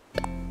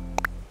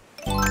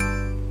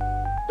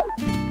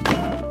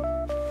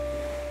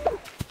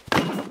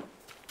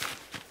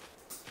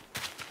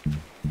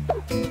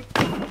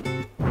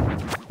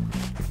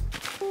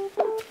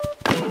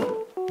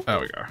 There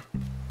we go.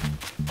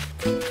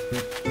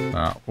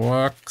 That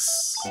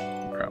works.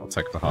 Okay, I'll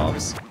take it to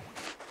halves.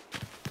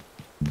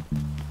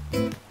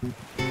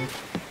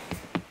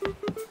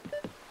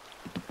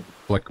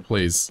 Flick,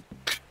 please.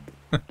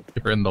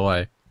 You're in the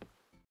way.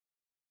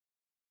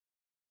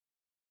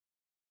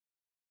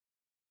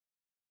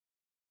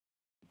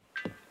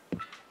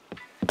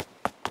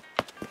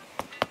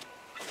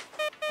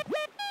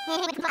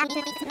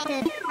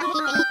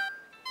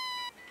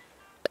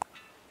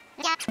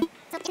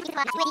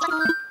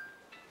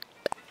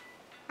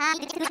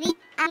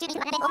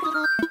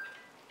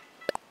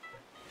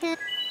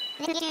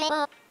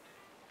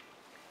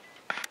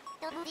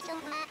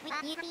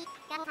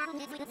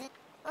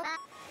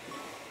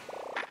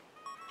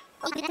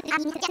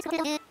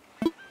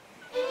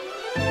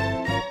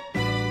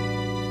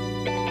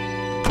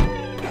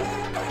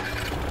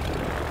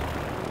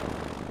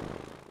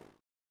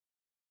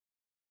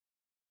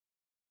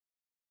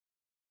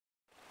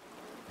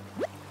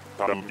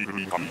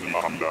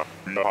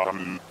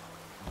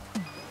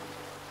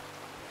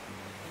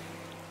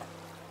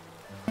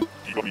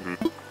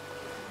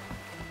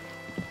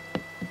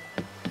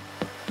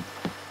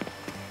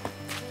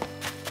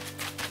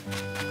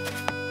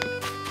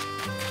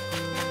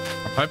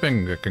 I'm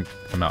hoping it can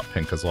come out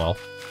pink as well.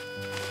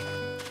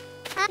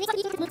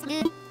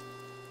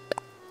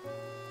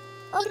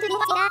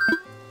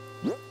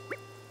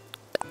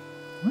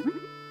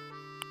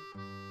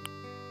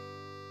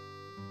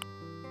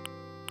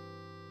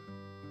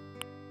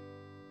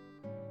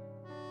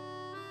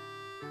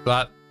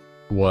 That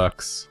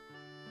works.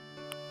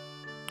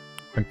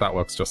 I think that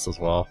works just as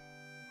well.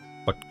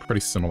 Like, pretty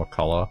similar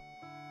color.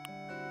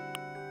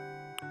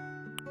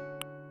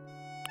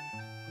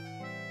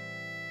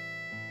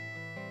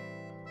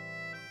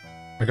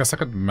 I guess I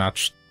could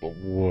match the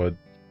wood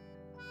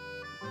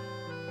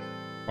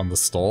on the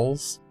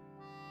stalls.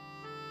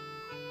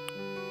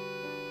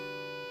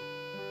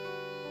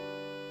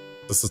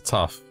 This is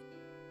tough.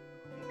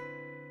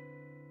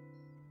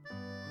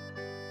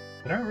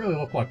 They don't really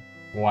look like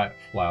white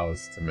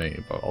flowers to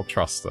me, but I'll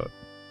trust it.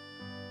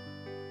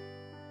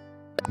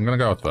 I'm gonna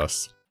go with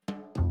this.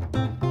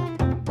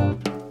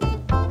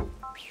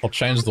 I'll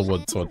change the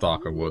wood to a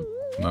darker wood,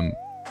 and then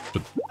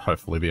should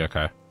hopefully be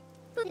okay.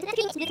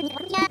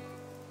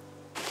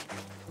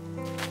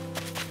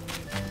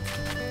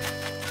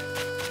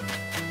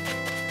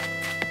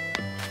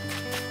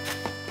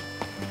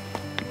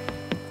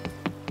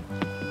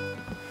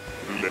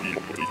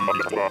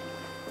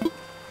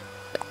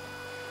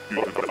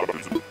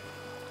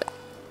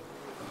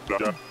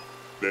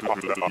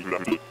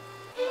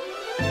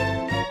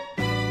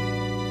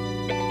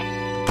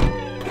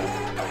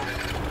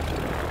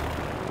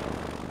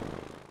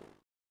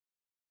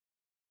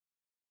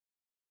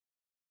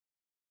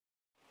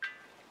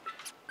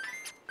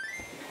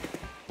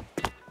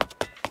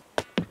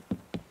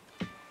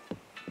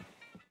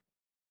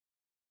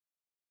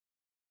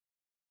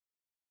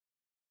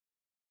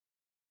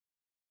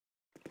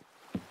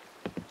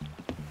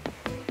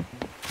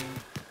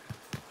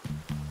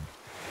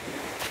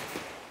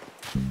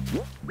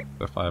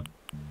 If I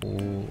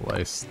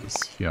place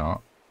this here.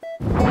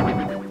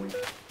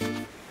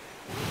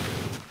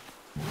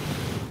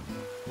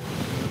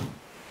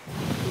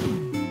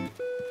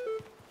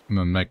 And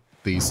then make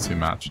these two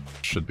match,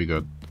 should be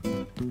good.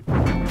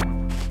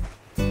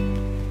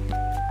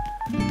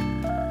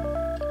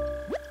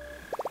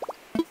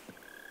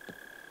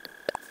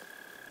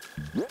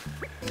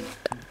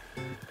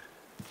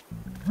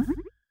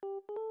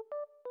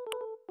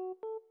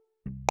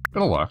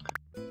 It'll work.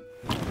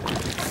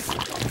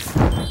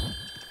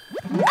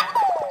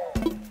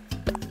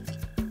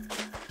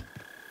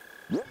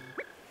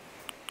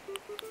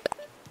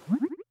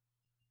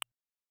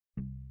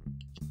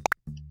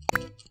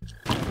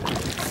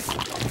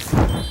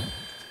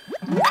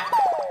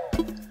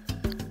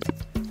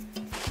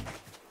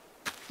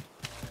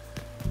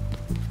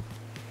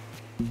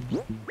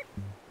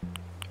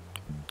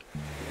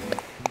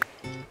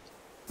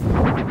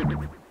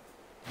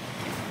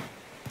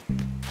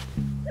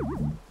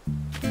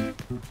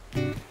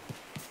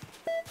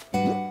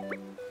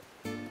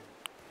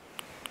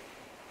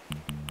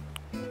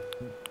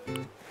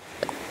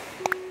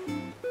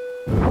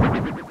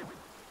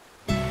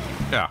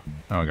 Yeah,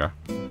 there we go.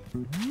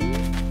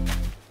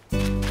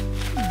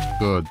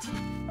 Good.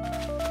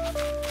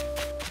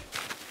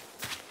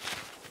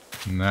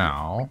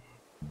 Now,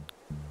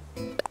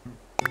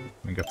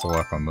 we get to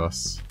work on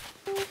this.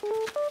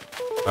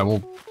 I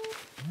will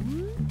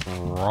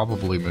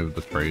probably move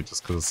the tree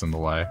just because it's in the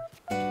way.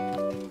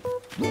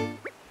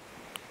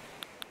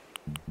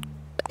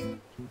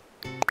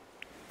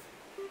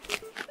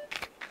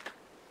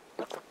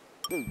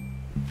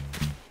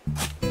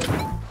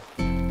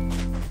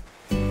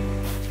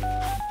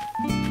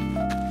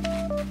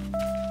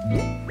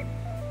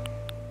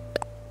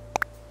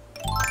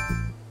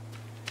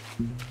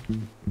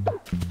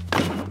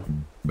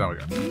 There we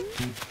go.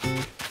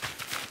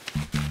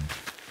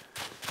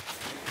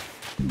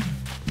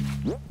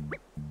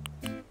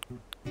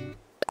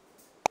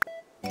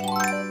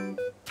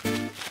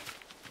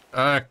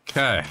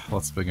 Okay,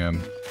 let's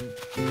begin.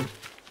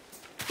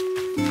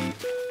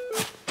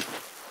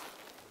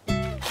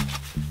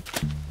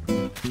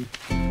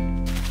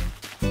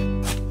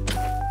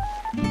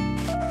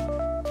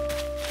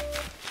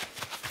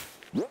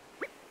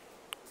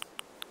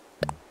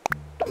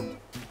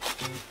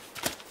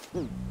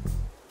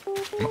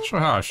 I'm not sure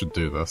how I should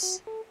do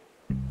this.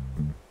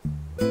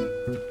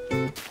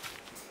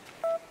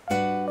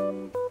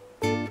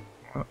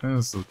 What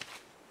is it?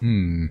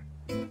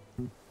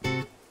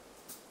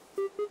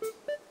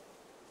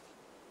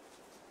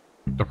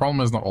 The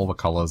problem is not all the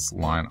colors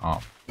line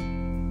up.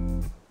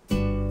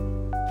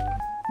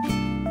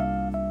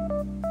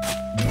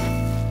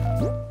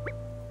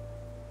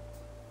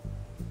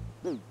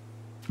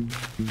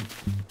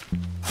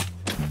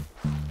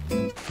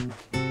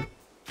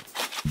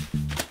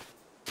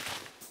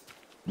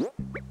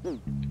 It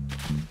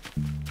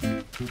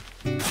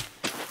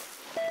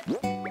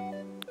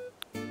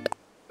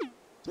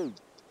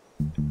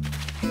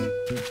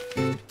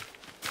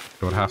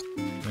would have,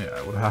 yeah,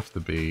 it would have to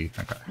be,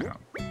 okay, hang on.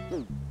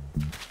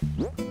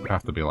 It would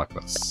have to be like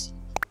this.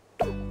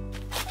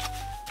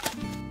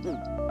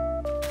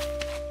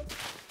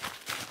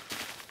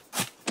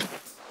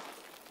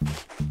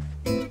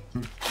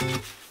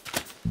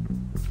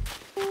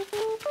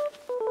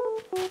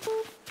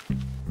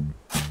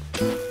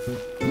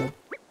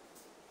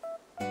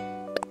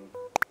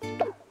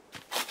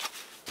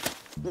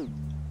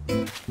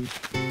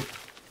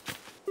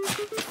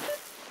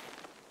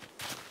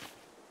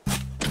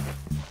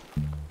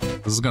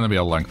 This is going to be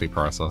a lengthy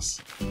process.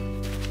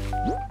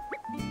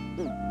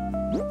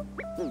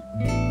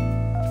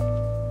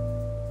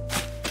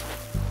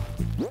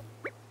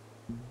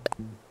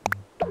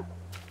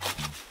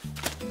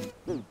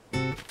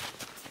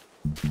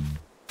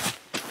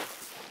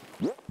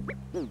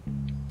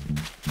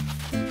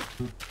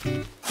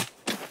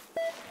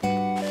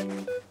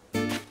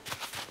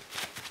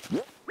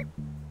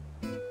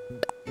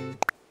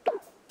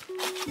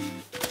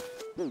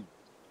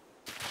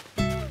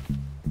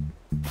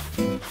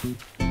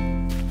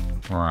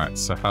 Alright,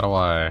 so how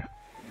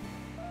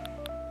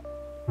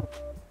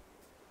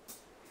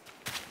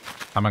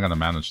am I gonna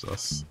manage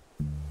this?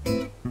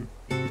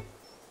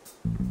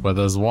 Well,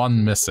 there's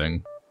one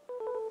missing.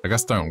 I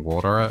guess don't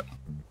water it.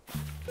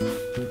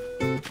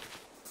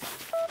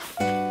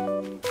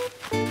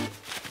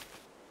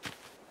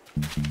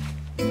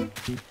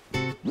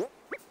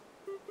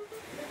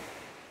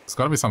 It's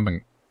gotta be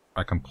something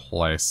I can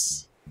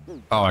place.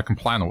 Oh, I can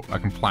plant,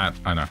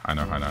 I know. I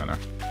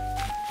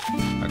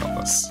got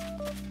this.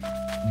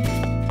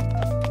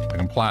 I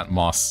can plant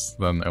moss,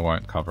 then it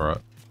won't cover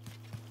it.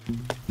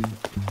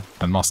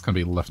 And moss can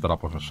be lifted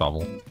up with a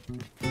shovel.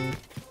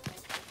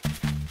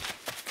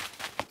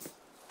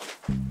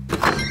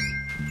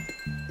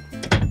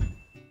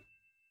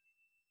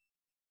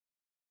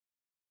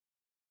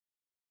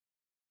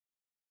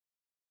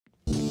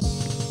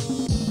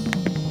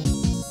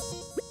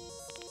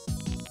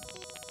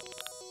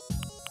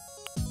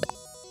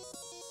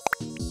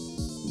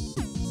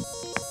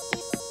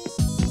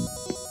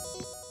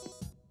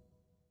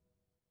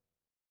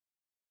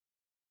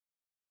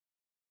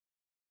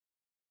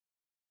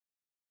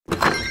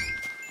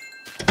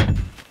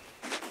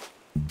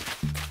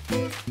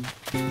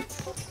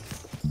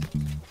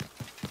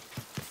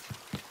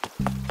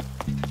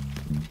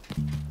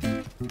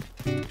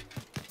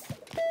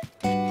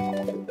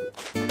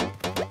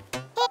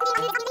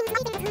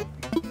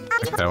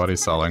 Okay, what are you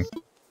selling?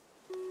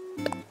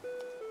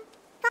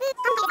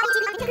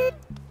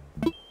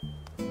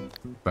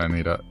 Don't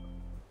need it.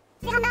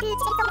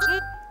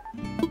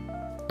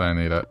 Don't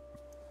need it.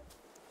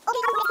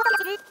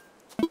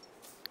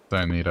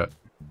 Don't need it.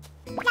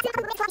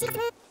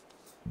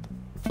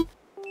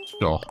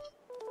 Sure.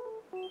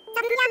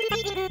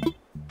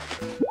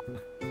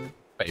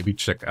 Baby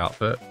chick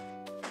outfit.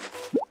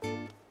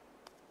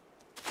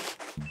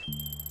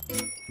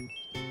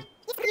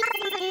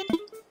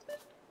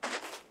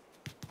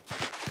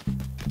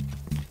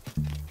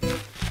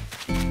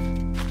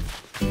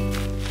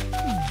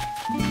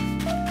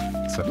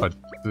 So if I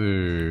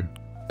do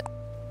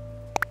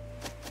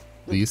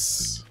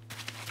these.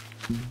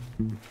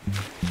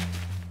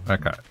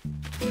 Okay.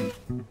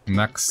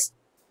 Next,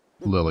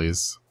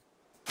 lilies.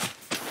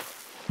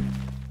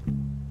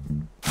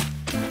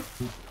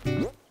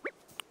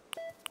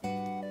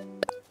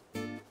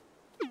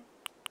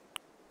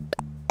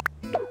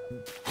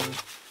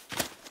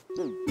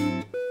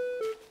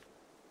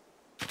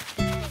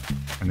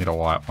 I need a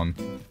white one.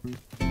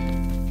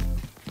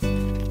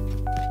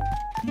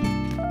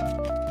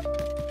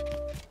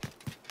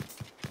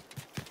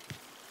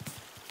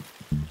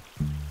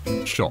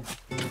 Sure.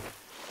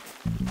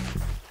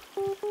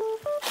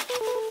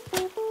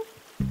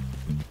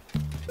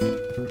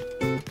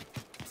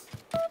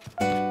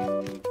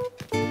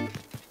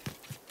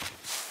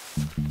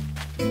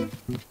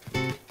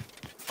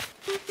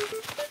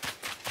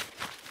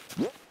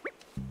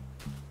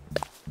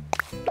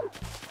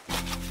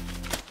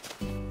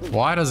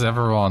 Why does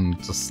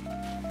everyone just...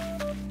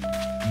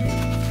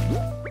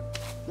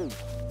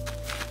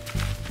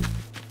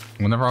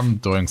 Whenever I'm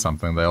doing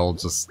something, they all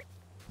just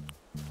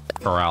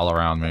corral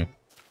around me.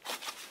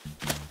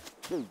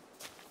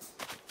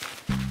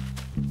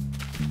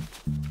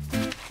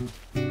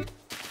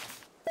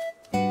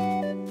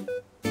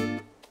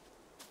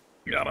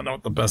 Yeah, I don't know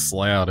what the best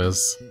layout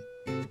is.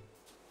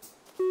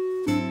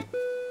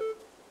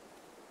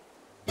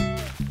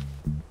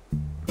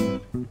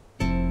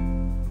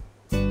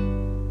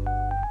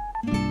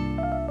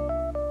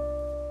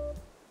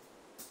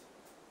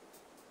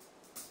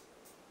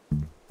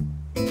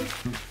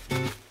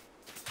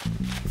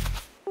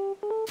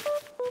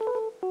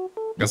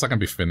 Guess I can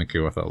be finicky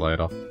with it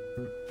later.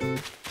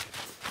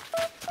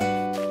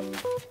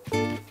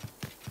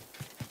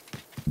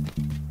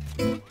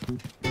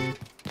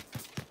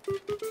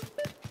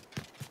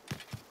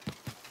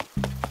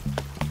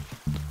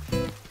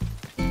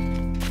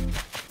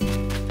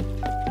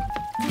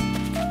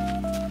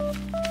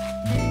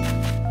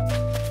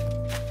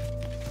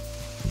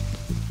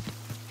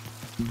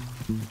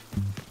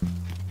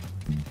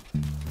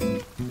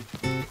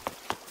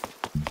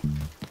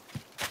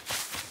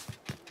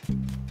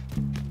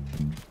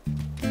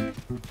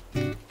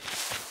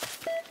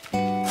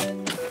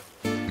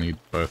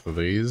 for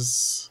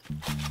these.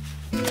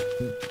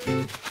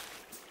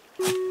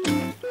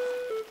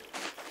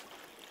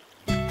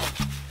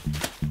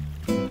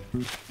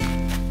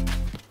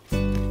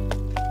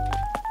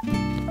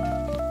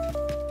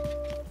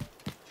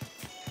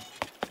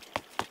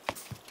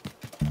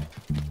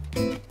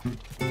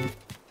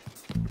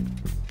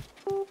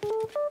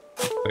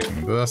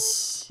 Taking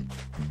this.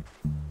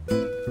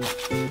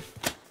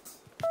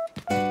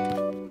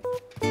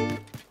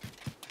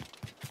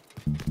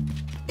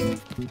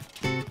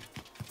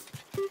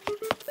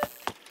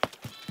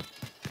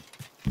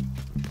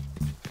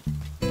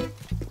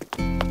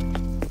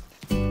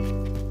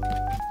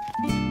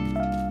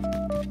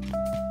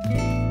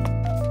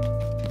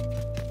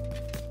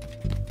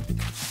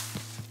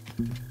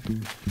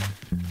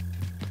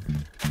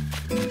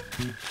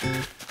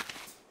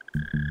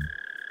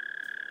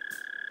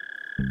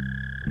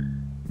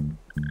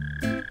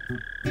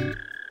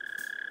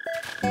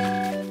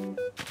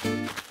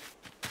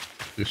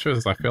 The issue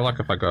is I feel like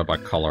if I go by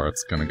color,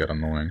 it's gonna get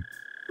annoying.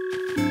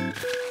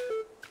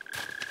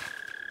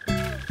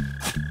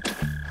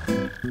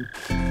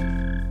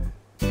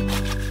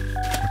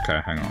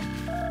 Okay, hang on.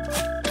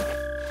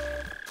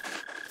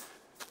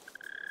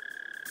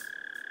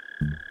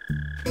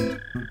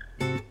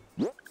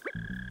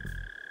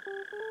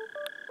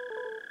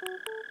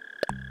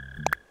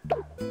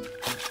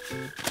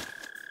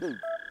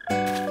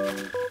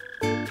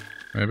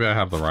 Maybe I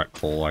have the right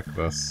call like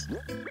this.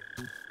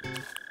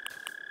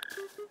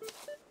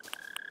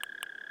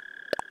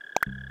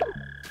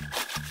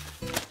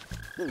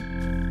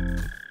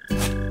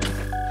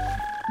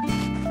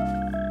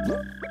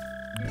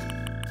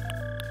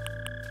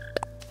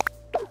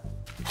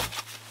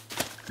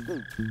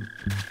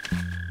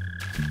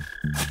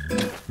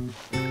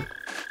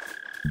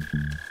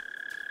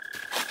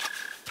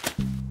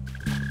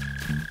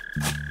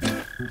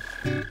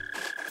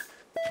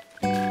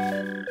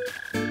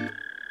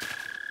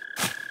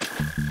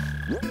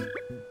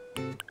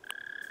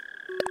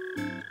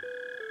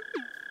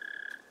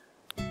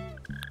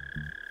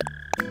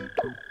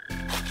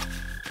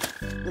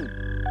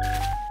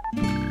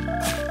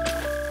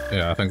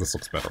 Yeah, I think this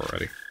looks better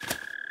already.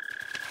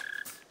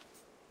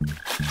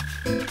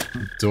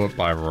 Do it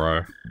by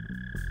row.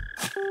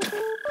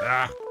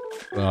 Ah!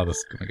 Oh, this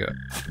is gonna get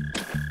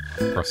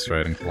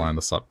frustrating to line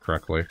this up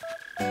correctly.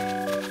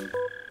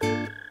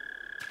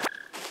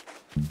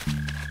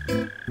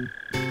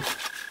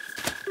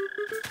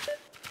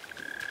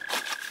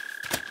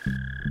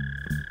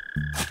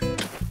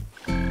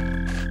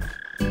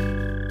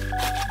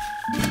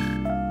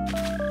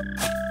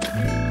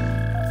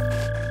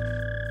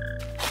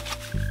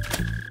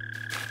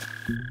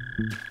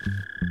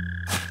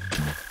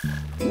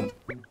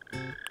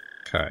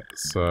 Okay,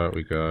 so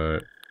we go...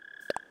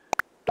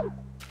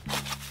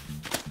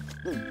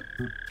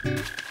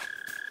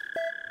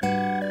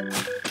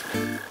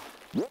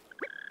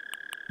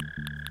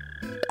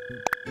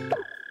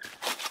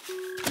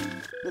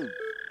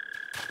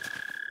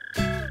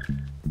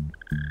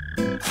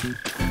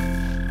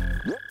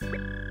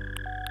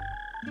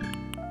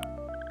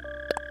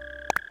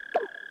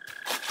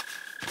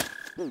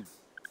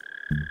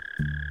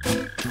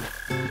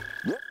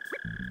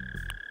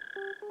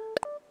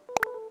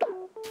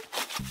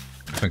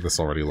 I think this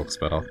already looks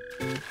better.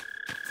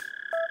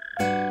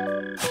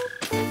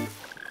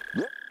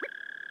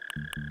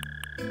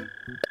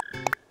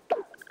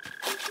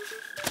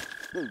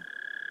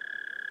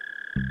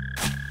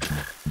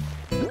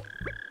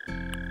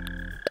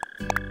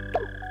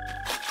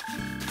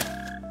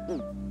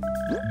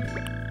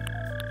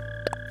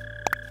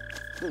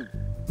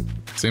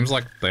 Seems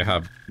like they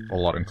have a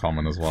lot in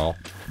common as well,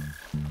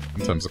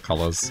 in terms of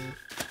colors.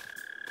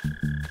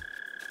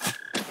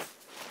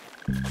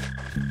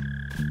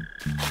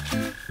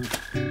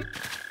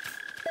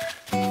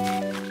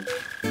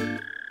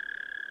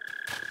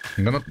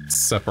 I'm gonna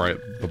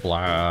separate the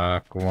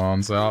black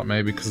ones out,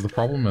 maybe, because the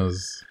problem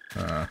is...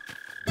 I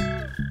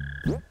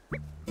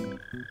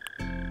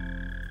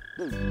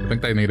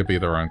think they need to be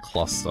their own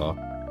cluster.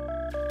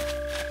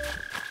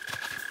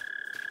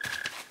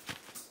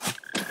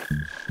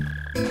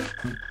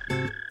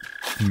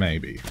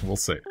 Maybe. We'll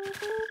see.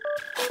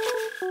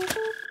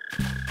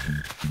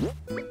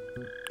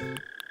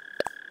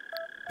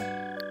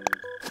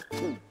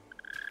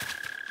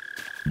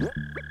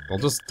 I'll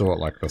just do it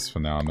like this for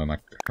now, and then I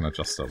can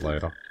adjust it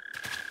later.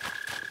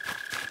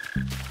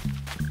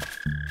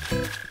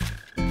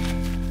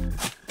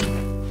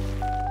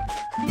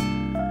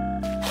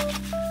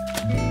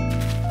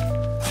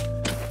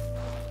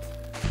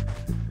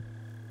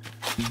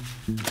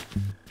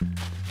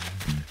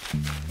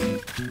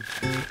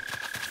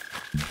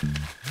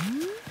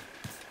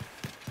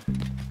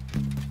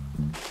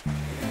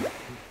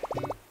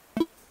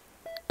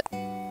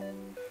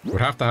 Would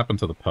have to happen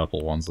to the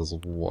purple ones as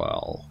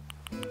well.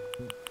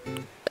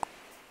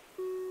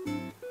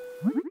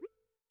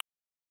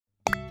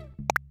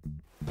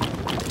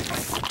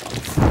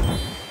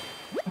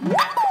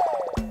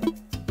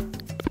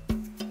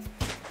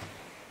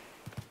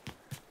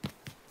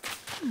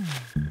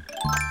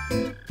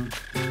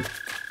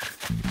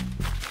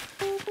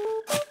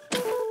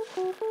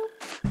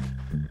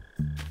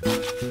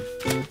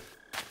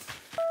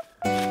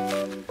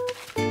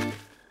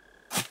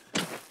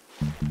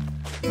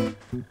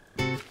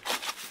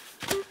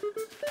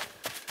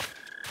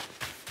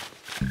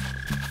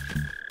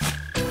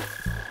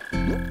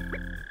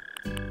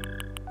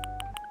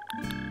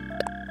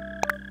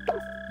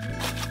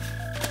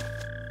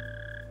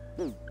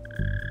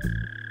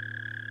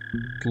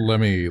 Let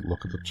me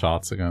look at the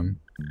charts again.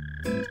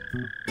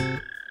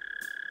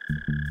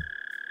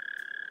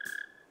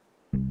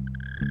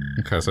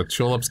 Okay, so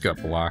tulips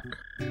get black.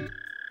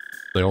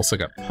 They also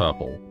get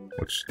purple,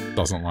 which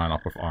doesn't line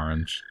up with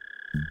orange.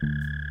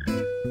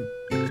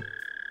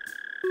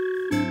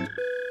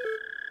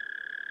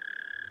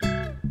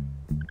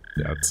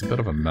 Yeah, it's a bit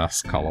of a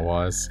mess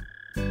color-wise.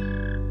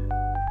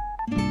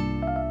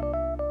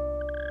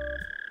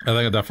 I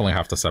think I definitely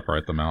have to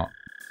separate them out.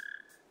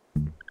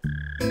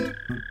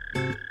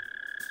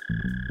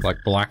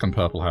 Like, black and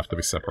purple have to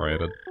be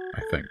separated,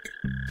 I think.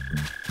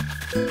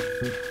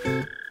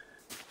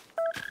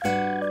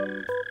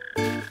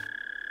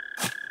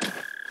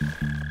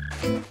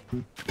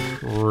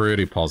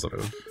 Pretty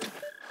positive.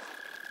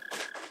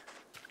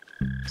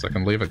 So I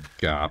can leave a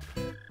gap.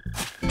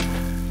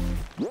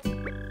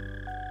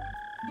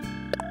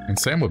 And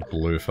same with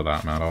blue for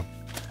that matter.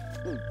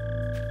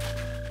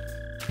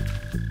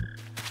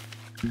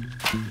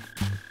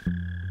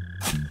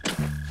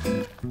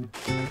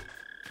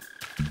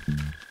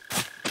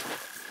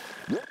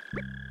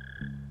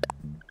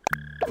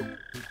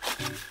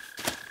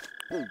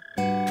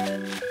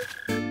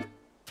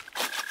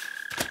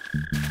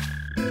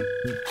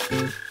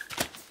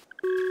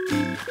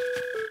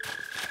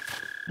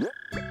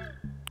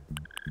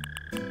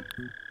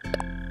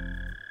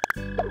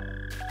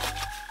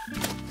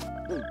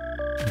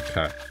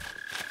 Okay.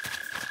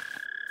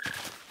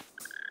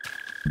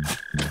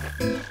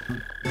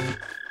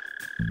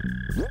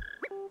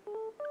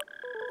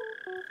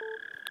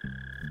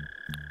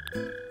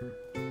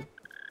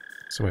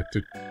 So wait,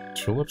 do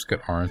tulips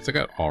get orange? They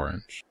get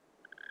orange.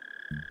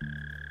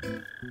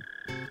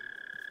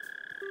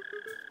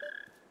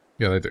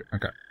 Yeah, they do.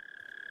 Okay.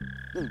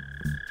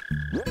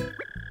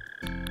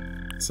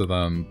 So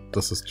then,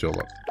 this is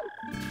tulip.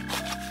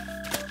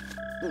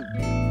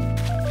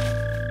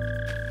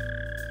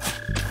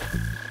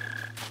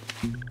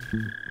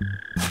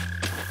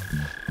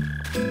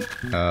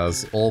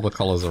 As all the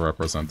colors are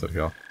represented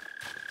here.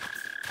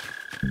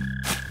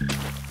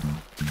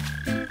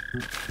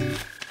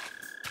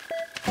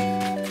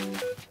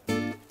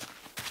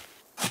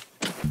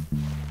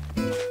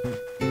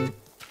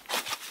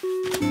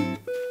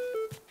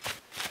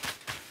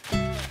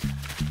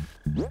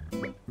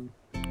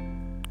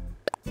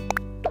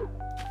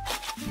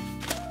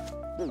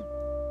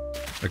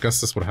 I guess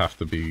this would have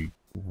to be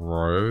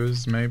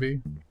rose,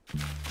 maybe?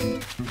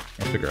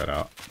 I'll figure it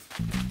out.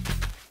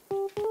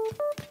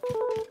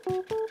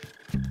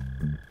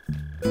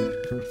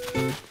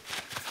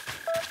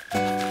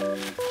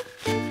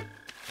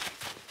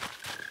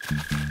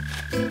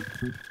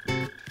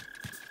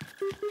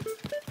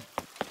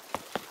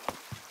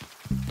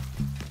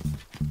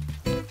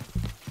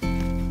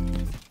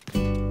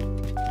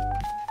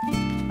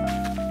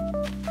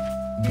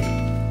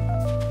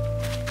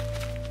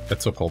 I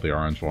took all the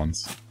orange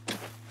ones.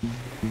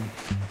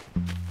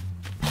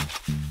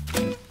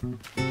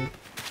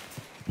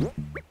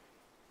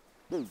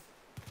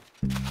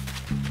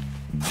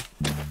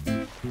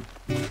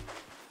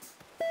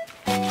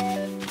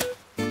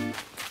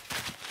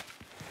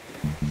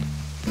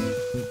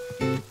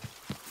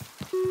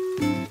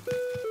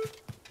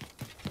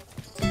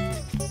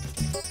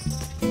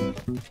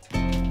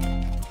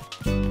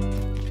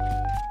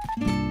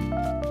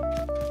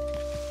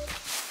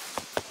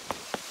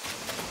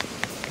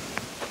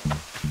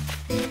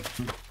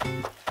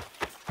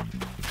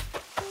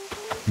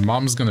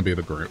 Mom's gonna be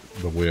the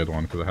weird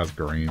one because it has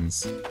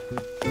greens.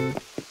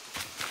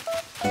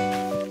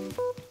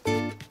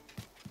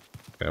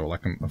 Okay, well I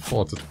can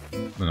afford to...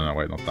 No,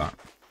 wait, not that.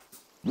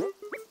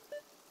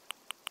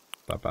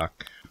 That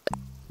back.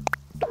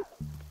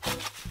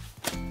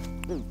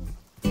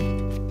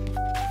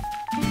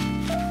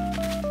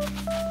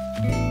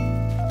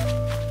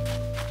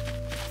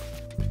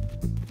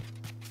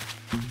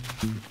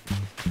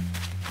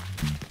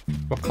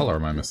 What color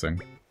am I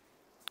missing?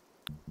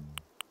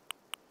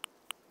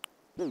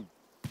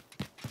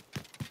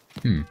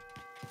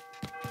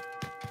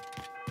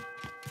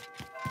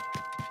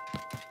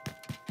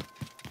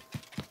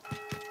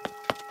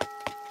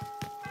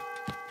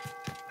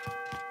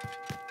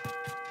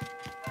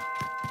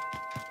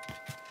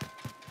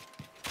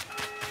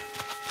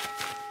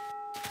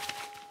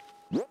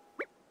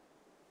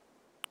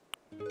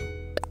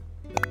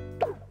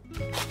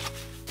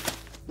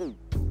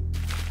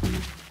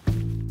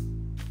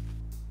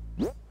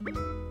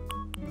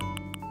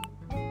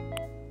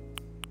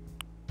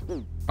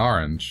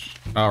 Orange.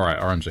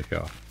 Alright, orange are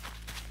here.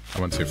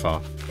 I went too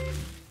far.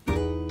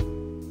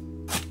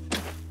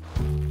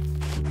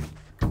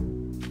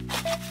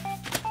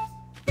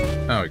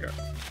 There we go.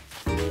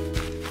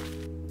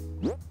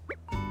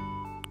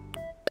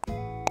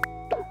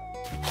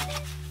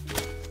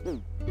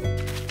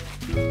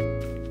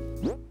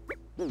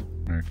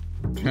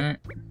 Okay.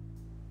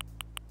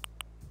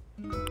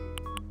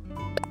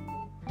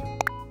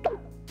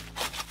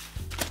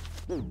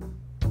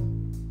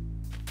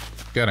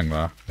 Getting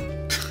there.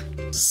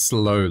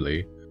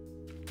 Slowly.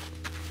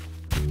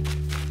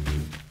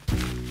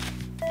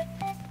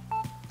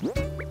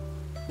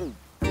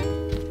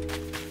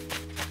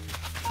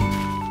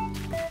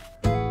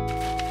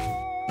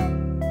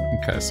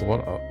 Okay, so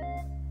what...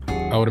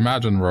 I would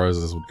imagine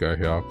roses would go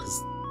here,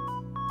 because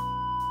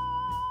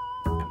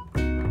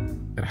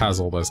it has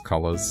all those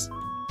colors.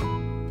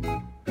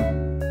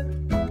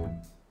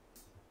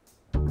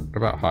 What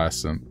about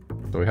hyacinth?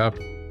 Do we have...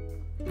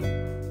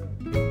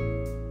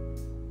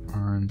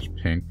 orange,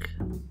 pink...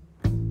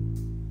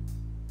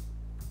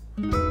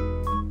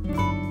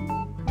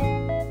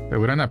 Hey,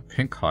 we don't have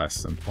pink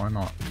hyacinth, why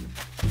not?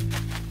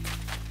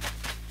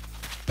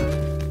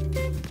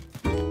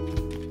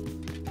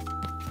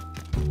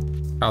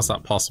 How's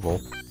that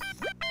possible?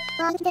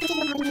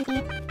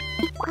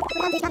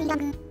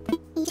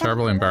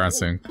 Terribly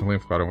embarrassing. I completely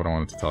forgot what I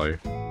wanted to tell you.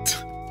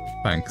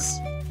 Thanks.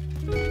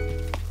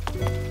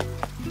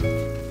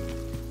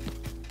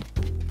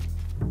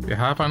 Yeah,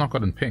 how have I not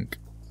gotten pink?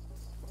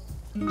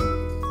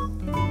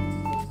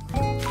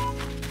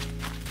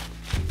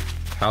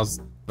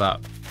 How's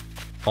that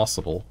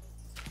possible?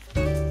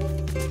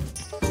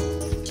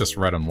 Just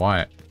red and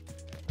white.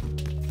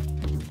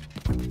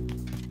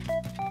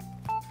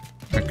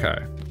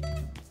 Okay.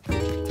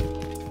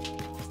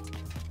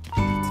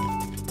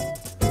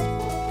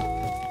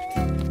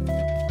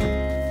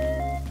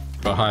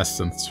 The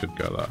hyacinths should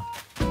go there.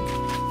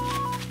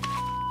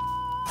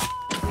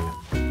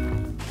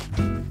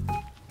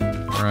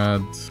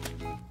 Red.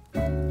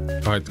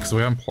 Oh, because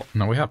we haven't...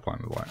 No, we have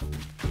planted white.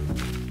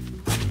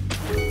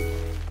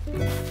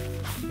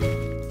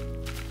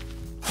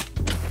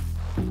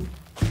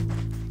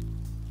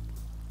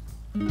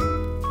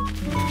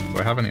 Do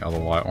I have any other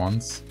white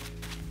ones?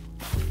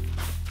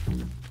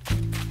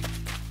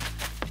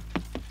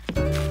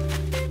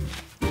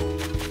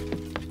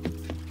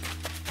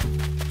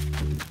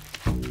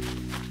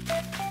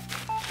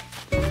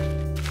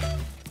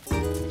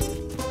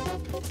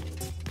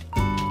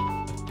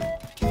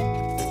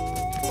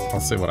 I'll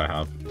see what I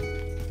have.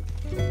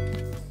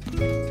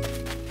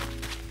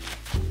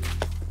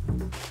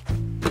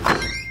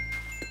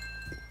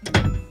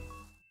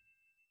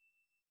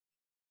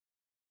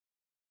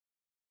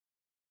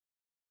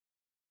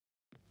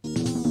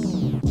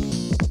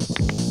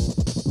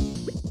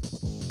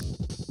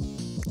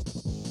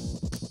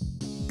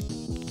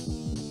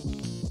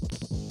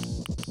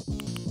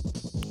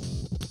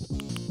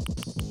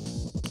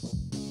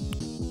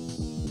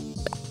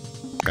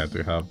 Okay, I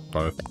do have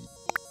both.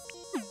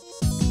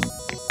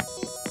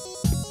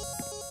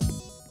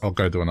 I'll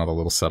go do another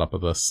little setup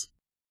of this.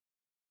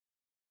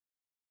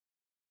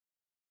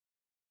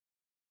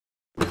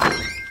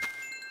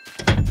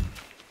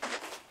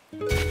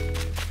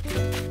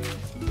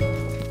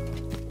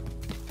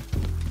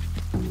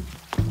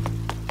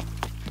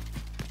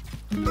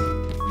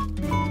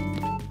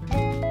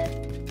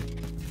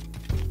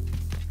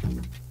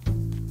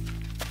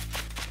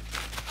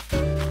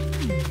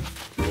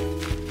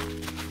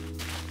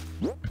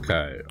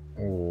 Okay,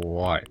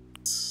 white.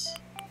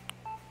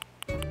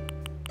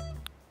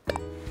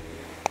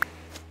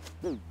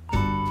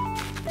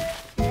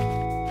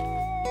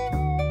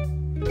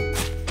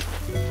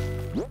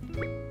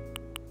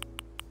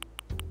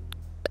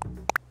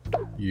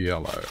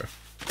 Yellow.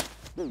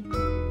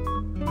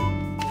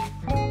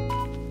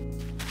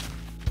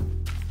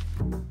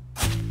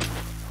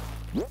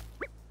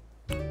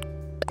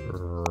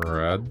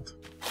 Red.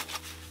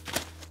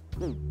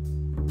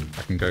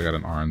 I can go get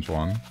an orange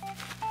one.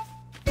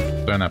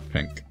 Don't have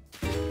pink.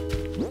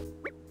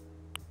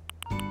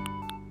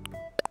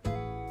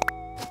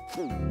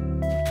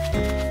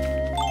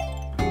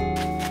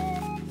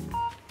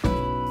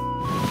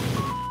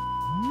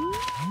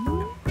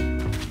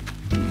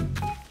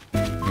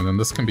 And then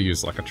this can be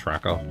used like a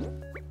tracker.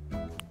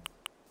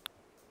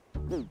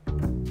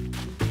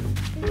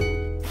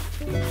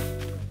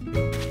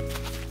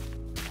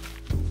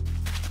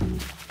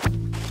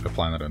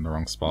 Applying it in the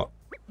wrong spot.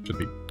 Should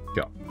be,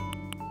 yeah.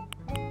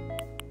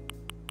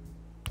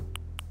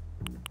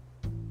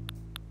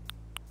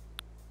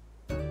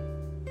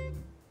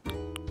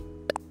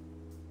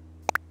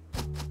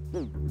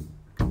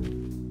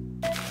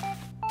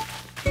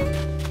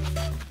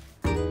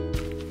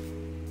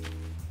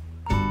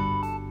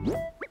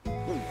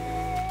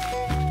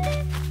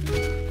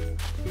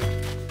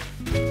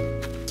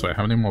 So wait,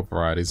 how many more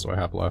varieties do I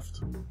have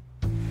left?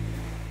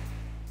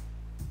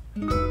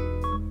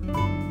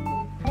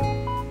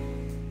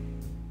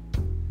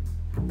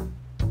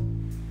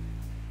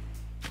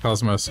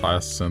 Cosmos,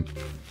 Hyacinth.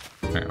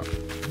 Hang on.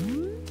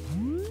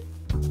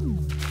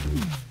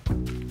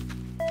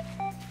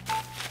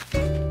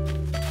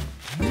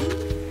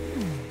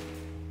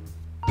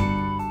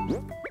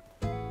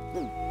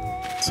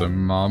 So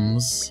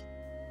mums.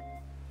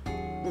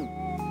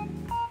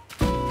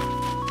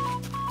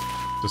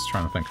 Just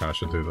trying to think how I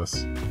should do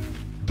this.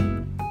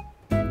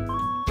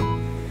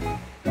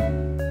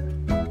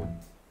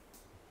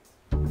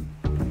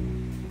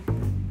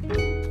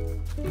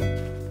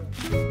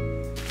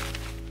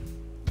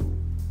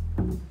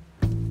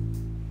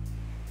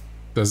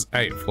 There's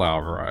 8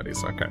 flower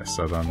varieties. Okay,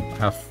 so then I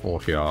have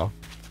 4 here.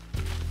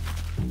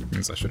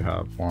 Means I should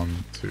have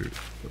 1, 2,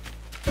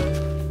 3.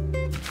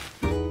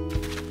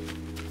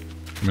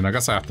 I mean, I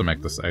guess I have to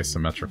make this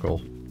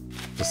asymmetrical.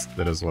 just,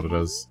 it is what it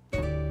is.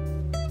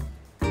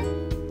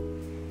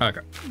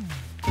 Okay.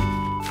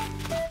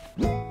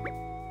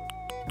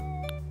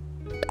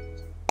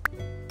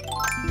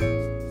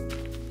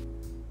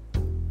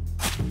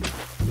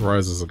 The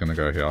roses are gonna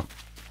go here.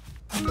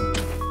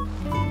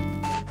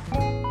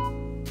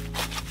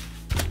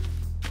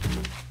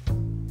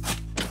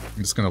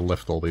 I'm just gonna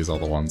lift all these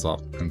other ones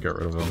up and get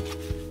rid of them.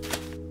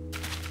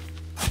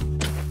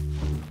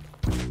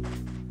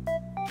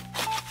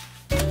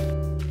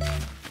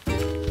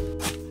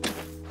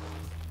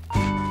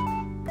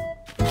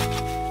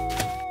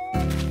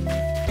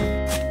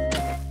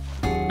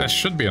 There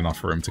should be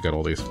enough room to get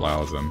all these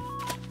flowers in.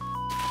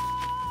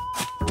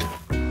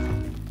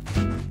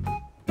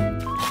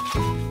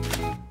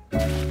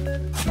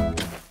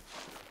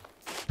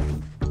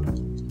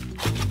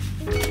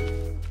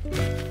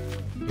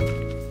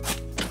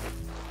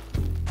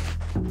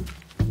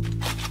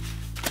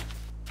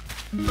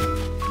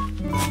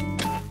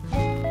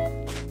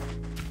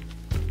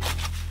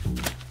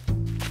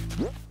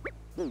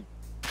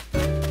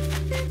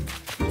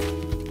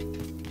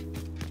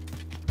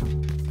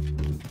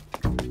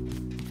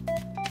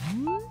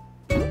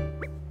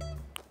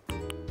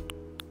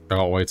 I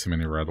got way too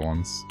many red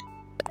ones.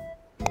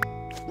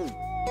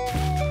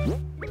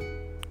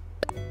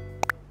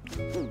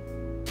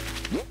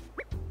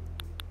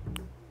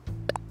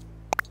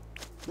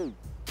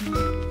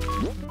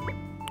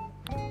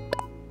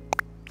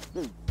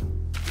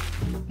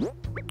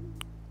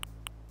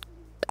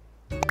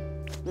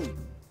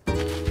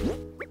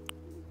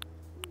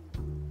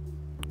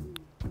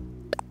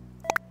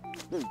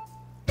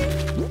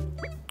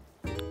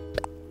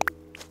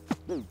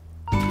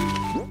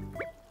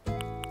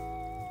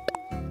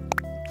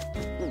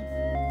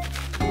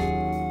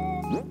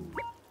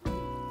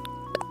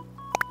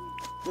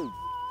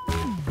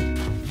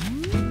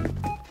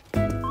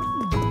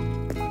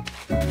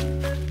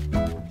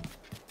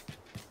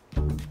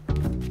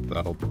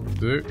 That'll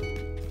do.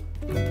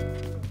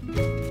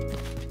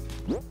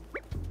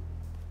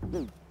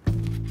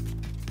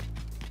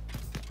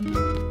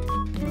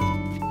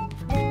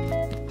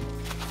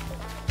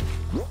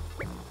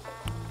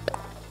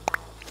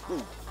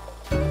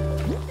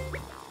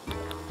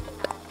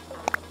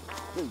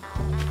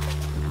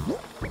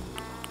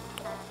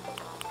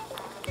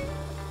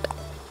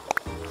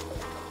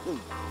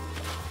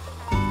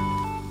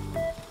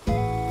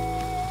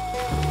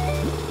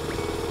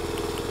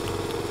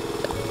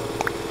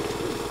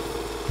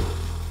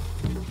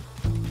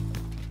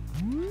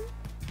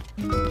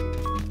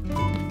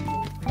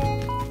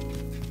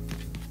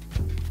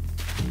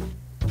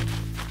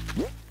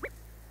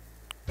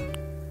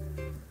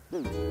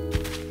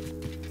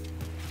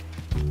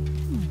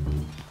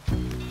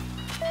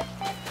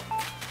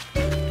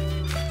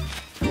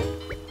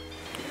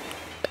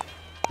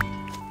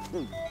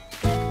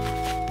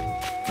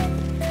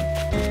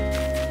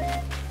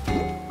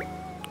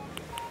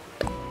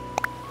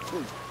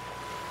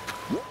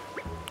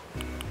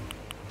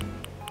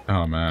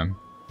 Oh man.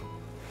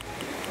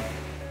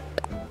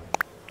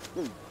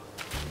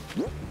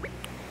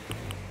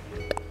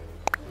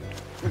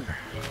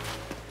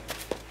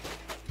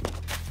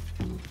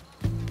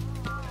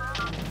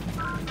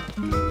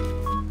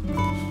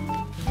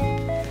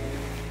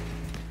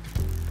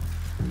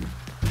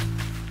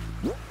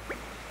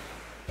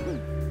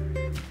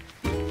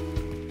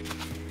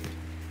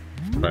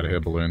 Right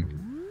here, balloon.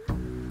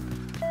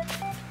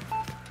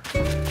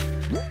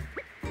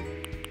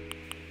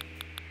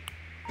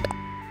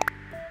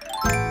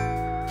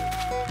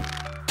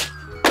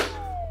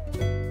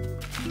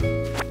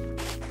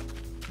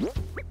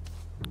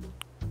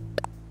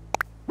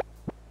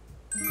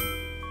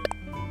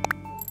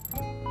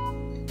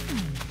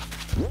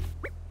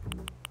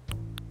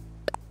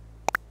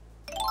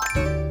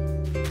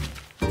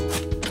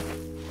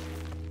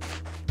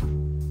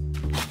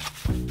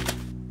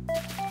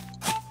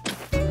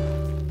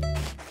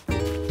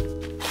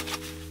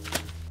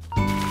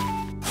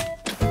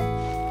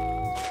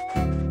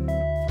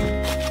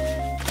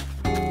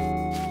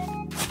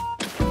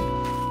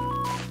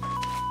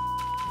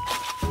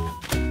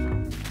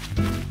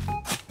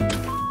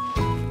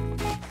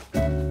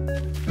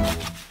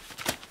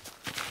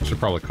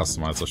 Probably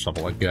customize the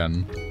shovel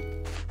again.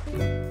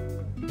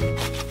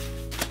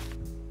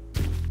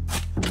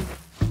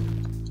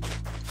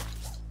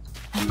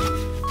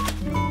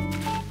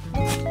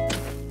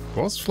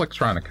 What was Flick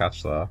trying to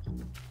catch there?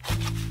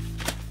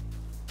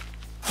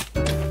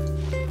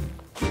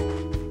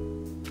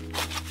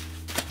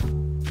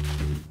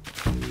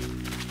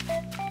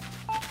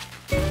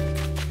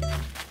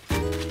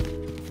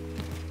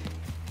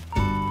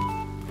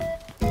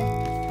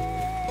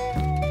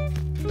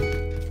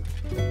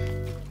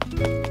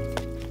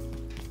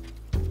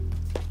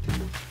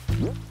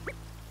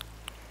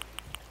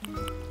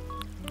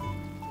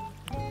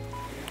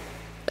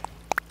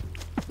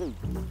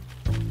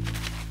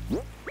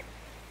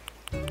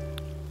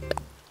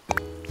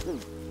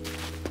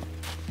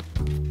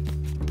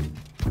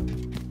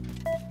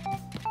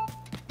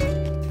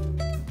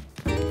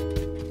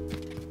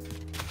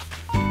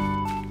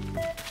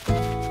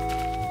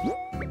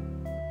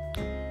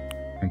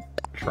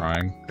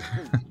 trying.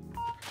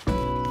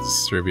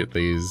 Distribute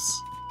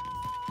these.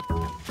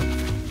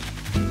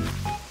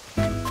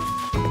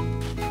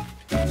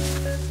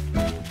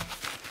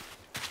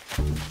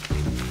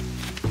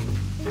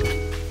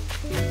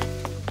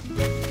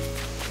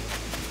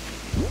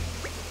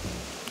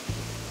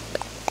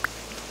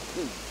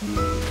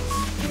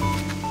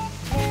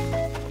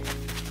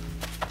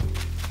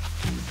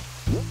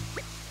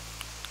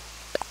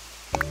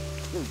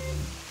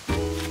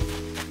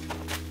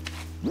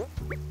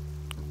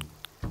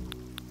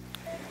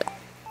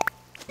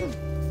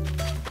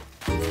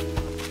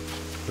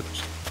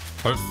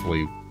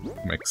 Hopefully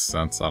makes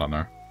sense, I don't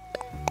know.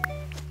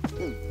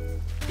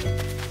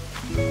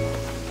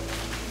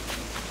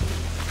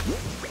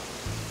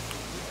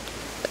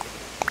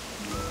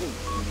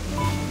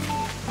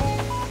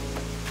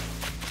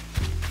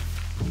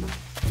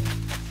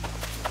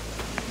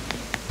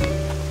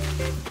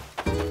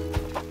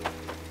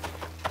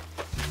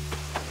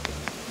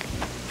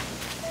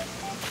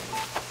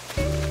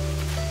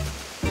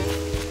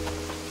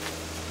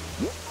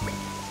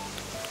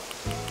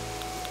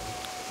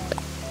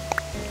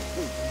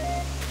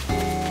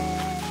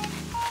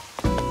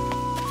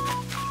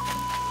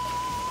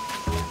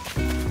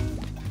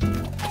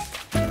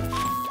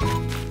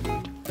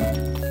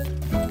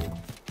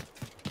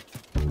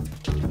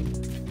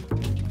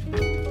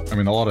 I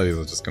mean, a lot of these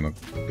are just gonna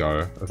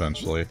go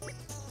eventually.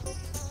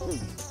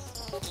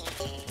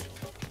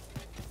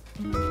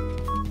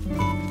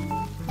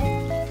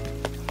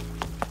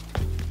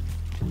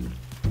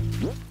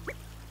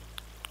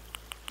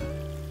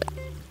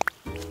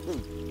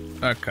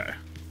 Okay.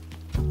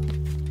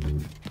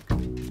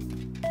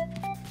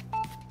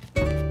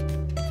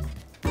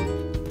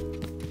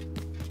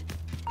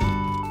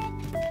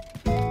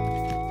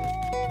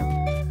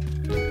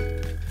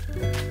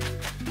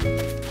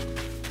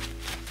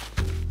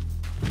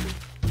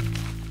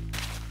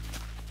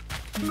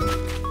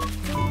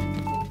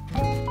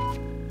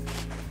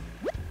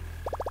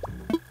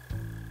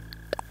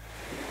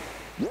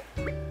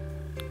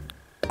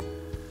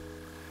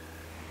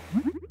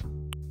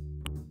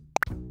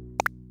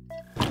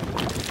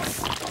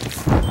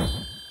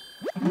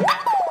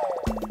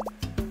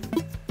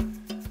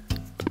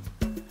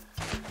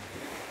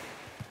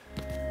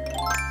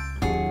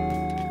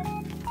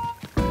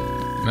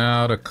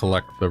 Now to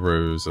collect the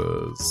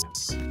roses.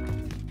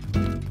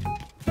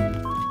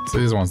 So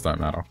these ones don't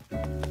matter.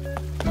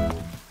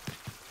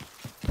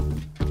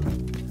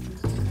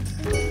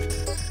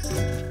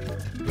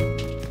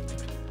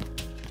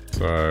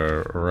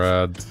 So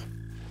red.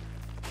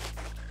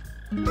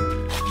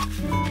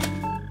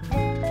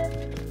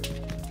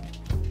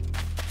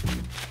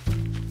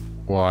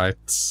 White.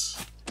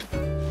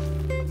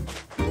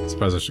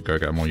 Suppose I should go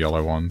get more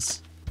yellow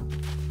ones.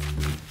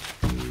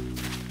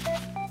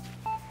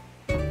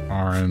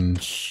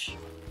 Orange.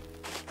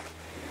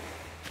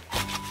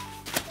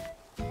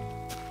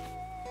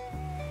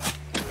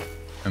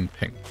 And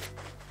pink.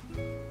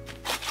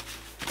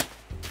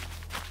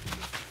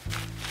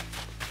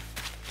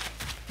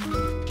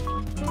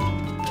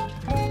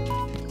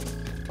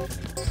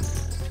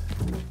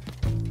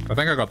 I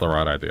think I got the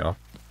right idea.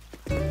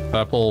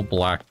 Purple,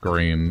 black,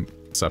 green,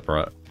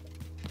 separate.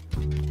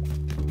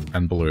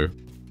 And blue.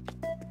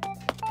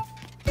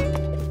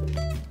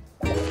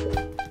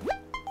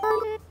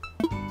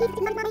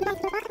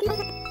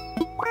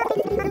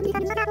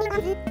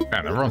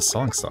 Man, everyone's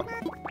selling stuff.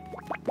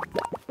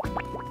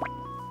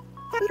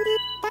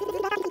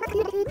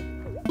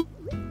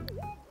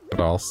 What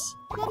else?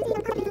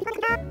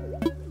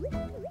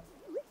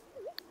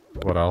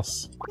 What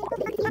else?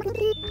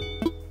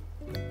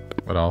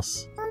 What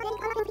else?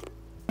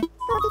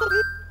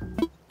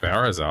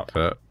 Farrah's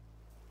outfit.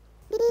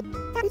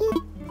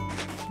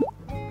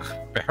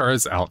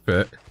 Farrah's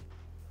outfit.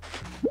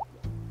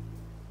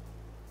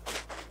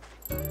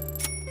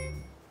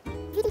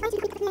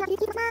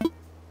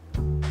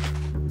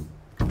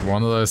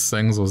 One of those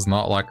things was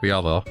not like the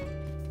other.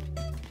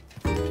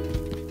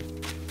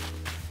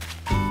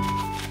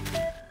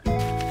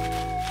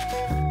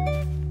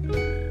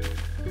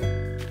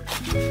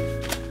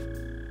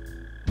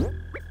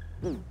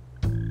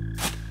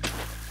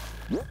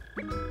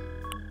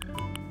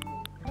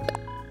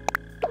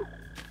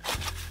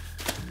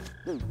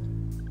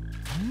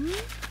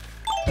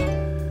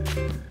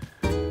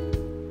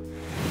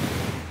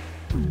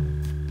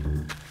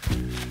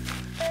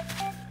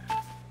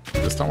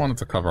 Just don't want it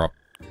to cover up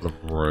the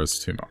rose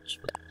too much,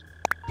 but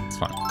it's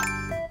fine.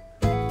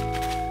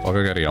 I'll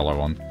go get a yellow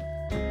one.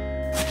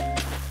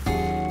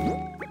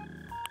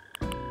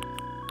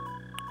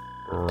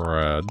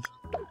 Red.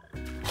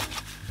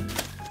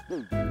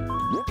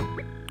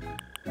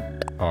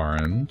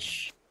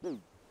 Orange.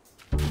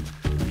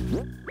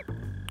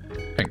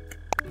 Pink.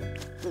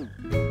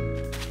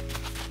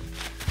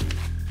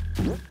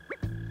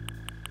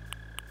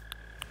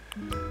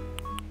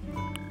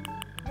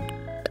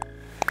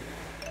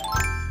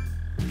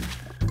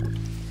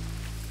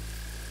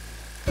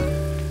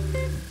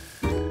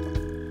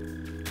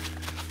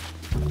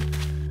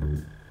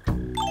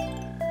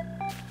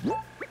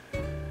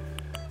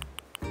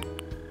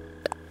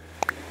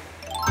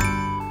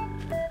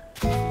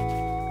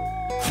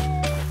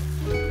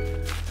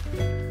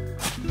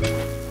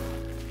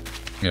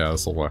 Yeah,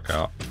 this will work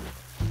out.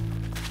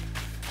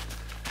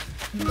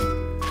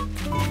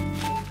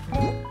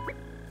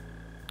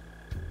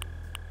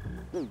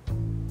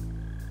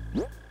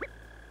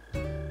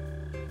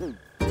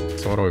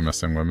 So what are we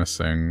missing? We're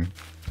missing...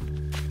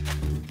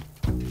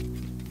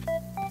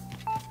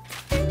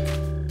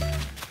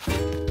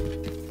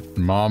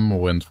 Mom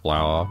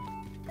Windflower.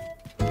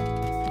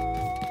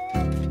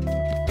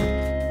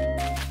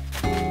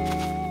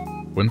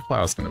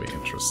 Windflower's gonna be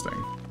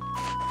interesting.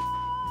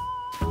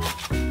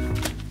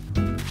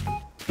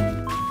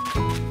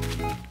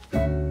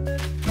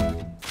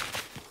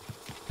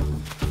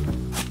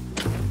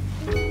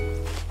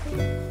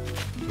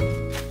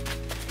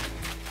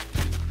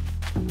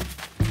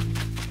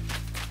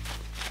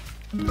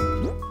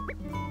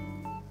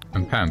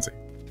 And Pansy.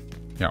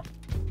 Yeah.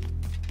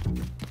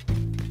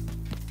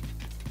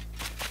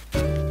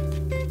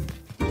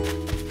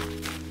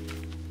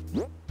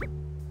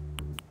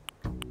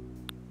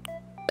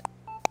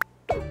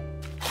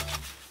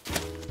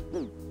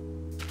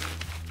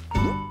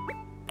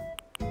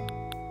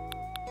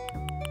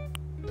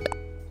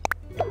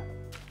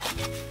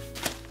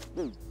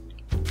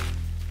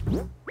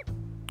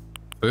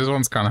 These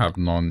ones kind of have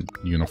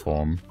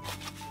non-uniform.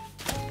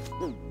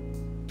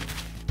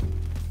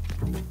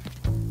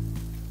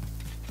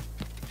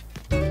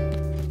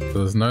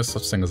 There's no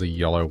such thing as a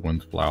yellow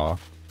windflower.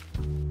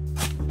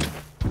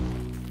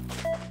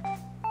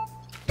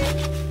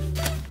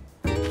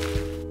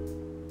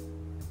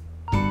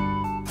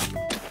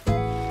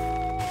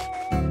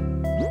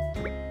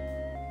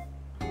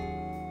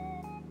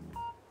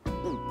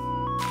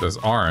 There's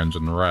orange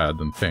and red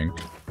and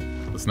pink.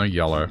 There's no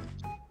yellow.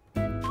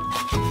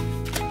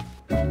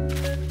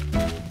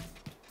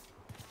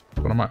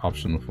 What are my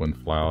options with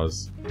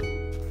windflowers?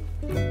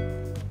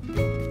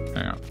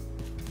 Hang on.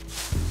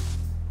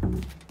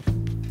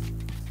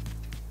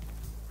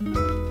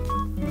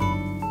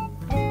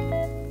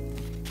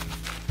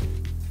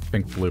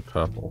 Pink, blue,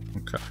 purple.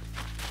 Okay.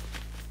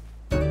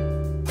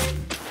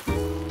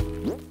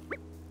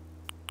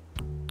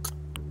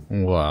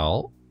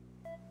 Well...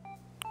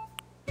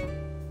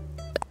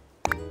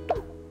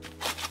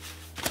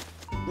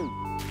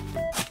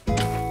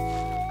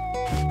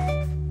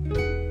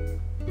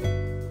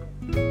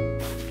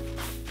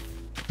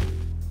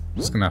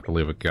 Just gonna have to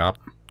leave a gap.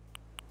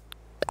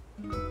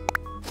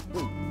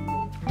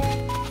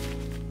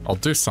 I'll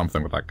do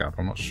something with that gap,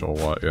 I'm not sure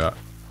what yet.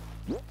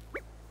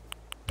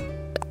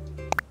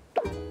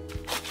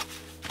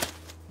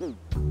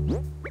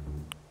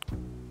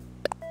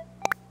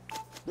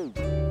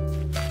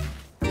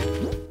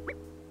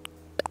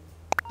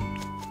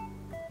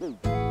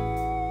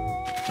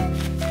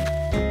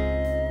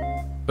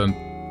 Then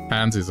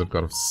pansies have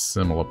got a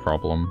similar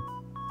problem.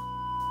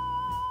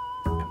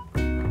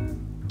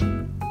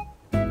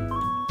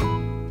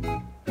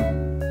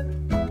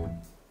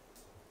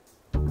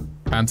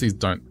 Pansies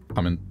don't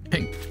come in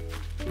pink.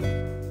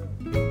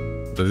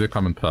 They do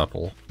come in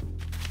purple.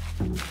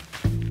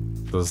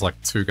 There's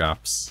like 2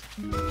 gaps.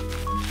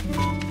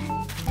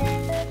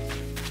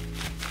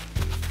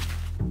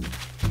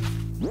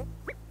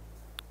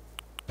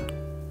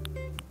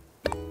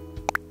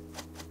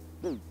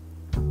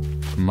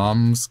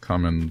 Mums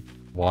come in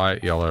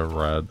white, yellow,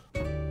 red.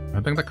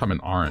 I think they come in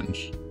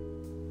orange.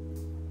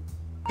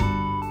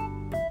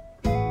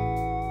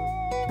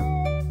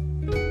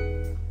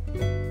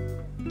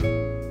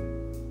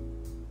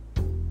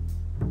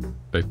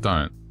 They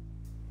don't.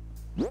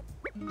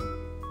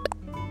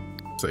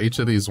 So each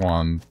of these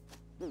one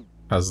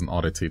has an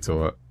oddity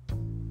to it.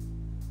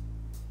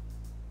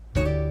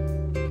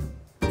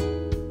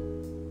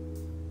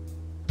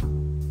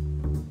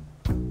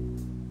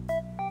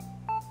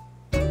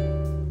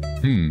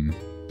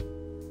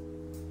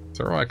 Is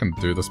there a way I can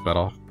do this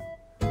better?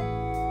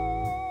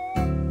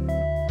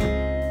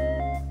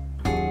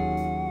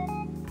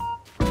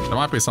 There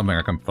might be something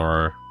I can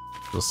throw.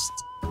 Just...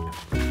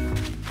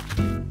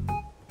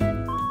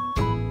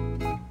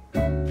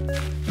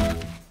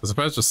 I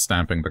suppose just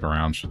stamping the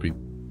ground should be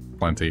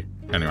plenty.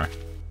 Anyway.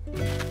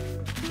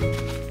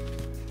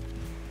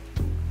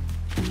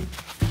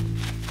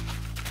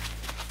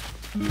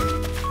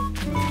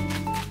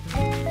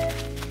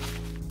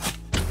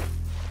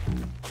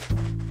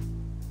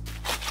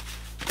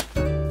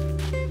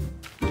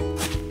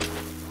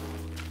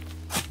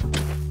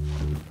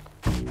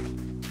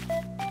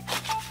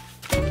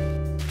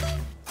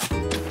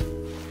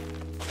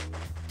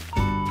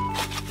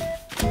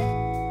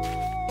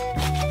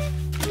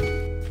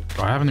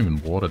 I haven't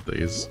even watered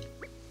these.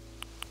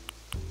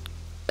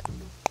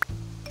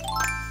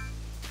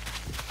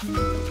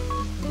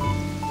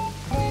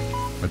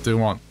 I do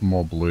want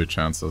more blue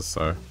chances,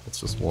 so let's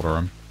just water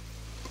them.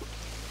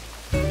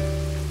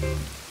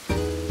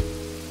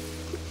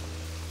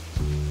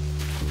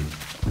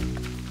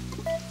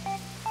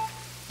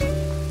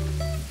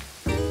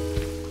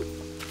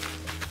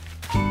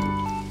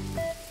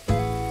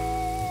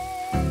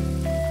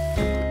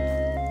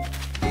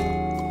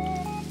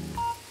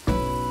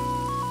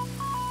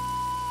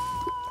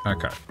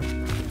 Okay.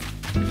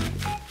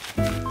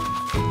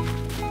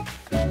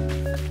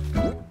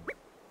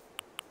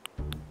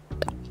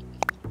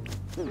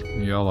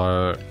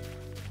 Yellow.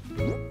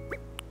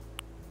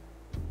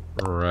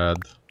 Red.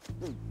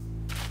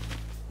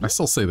 I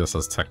still see this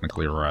as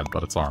technically red,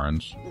 but it's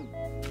orange.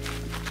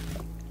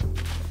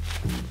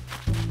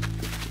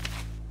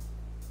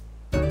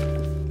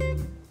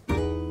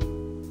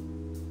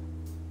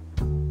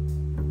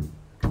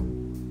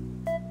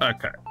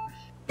 Okay.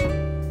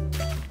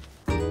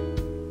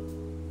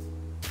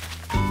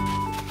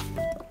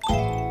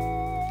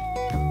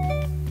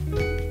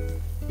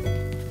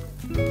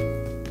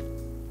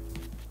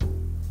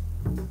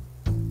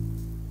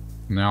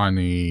 Now I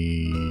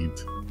need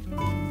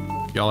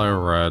yellow,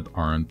 red,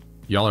 orange,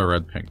 yellow,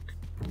 red, pink.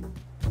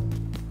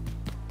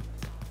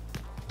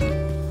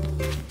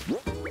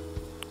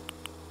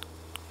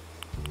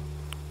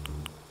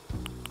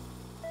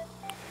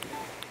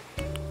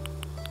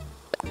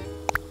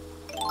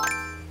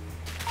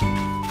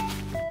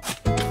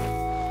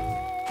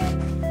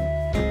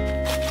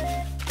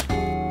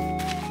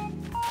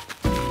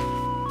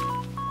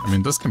 I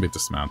mean, this can be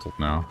dismantled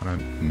now. I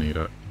don't need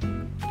it.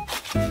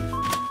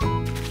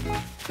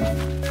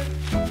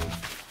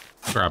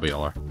 Grab a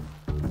yellow.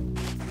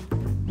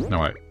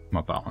 No, wait.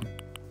 Not that one.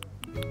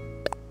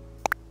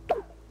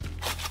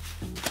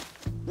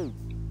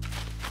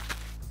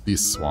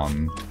 This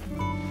one.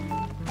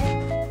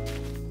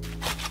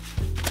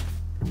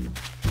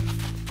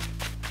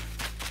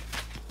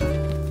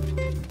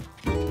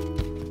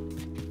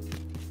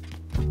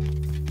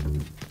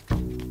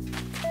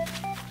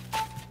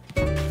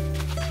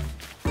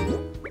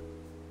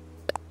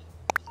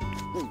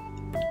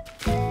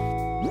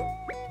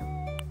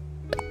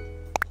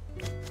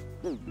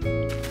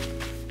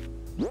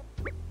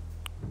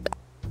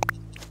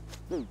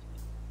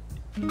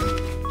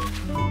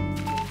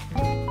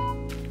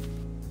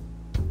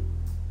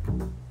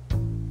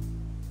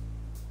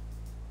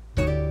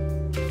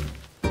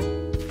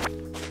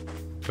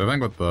 I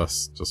think with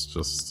this,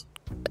 just...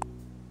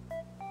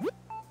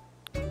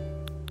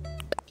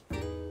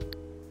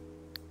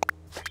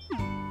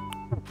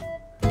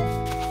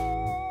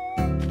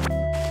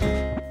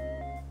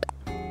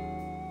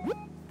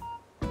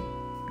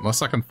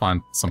 Unless I can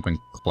find something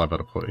clever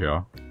to put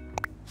here.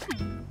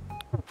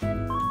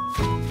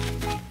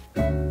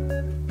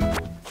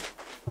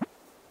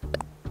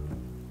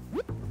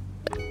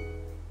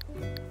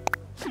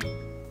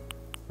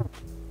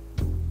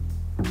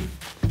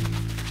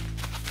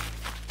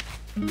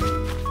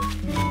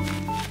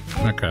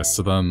 Okay,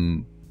 so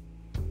then...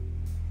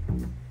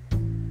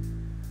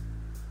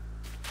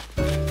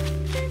 I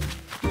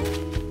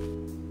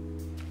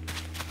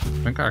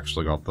think I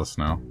actually got this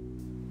now.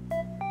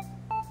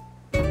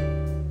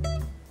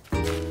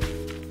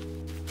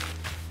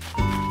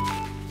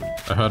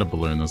 I heard a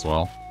balloon as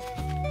well.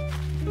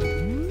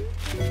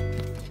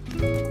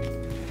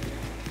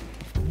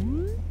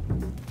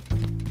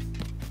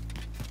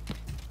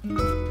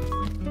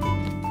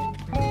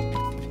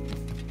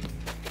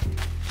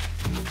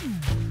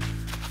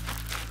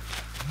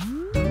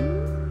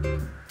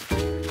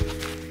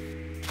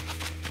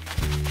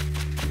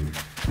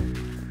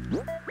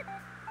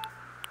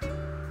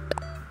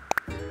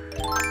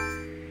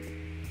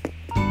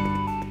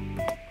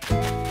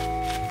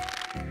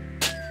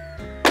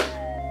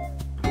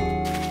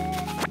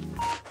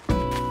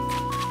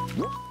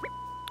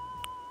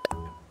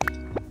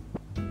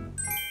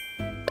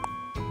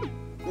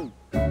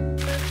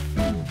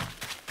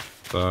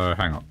 So,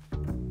 hang on.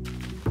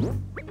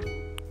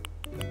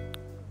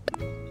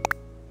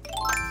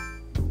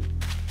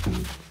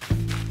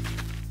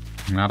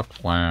 I'm gonna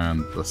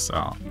plan this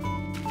out.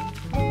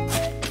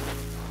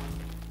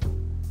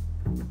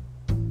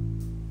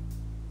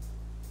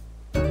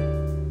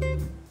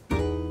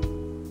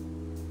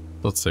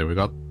 Let's see, we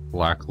got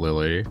black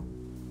lily.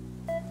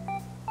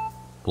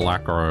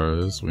 Black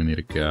rose we need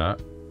to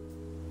get.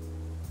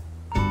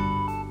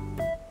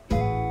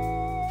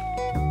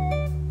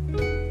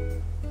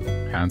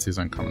 Pansies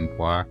don't come in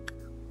black.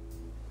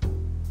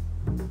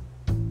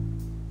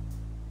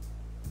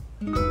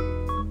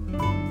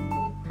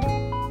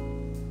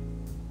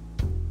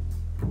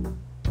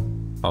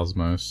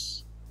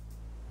 Cosmos.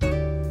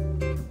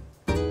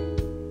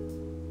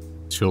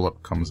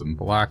 Tulip comes in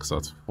black, so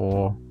that's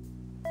 4.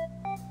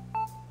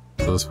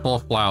 So there's 4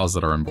 flowers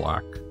that are in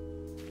black.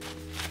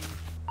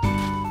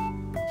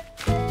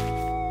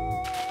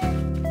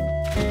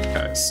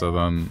 Okay, so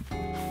then...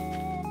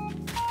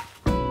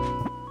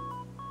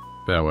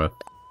 Bear with.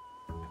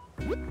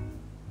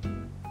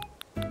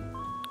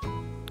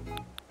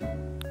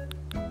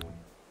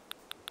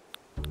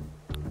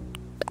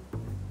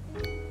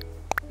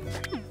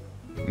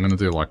 I'm gonna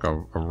do like a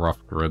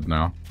rough grid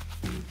now.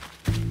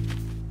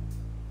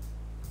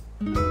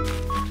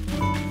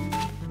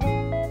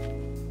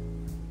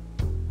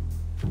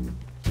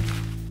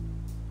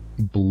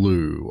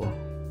 Blue.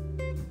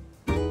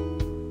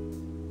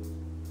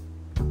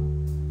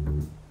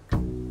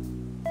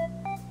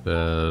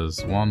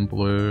 There's 1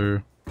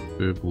 blue,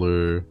 2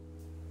 blue.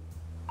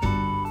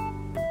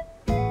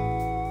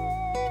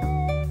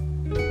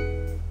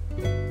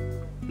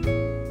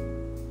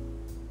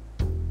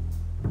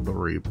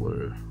 3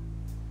 blue.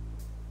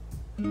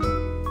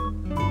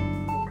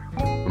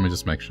 Let me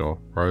just make sure.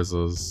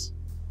 Roses,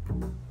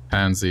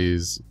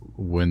 pansies,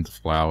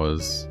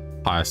 windflowers,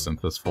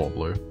 hyacinth is 4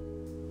 blue.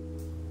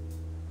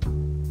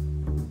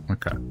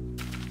 Okay.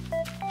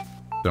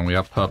 Then we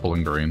have purple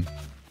and green.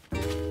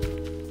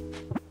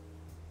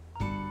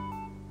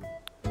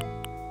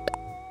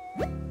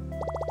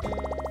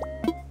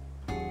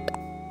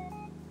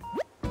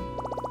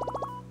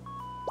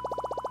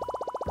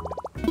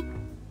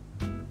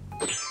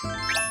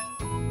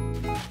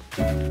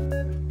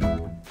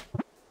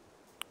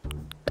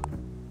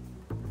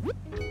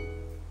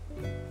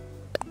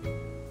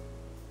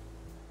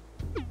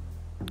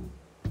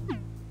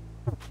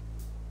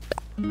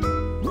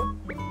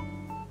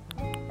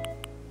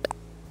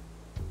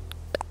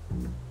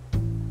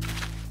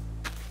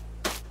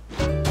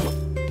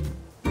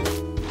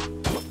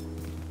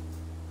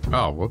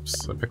 Oh,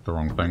 whoops, I picked the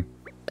wrong thing.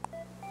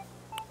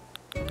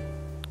 I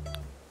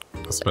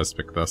was supposed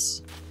to pick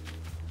this.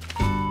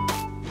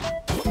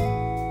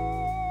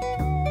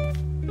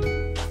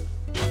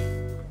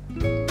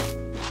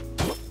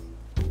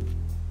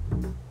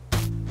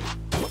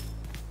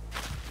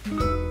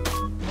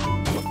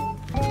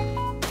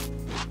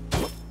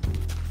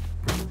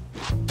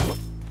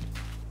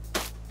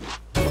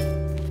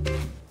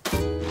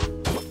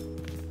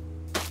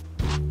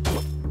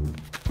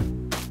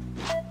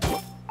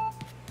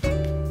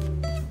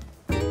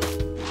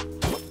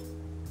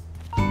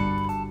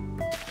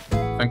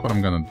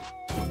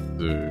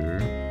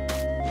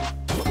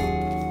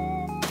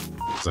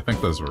 I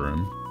think there's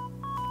room.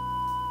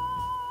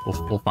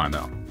 We'll find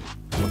out.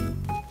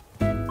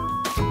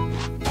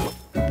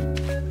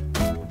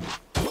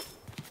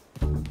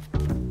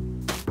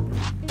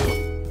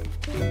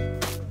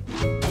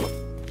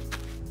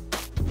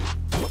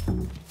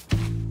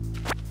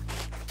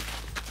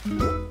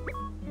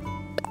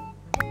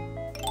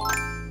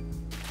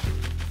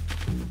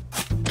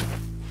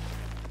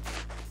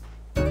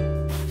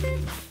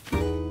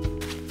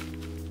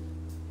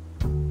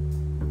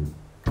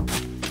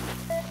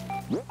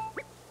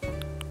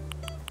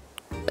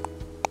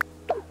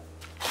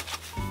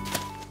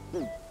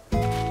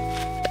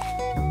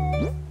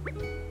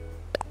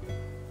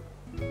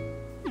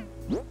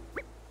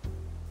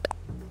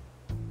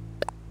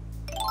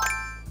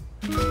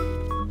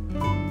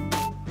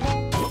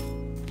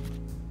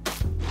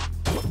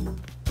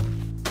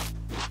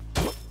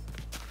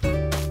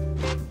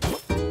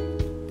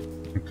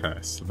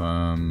 So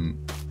then...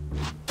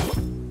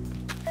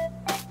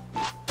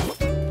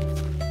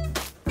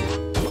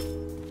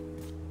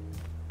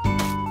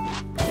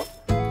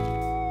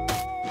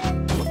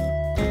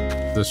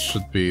 this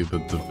should be the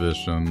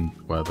division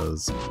where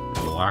there's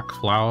black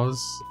flowers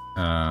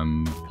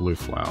and blue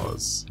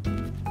flowers.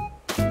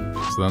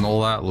 So then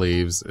all that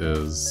leaves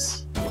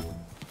is...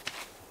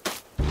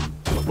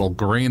 well,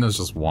 green is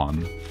just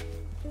 1.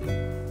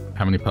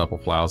 How many purple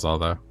flowers are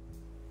there?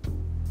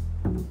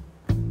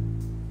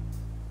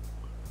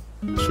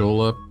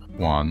 Tulip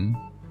 1,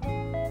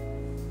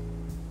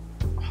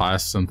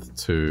 hyacinth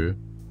 2,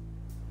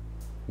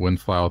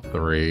 windflower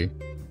 3,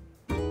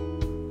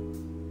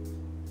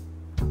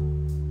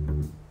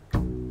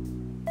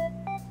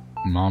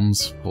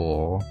 mums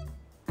 4,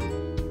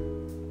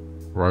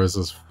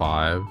 roses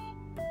 5.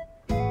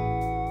 There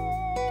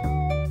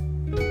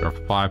are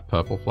 5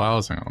 purple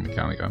flowers. Hang on, let me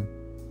count again.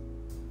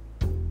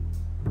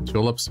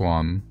 Tulips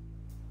 1.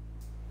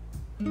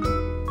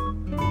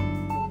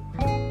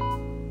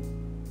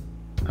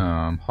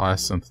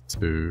 Hyacinth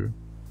 2,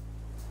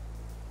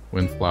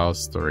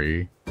 windflowers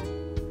 3,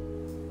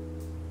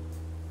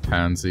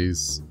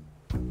 pansies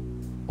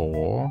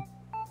 4,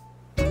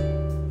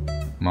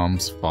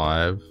 mums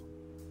 5,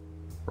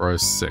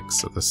 rose 6.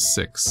 So there's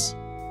 6.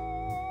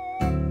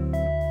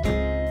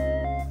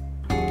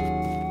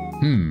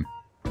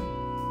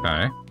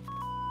 Okay.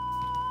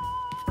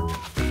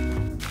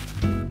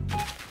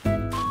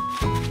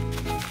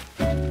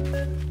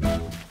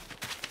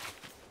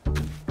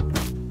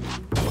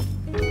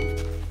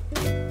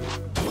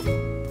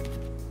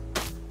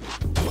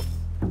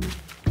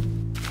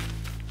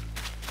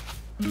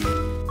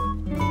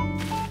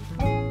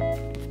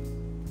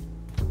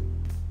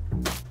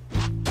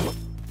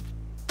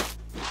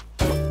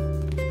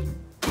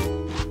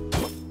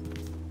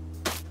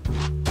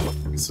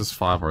 Is this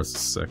 5 or is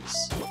this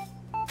 6?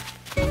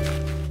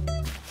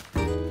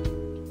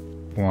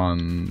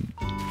 1,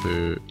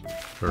 2,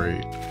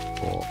 3,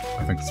 4.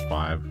 I think it's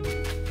 5.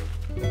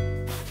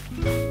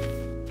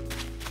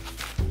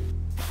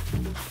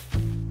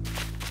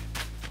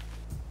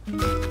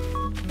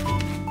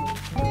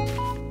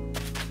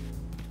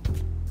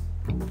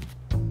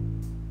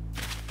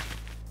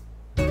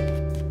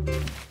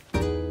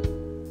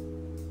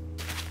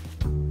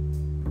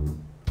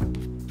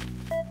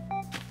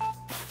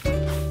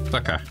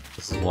 Okay,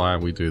 this is why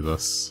we do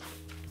this.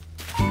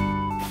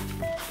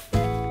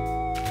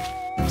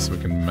 So we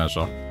can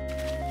measure.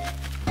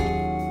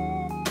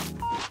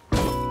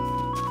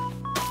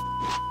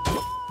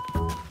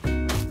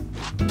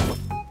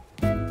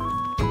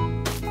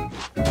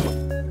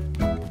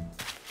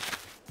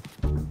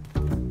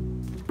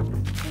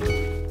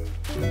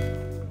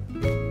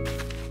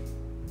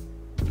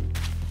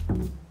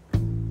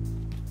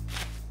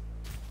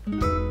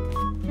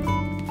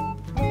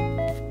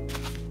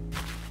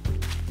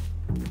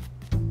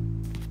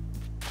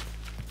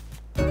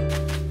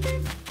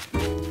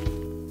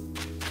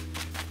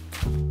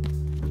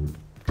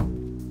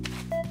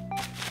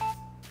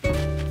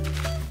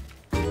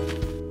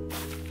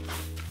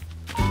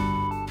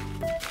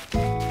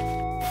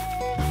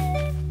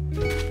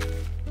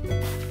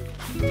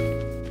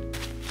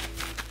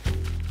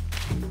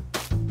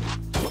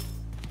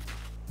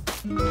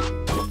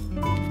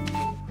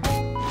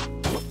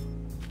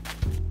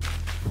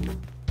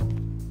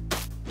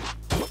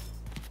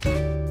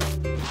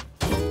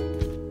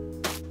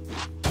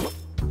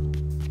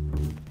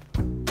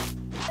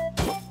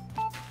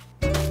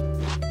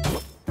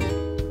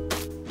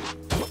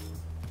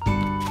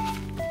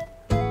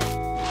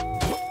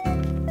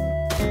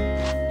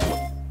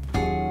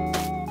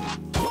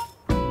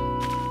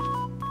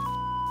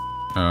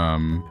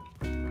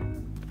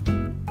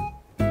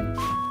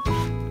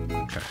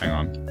 Okay, hang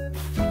on.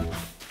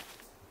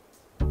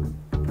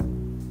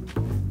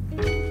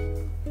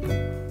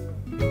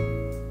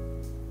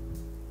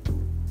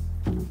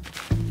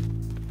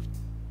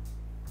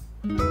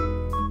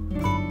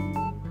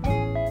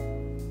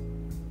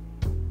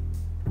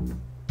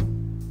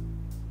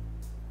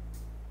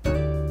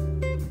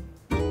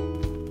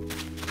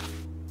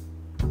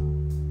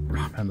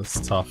 Man, this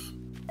is tough.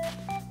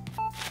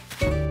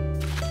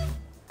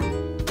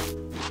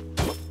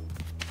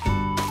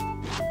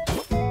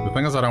 The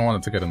thing is, I don't want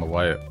it to get in the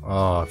way.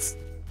 Oh, it's...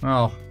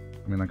 Well,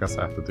 I mean, I guess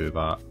I have to do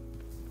that.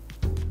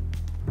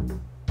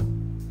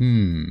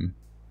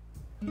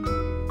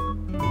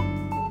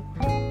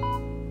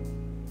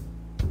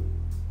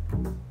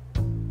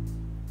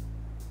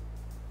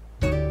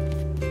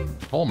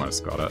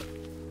 Almost got it.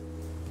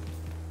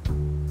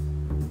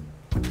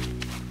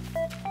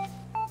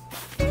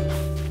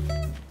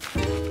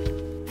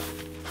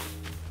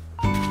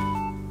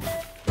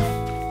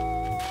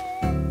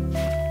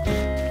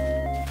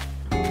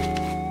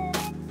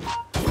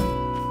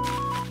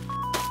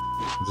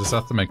 Just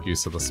have to make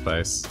use of the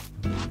space.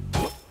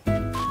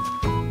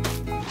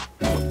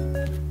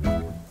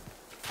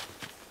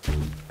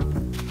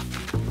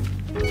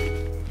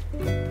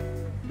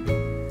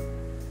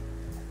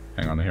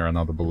 Hang on, here,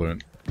 another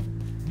balloon.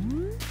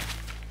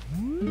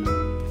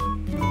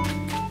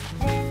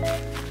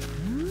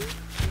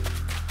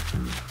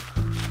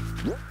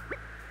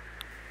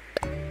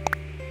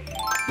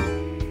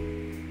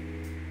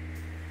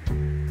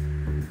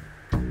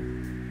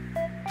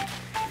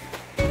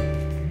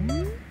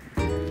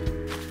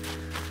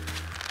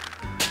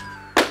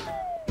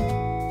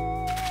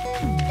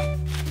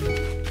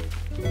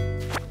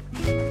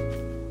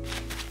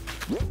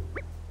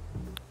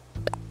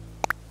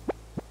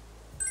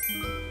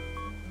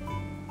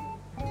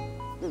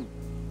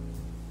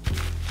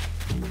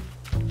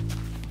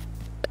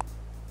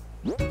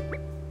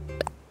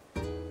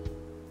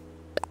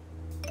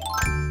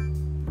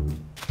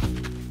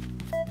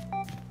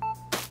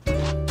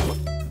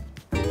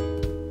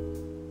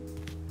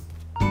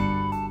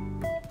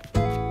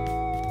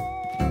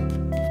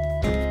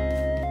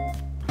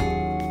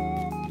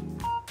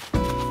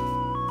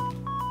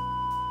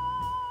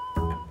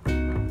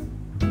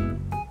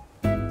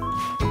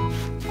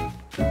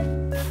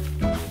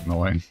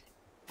 Annoying.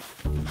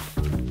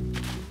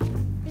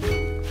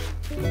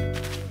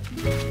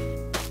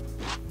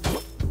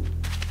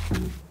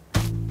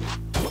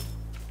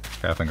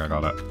 Okay, I think I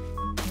got it.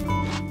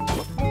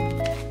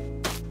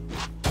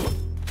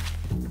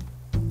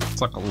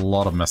 It's like a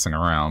lot of messing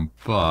around,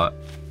 but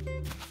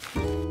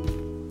I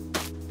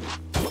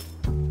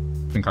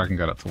think I can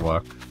get it to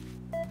work.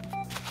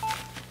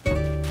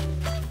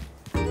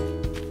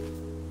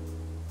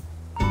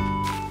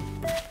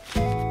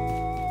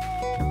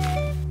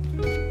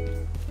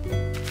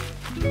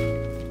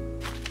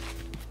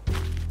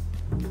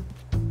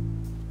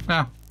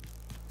 Yeah.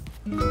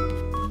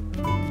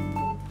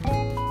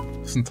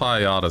 This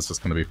entire yard is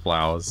just going to be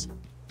flowers.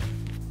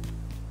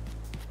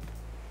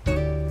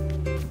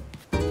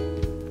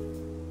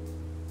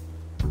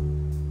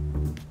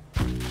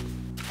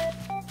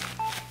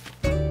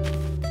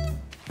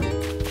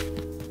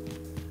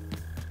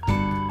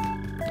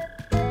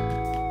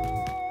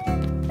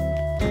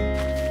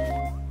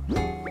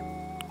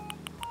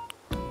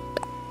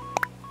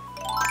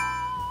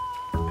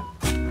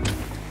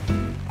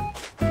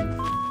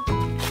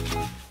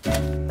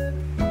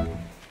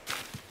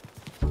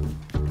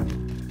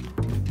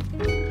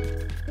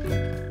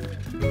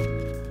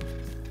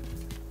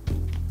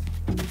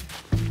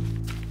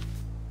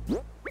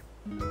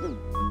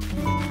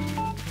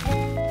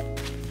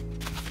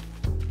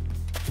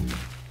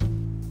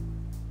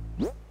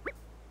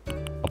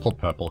 I'll put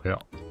purple here.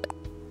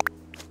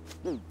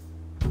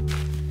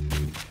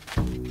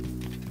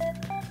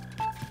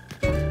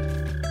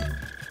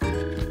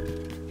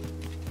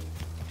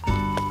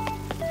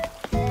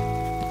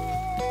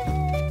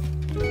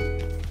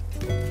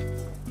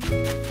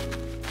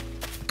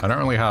 I don't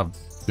really have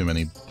too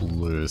many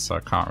blues, so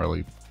I can't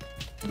really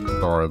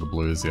throw the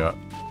blues yet.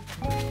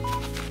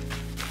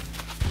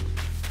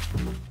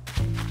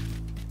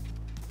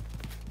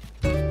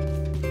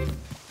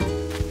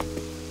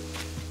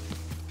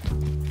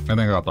 I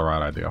think I got the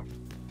right idea.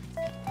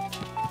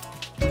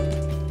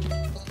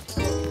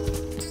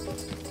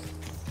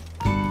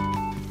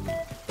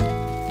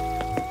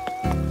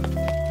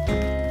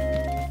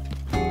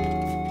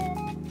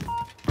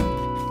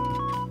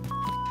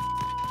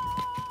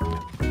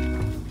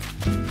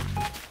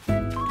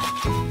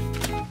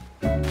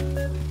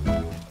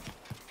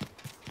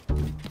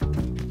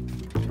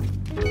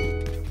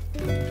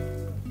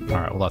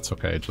 Alright, well that's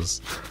okay,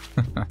 just...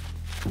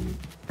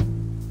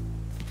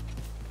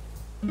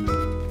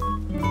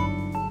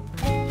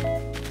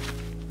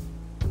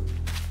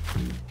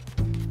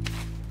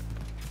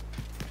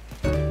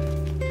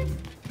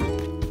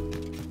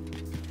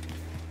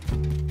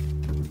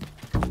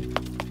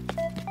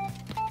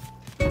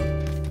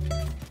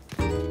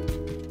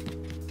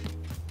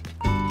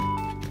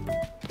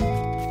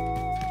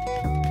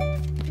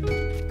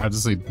 I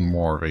just need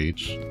more of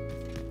each.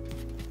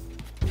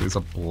 These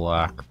are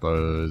black,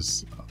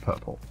 those are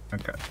purple.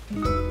 Okay.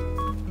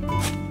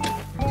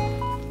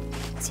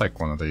 Let's take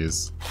one of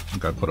these and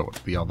go put it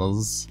with the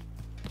others.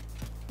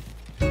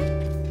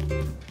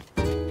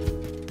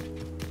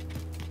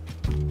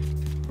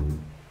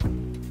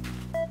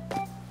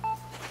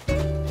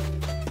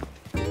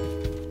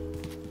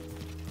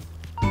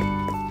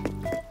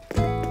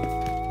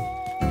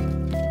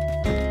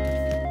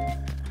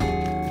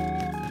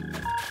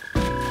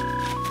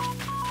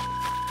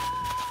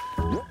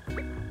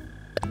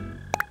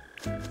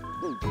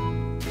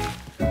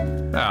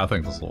 Yeah, I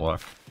think this will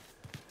work.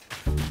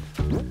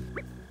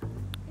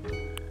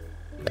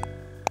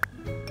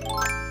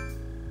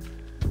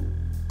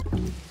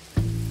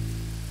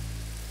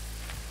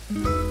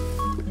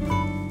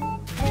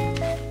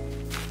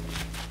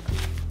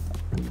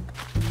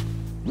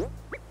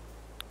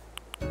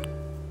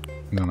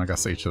 And then I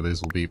guess each of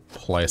these will be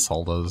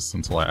placeholders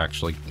until I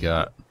actually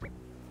get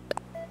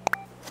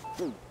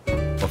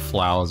the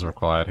flowers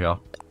required here.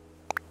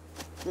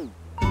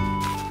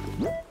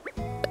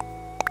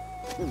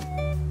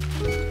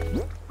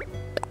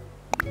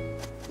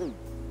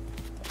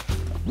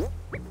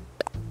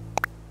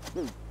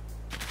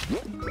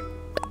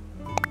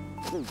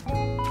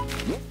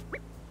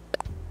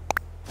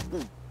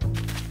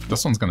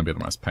 This one's gonna be the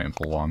most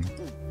painful one,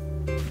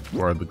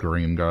 where the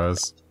green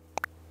goes.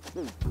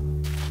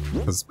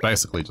 It's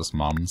basically just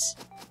mums.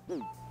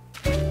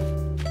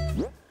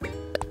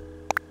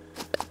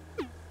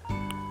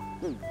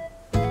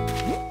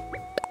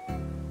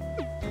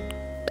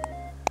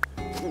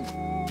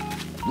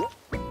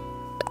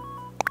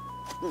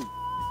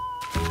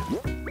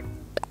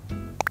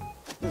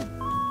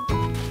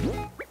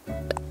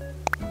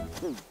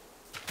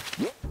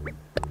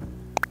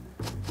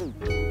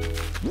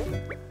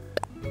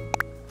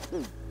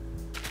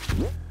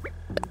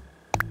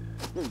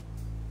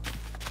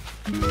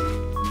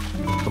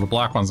 The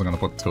black ones I'm going to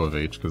put 2 of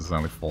each because there's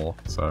only 4,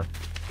 so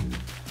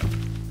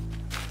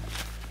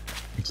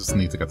I just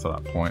need to get to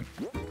that point.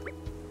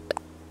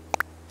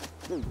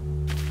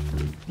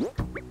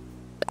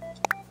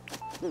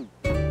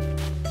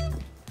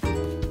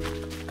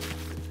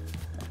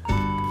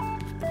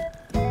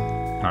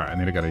 Alright, I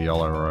need to get a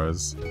yellow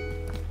rose.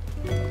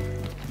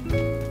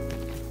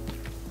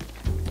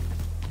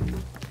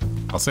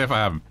 I'll see if I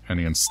have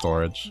any in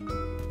storage.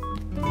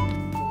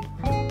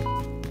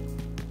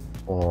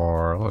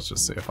 Or let's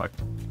just see if I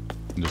can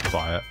just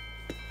buy it.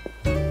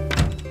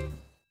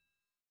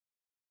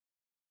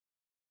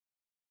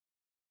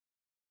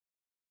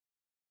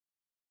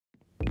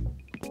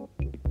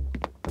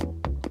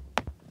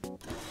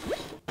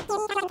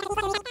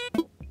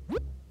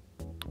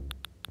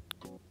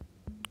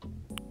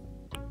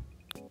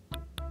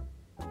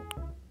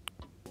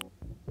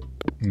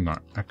 No,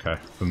 okay,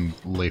 then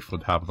Leaf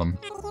would have them.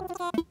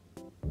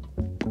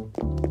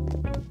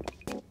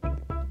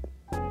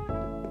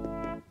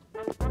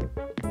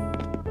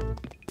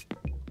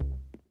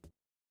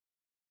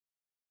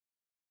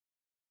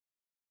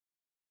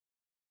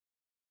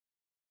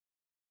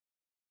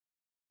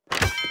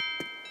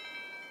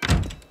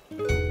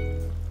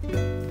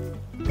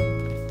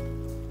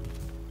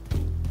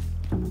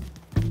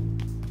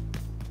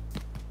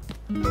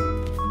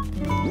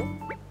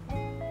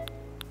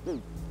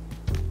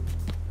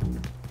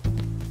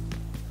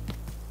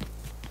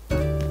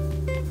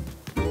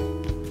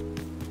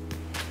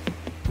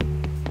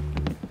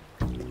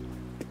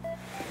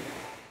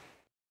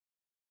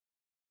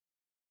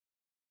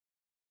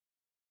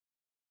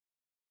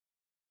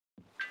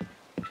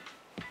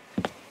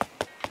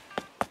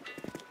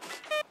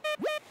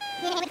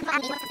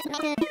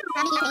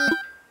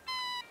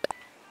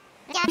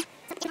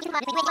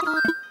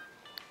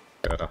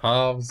 Go to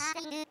halves.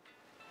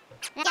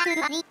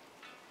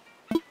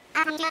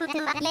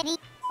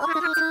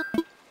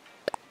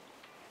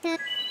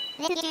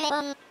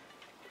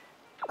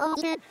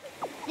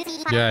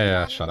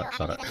 Yeah, shut up,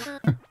 shut up.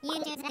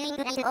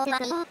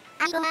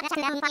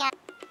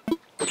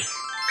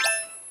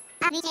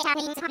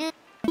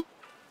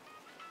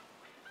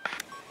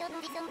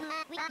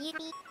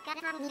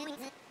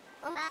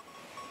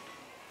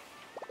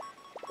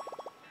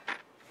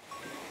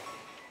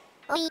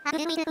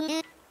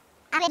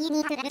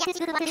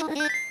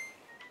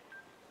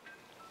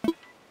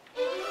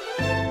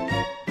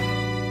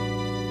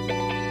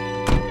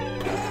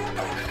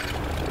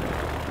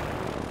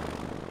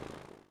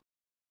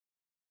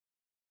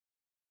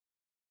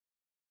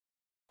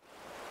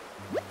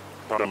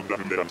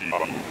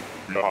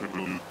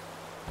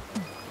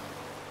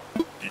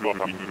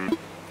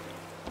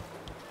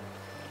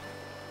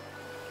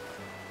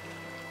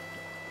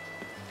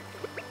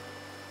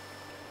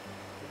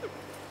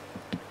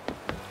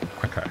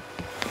 Okay.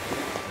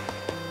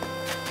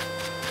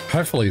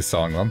 Hopefully he's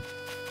selling them.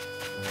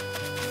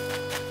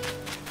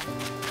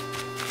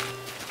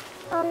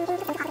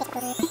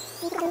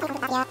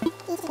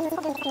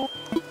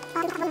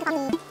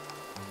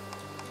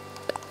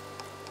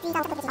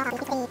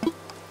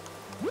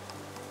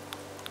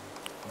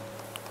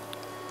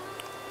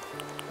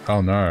 Oh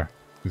no.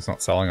 He's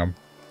not selling them.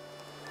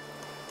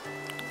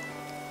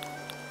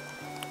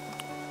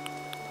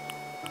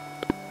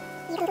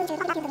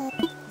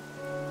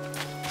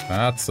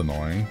 That's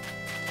annoying.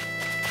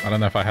 I don't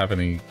know if I have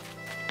any...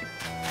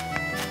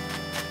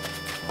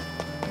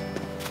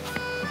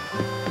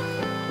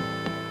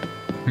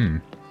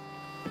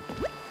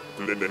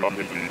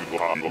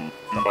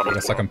 I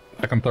guess I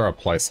can throw a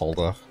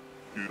placeholder.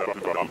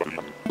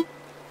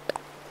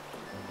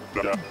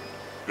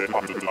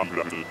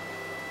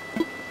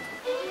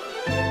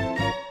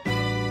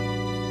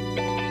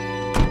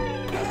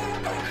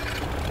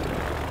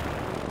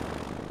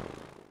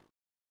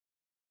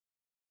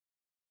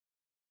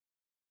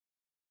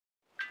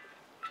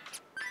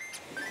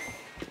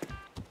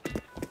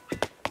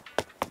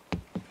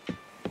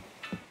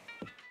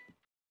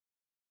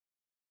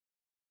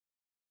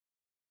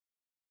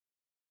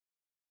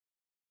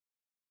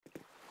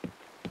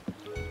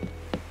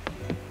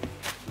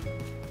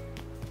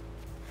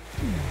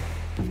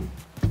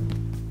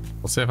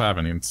 We'll see if I have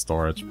any in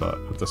storage, but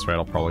at this rate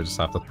I'll probably just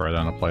have to throw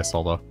down a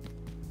placeholder.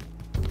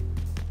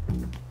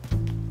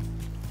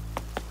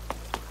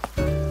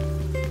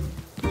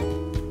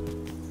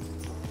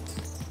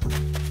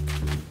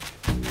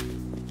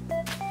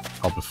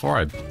 Oh, before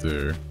I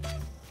do...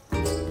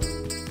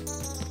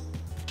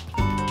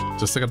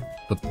 just to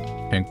get the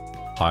pink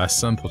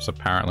hyacinth, which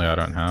apparently I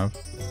don't have.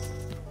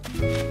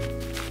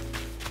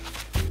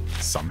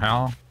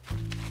 Somehow.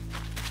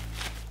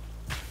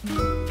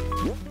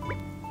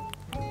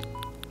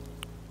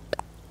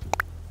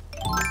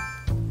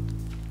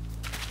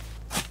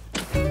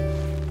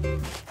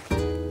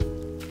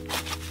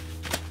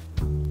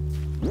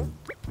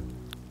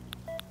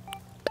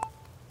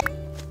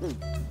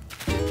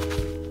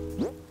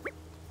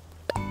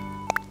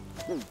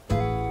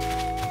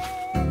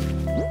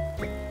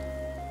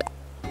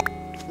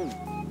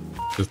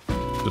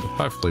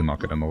 Hopefully not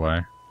get in the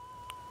way.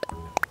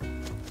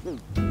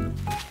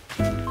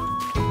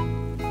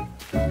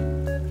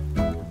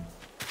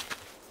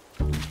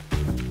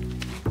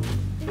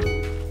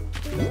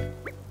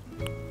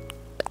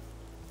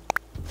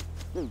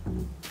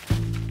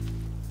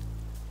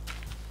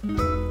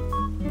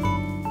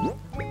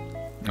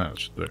 That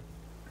should do.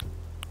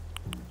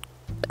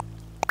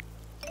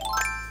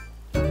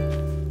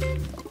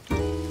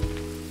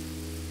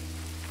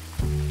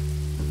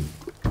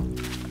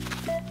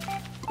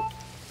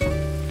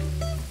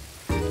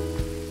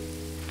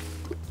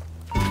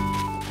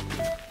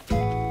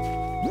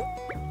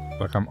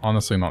 Like, I'm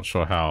honestly not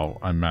sure how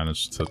I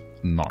managed to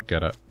not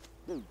get it.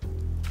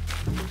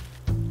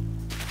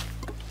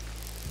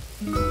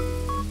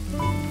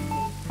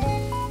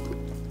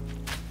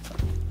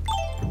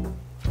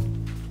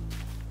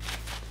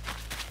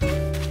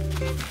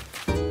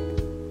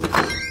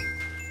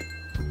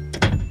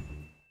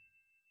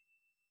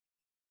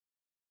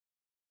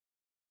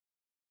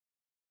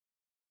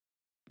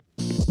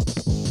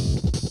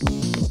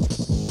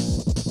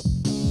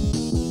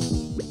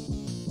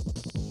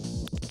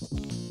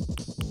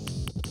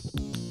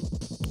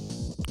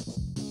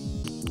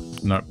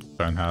 Nope,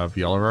 don't have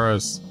yellow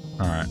rose.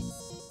 Alright,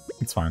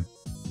 it's fine.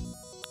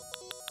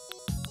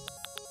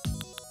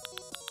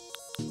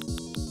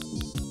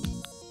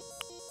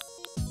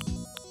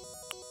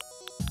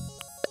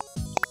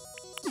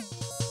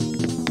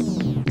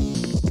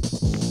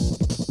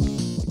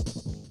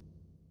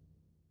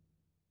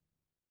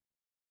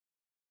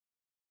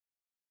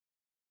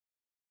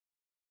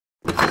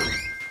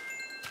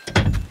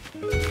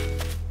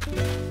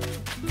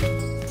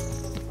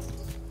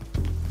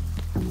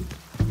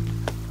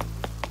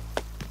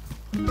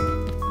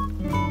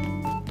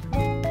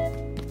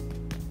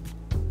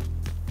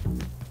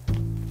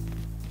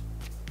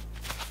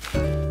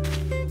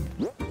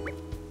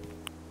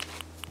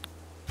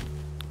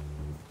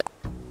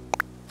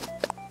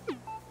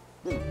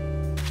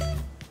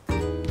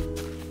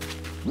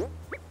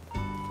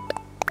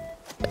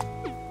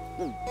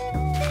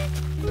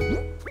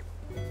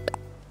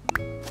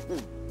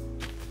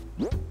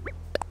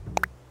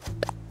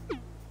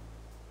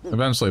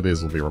 Eventually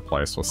these will be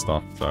replaced with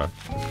stuff, so...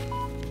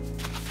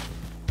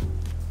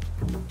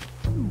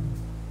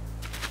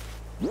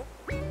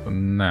 For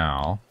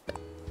now...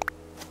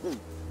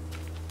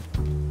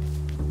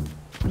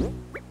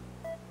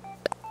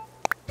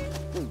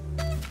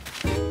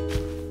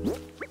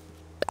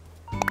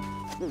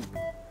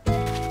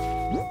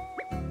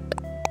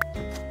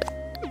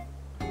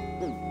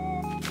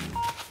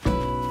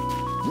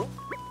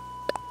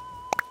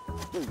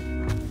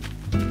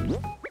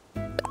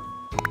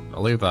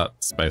 I'll leave that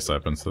space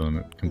open so then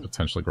it can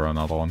potentially grow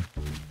another one.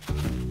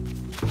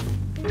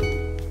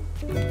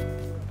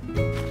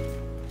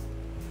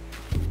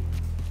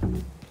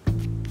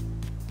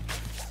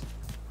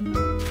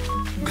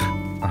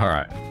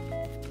 Alright.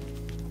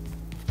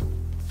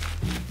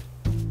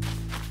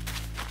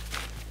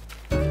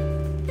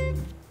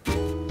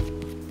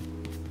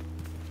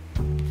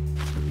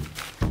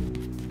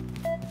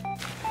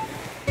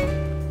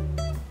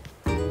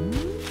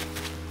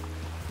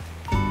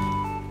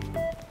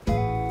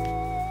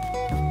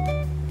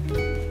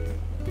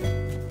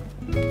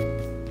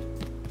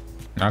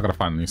 Now I gotta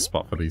find a new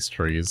spot for these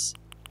trees.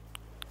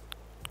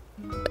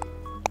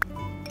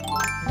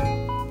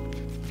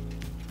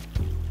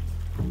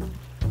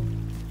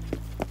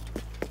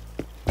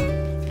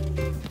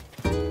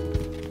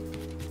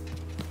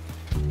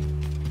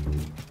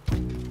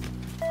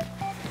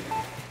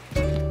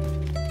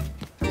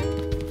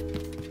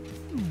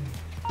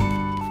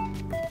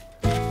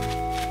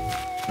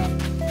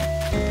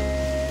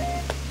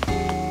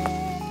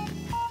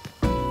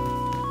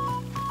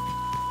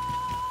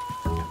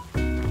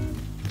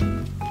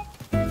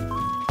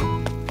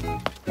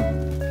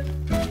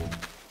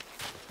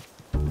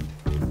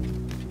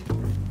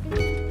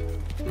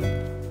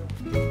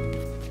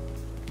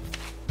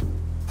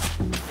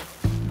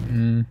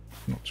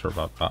 Not sure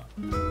about that.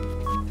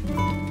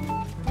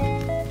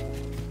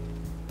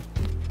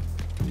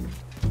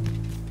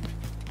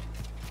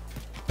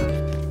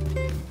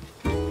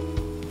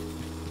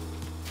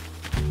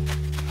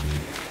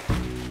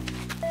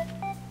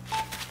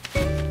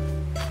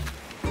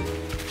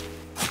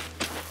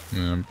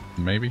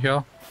 Maybe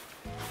here?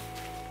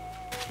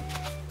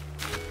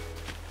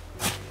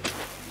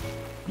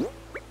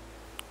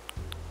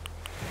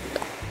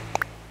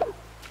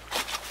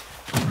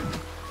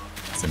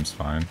 Seems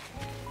fine.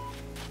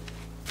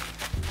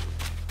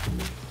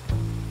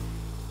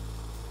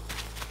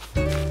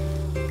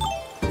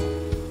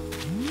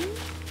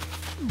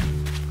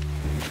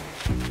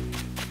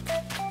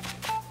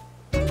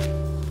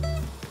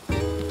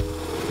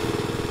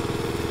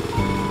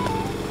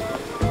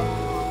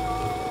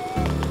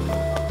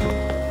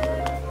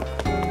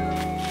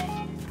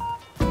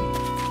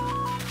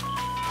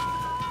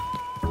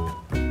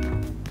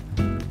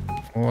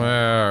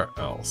 Where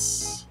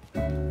else?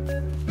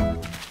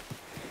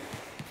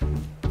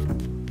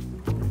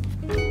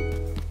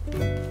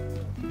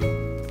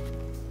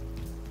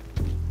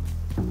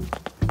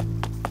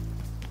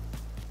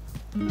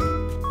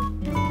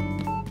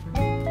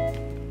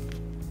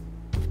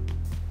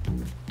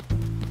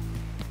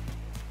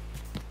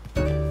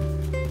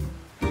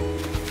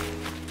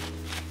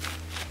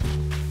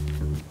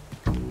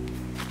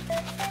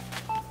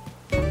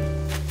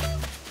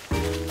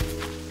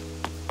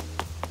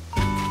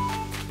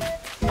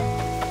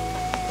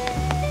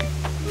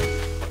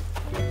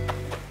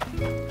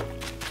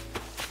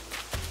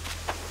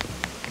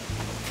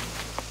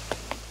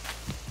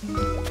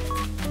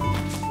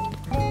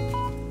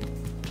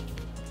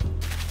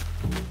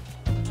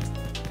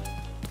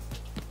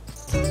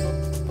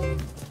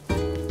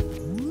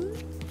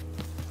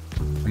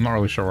 I'm not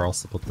really sure where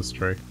else to put this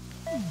tree.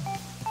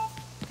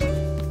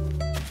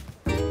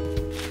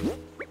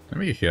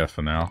 Maybe here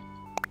for now.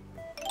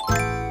 So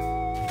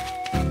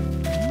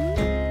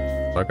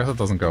I guess it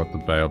doesn't go with the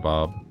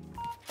baobab.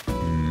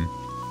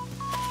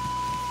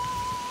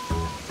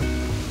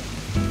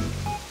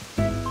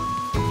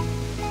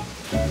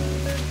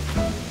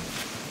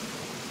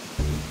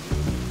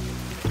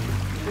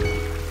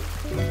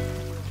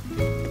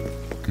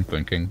 I'm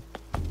thinking.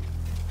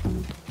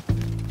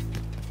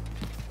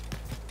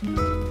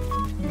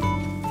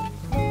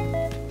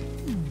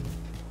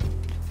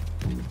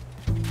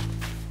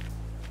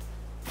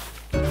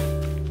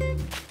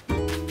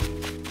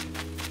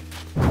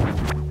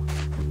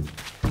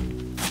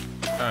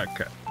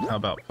 Okay, how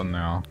about for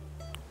now?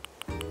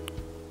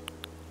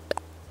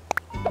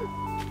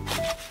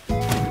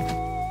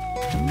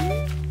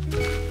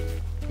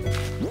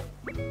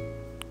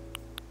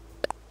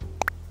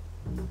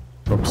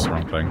 Oops,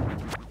 wrong thing.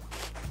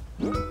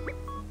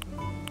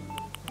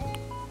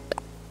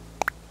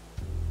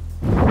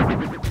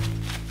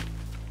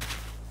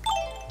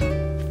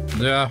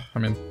 Yeah, I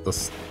mean,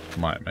 this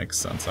might make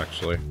sense,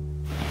 actually.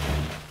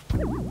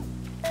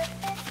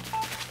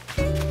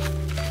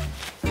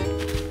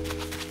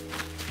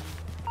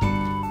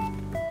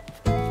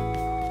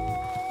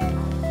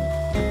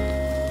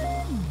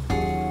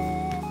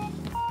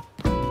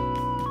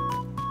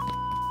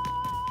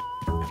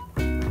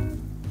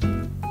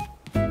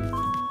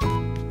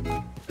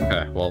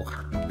 Okay, well,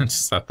 I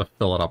just have to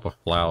fill it up with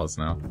flowers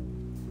now.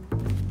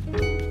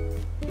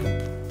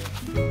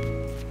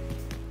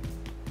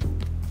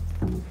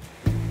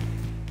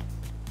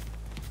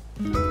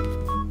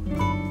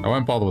 I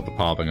won't bother with the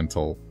pathing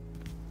until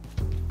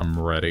I'm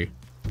ready,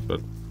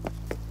 but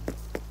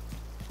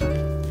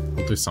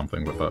we'll do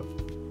something with it.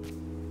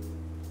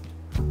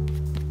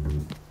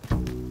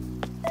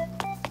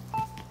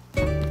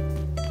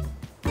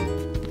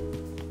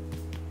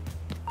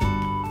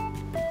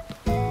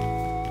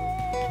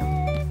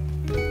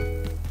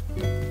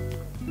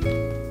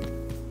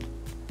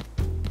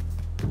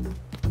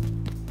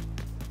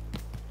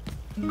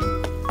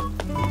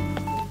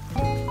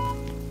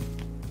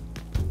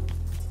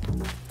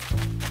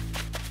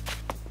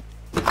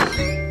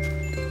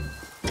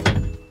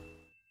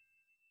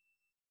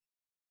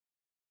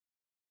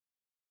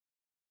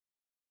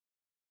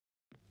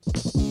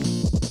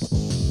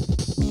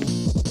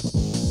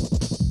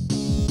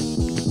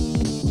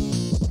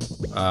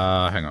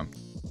 Hang on.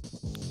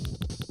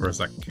 Where's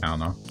that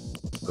counter?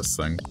 This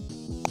thing.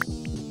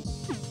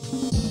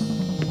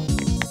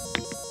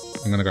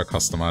 I'm gonna go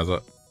customize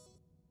it.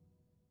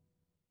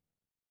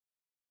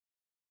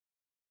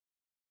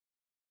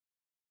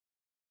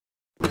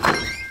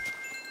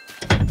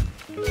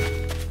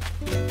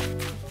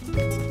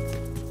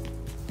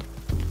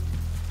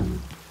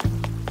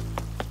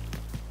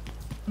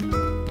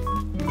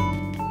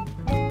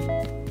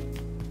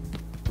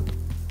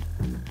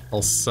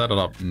 I'll set it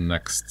up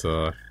next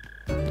to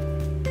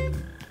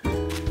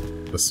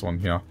this one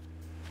here.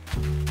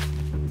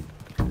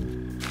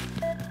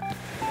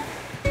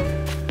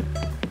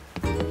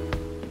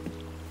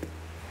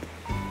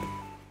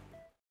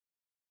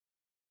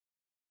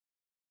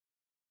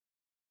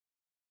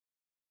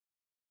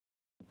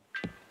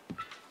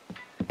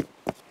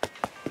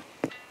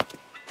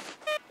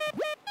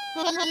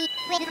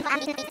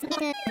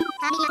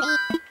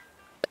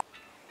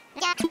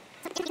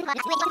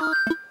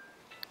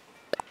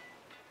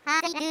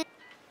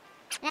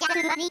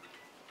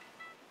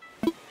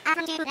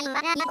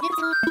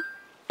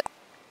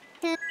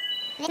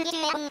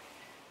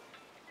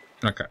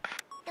 Okay.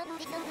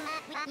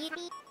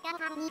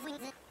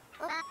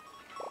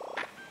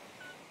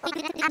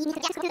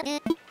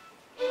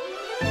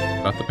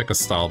 I have to pick a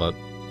style that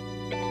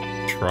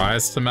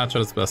tries to match it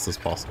as best as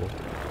possible.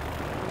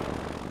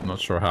 I'm not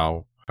sure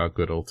how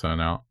good it'll turn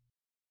out.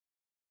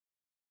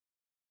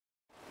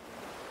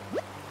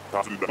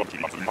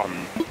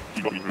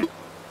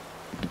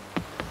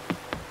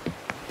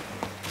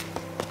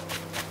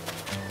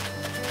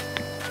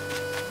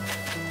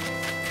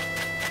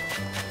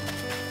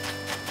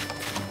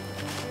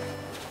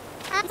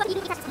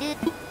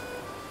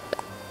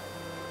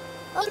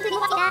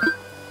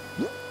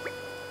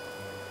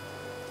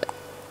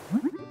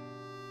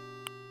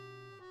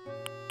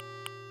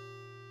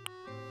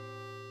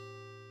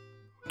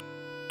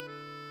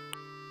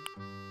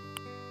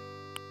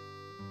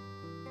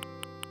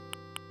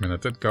 I mean, I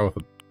did go with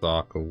a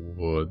darker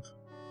wood.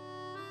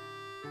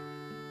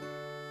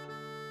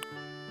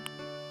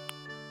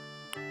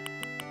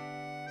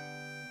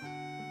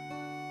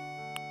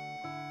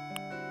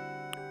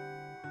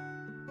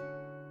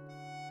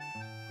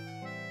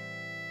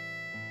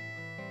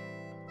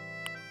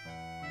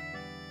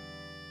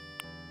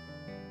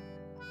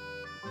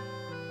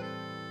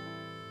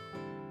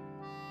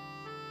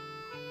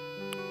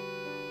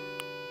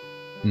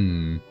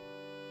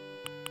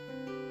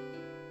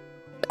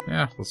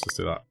 Yeah, let's just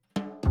do that.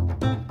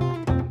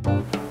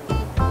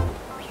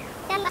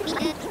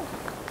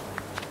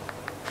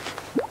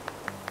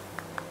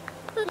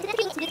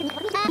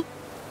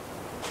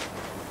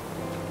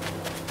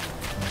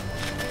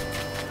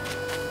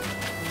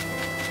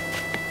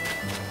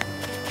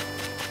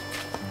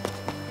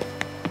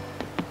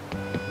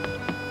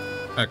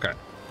 Okay.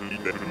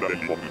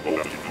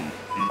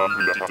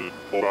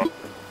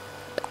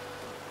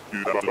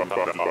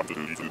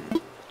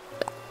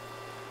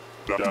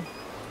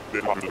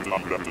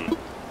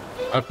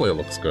 Hopefully it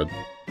looks good.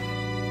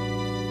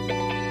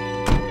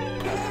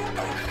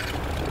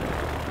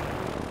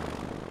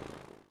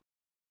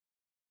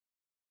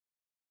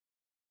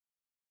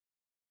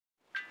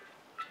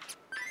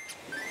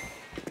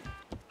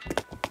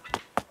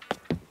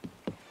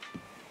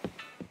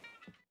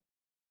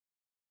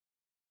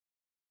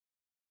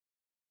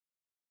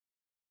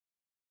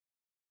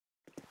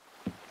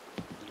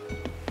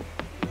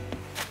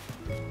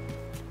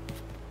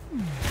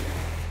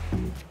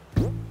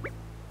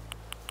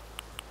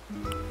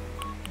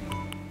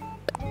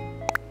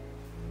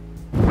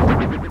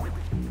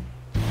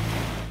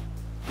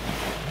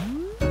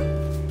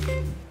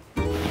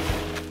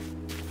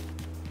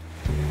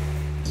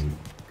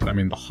 I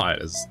mean, the height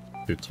is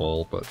too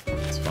tall, but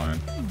it's fine.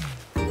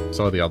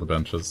 So are the other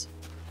benches.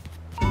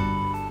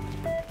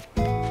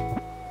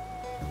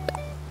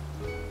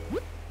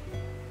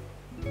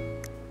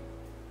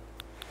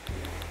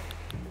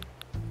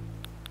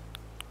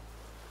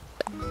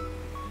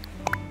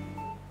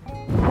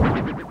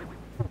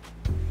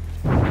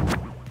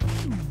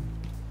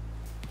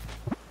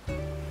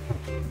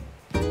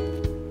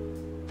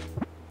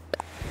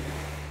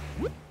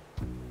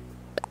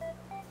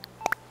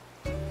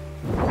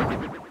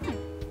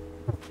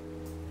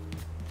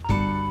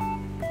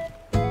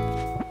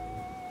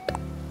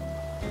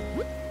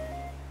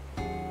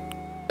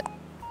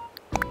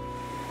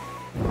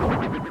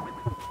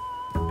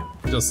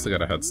 Just to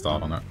get a head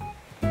start on it.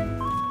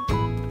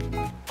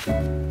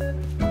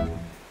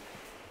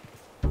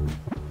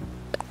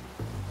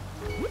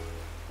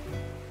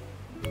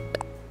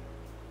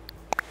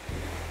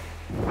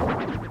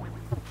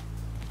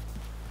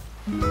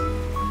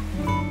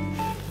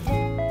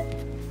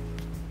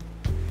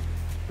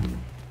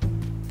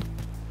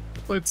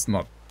 Hopefully it's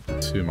not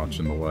too much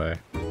in the way.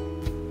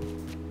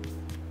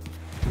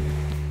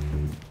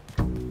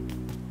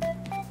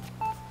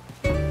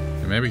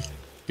 And maybe,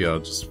 yeah,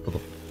 just for the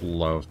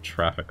flow of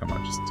traffic, I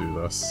might just do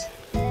this.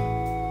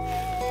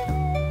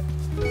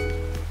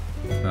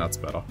 That's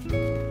better.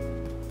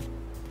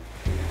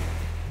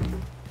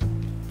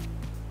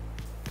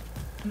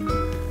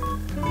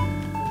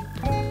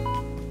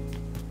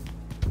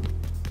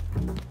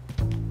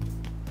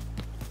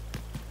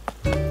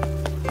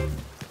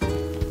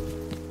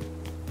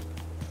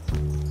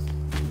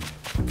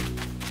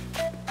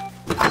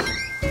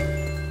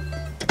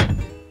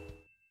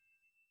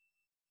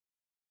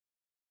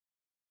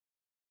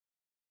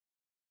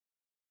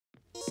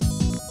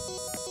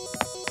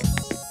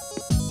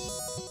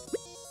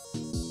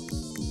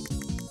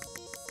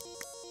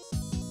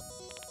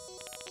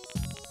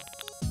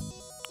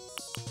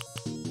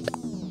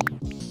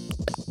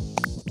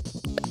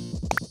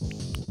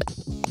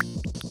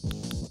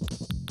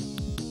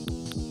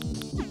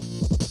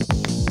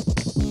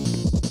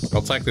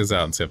 I'll take these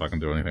out and see if I can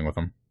do anything with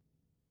them.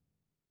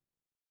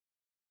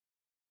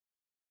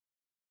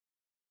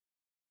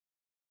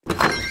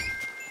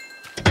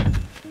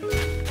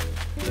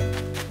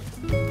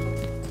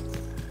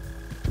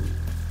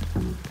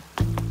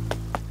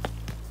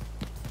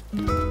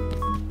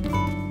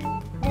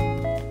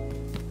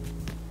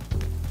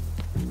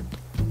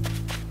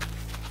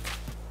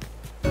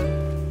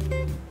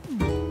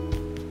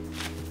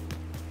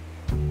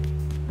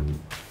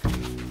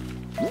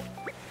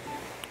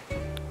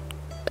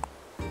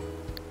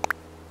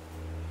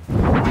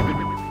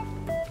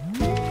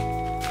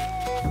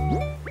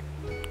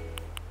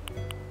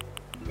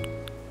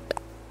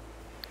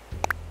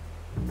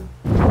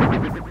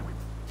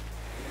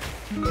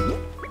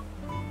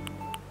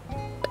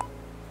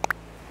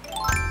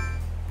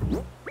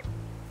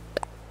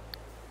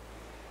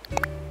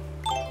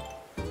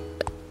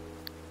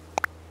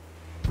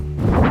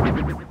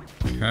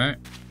 Okay.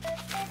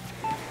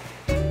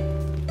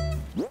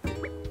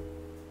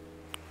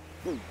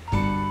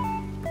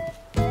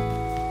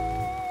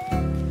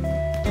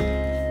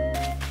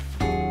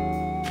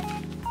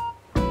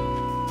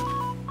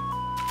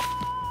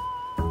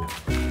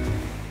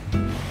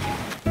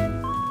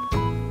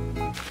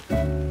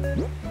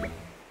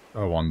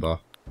 I wonder.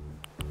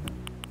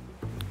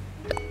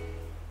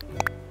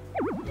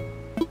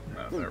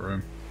 No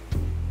room.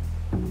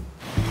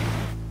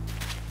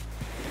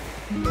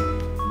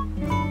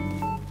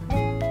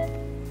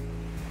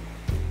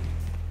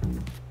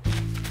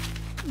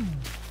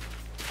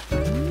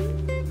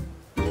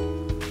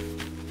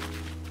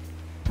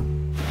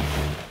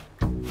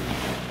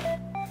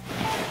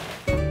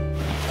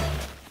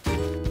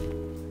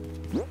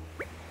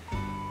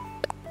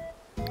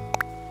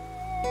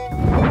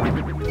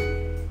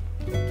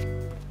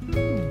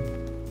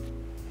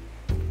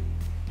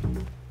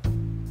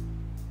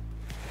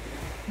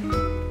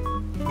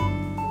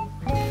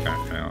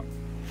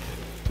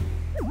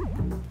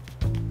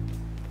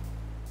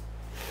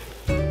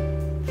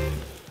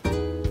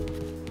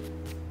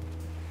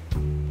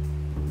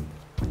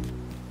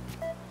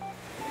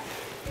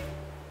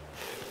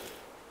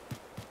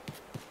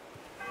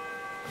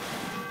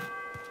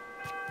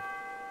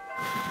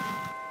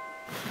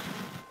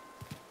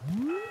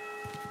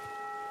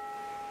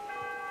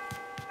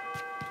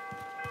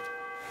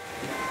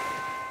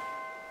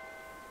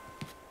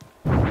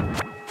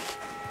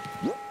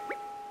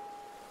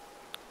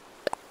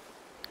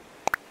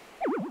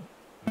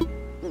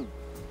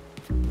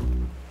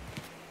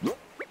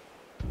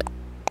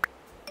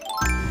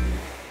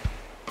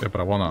 Yeah, but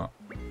I wanna...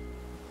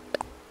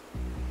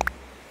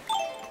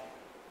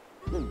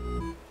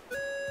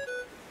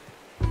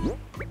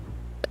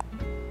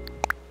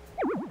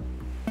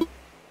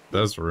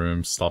 There's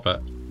room, stop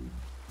it.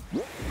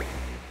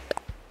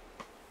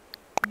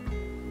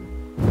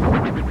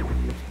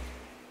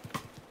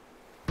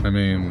 I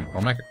mean,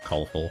 I'll make it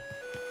colorful.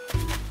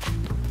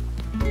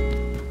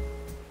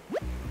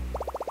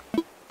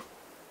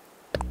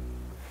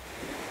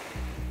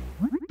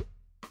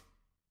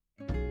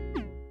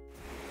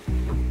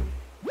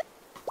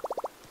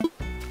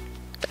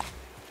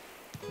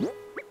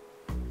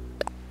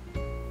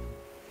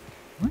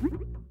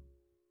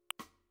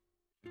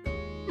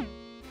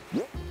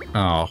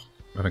 Oh,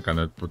 I think I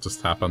know what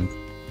just happened.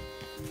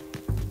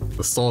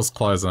 The store's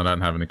closed and I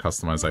don't have any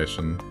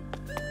customization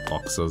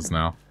boxes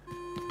now.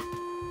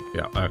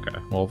 Yeah, okay.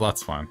 Well,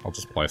 that's fine. I'll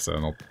just place it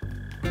and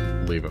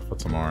I'll leave it for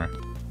tomorrow.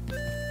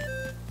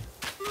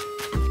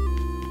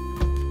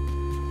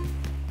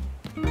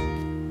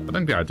 I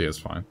think the idea is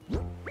fine.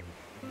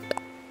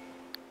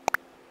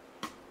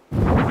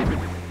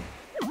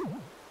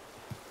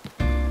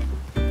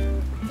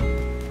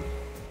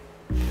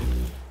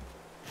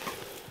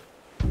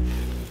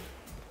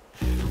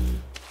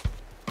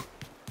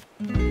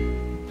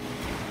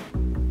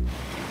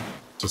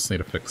 Just need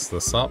to fix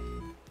this up.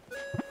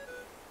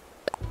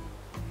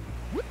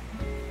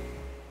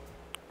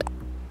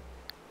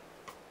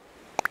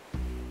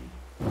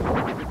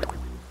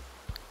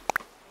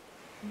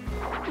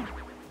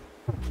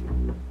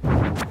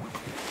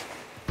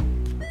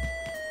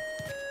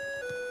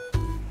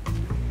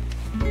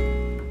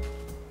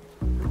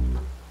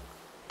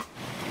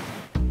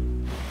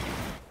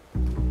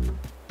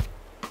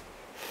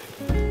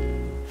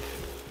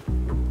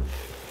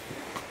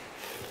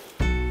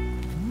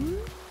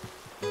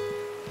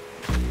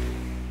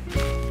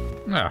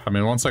 Yeah, I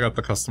mean, once I got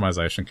the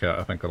customization kit,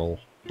 I think it'll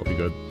be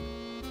good.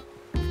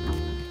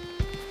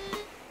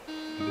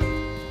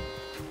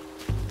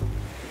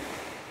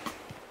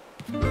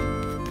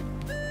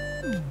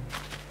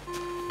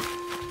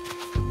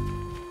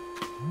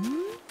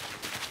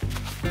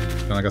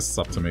 Then I guess it's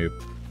up to me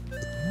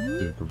to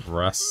do the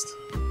rest.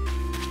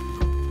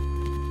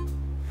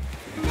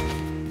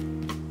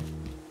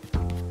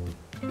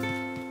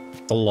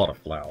 It's a lot of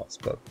flowers,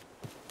 but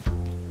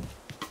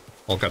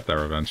I'll get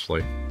there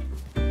eventually.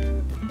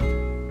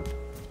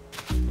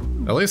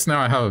 At least now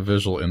I have a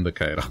visual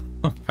indicator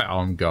of how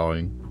I'm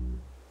going.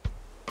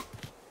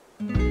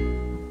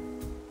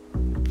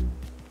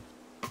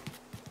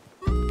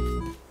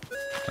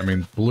 I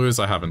mean, blues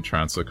I haven't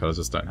transferred because I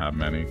just don't have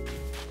many.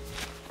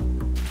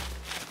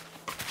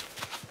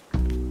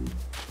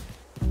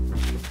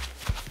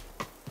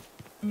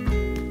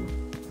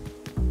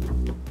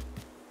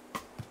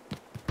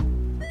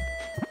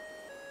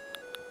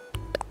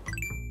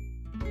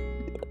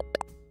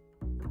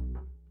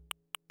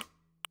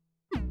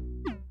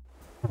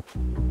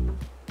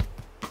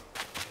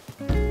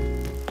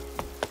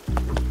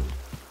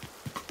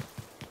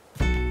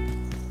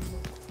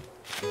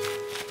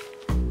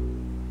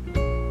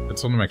 I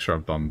just want to make sure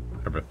I've done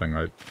everything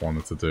I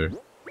wanted to do.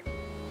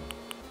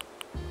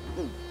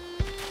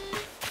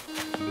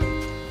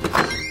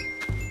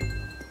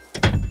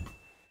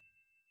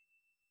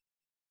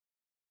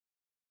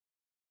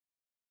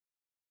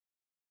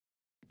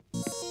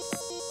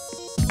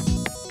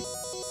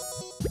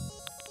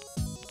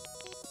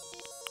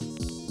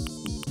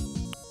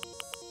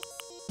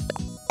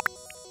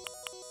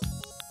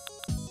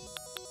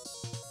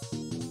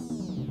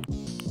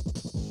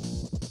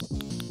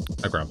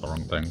 I grabbed the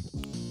wrong thing.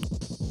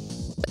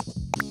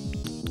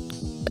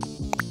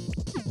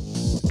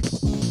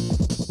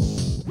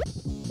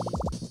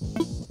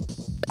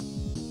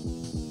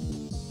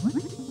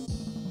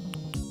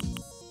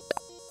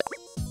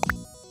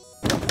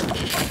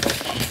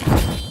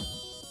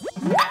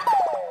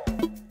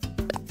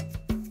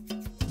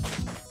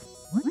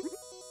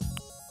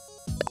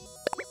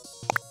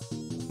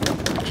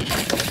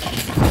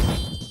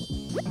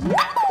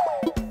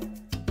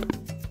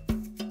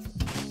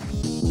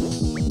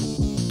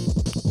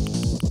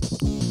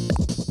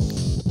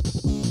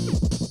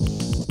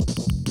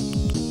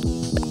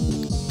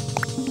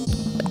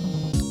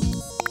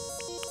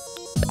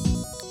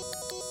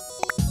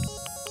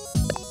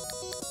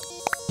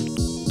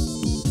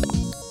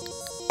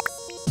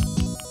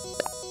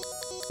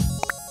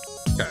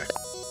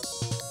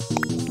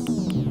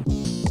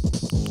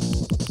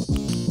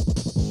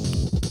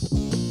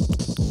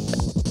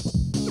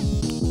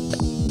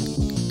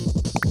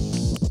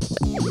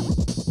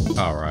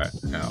 Alright,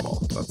 yeah, well,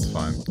 that's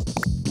fine.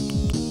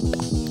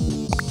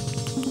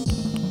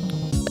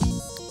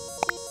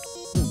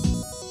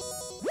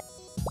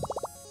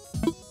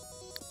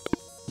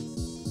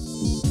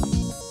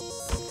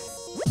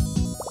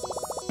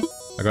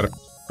 I got a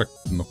quick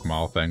Nook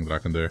Mile thing that I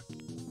can do.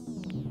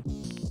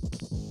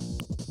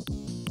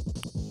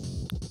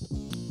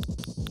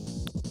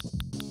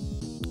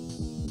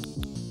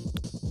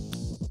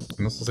 I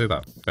can also see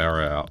that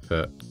Farah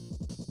outfit.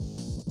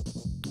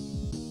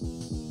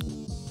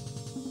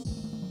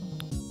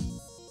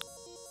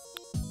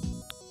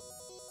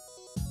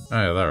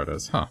 Oh yeah, there it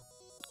is, huh.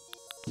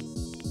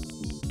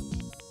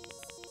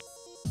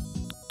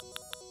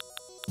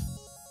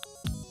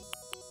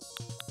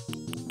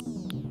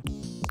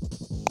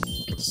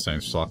 Just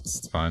change slots,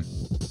 it's fine.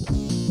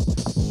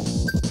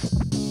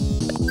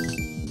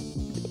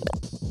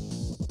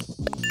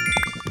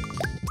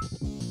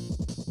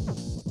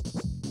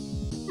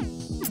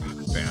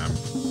 Damn,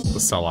 the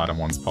sell item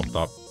one's popped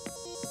up.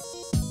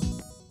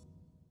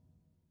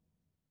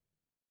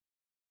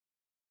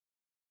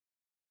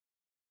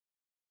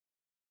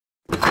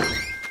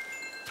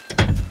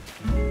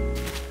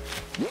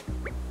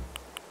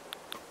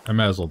 I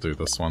may as well do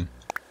this one.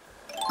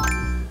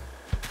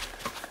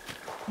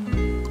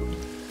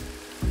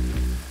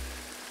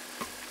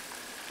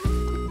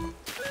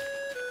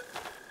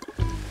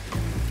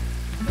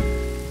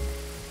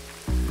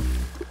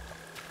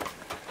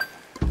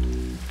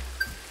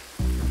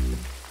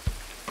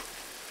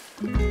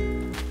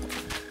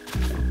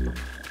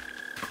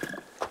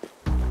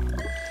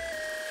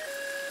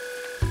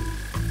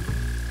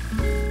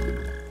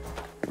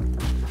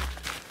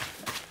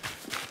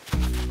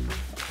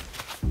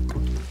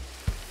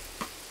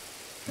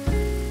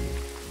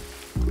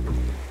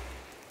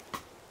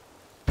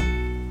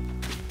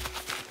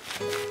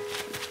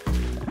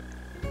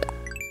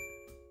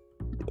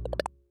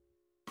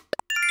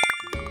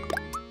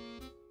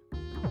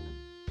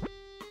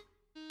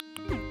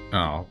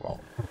 Oh, well.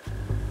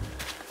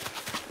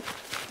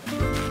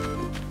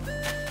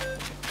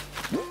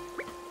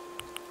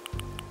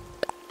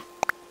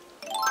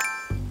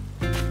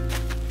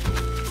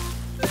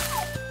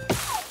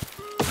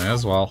 May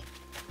as well.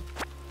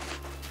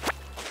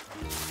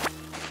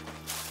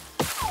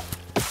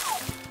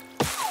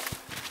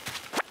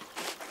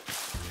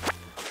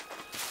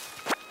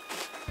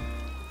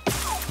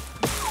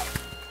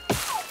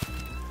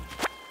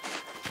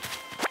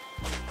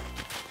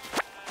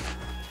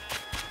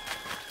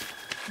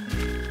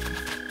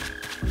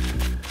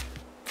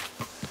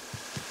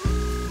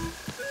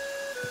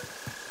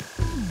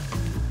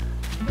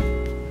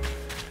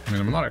 I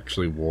mean, I'm not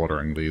actually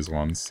watering these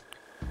ones.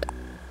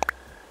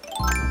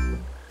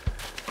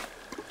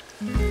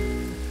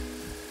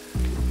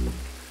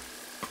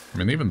 I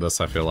mean, even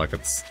this, I feel like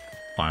it's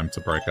time to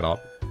break it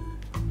up.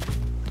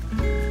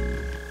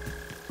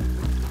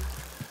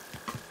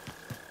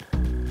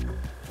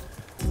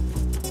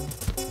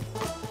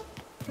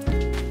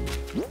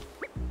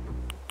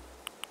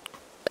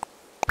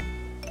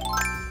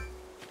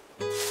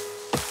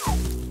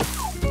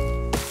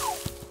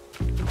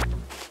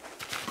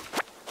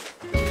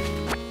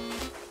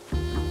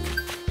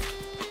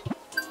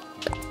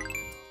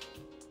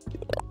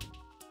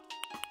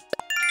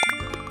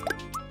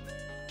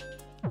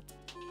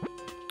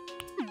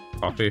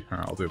 coffee?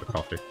 Alright, I'll do the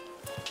coffee.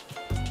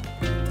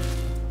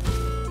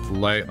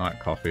 Late night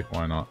coffee,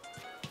 why not?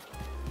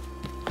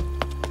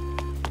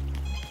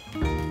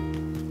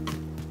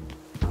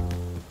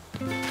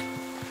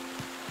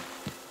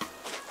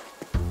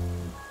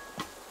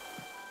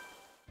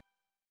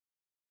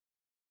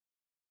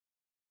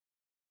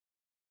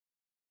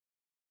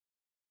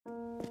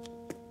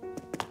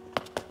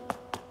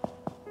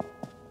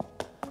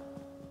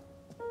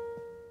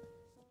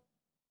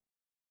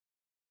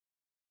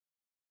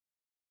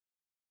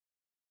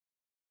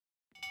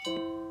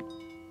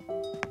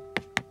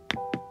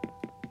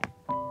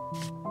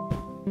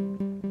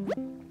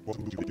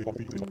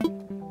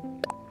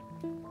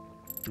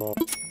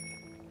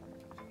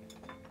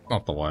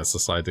 Not the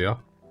wisest idea.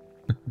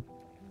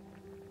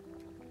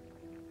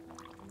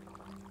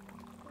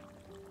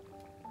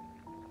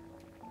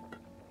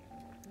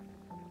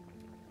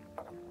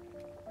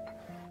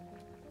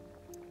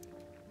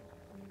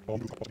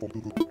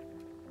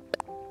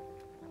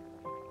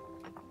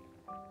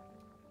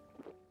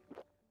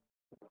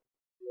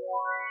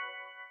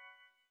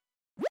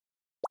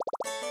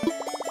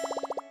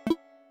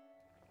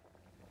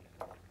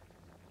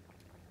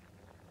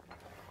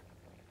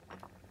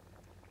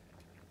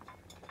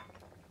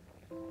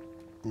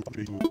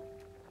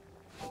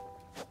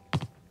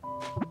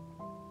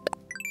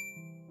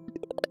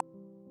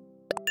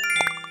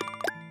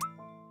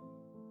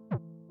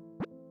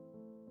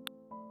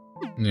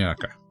 Yeah,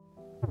 okay.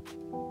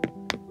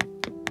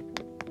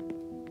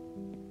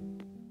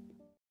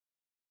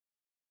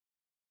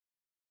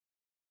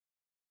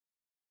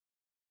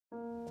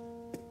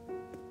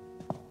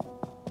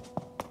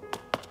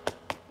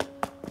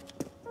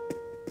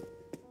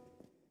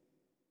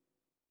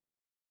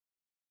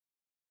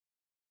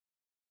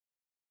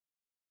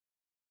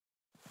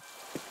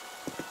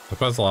 I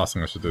suppose the last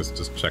thing I should do is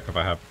just check if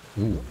I have...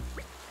 Ooh.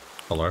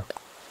 Hello.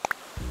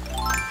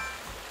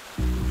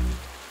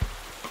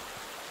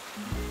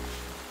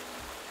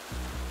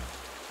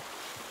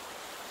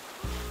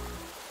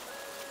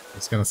 I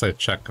was gonna say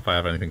check if I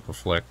have anything for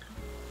Flick.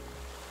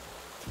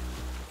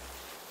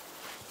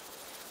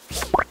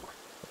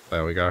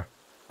 There we go.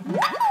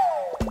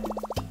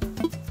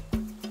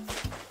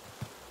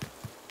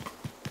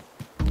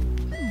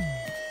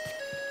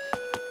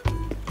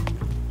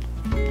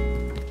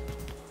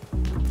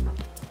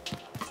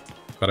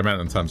 But I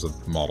meant in terms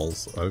of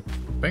models. I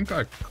think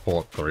I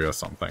caught 3 or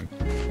something.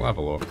 We'll have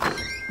a look.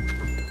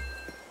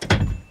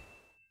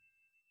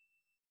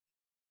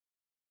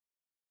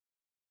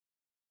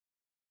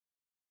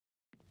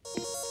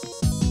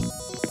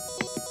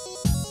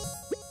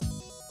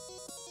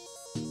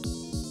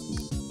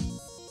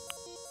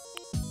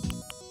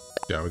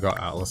 Yeah, we got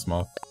Atlas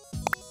moth.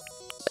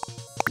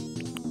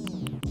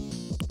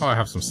 Oh, I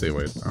have some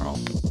seaweed. Oh,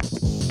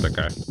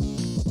 okay.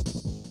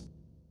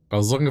 I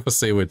was looking for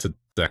seaweed to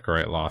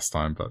decorate last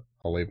time, but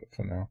I'll leave it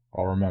for now.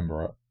 I'll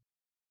remember it.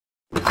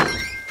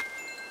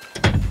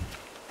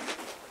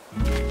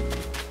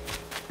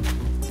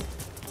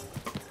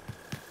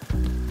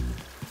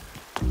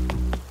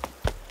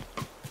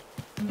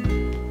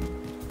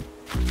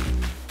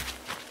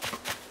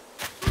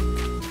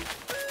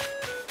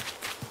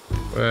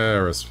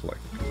 Where is Flick?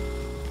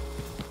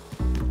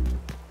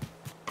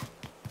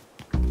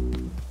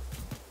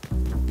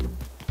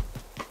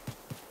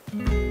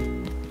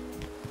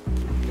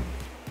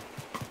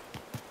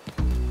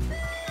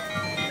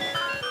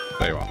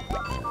 There you are.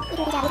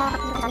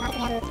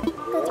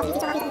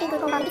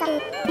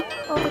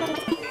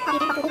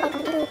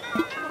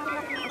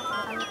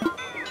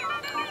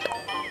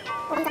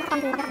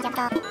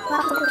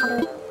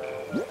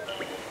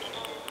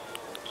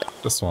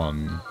 This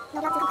one.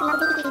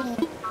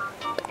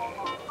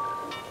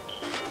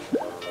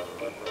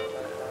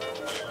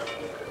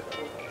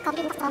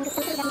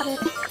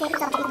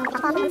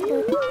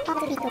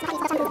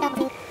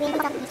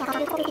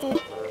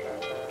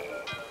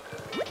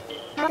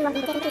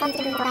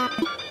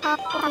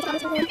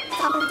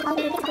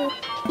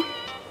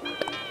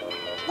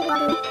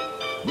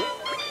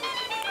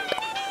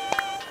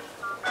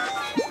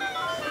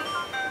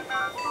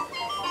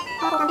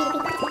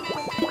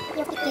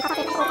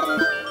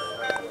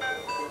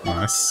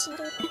 Nice.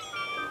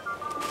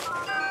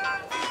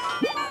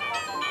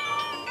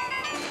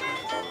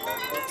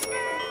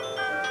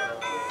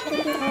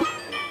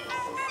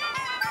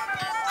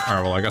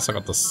 Alright, well I guess I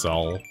got the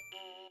cell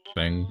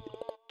thing.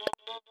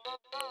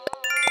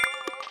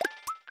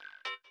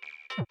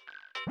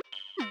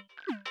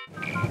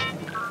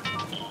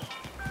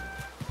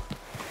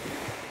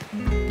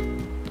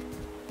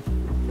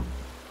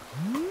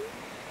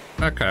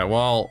 Okay,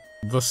 well,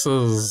 this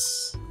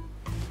is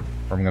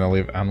where I'm gonna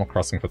leave Animal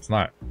Crossing for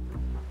tonight.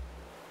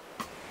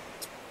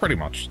 It's pretty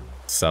much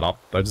set up.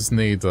 I just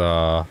need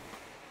the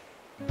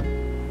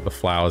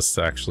flowers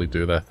to actually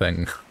do their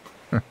thing.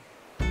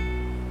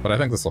 But I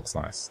think this looks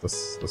nice.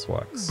 This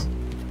works.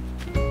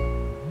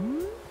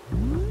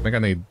 I think I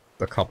need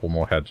a couple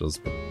more hedges,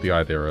 but the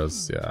idea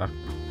is, yeah.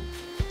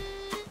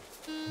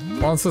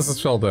 Once this is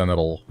filled in,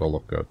 it'll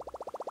look good.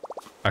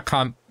 I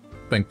can't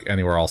think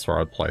anywhere else where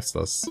I'd place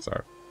this,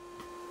 so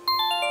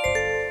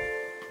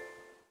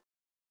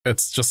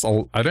it's just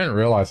I didn't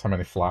realize how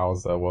many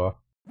flowers there were.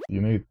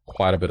 You need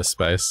quite a bit of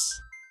space.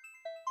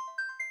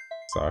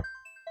 So,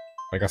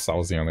 I guess that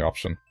was the only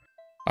option.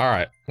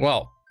 Alright,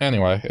 well,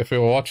 anyway, if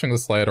you were watching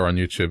this later on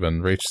YouTube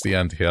and reached the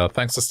end here,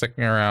 thanks for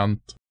sticking around,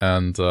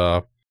 and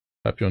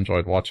hope you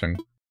enjoyed watching.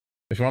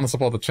 If you want to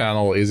support the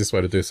channel, the easiest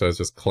way to do so is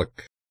just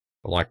click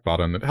the like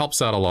button. It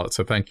helps out a lot,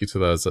 so thank you to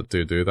those that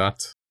do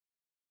that.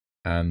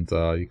 And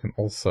you can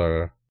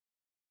also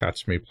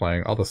catch me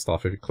playing other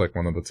stuff if you click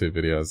one of the 2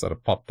 videos that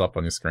have popped up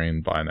on your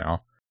screen by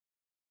now.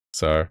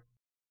 So,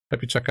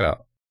 hope you check it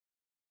out.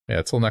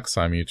 Yeah, till next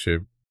time,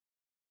 YouTube.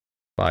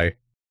 Bye.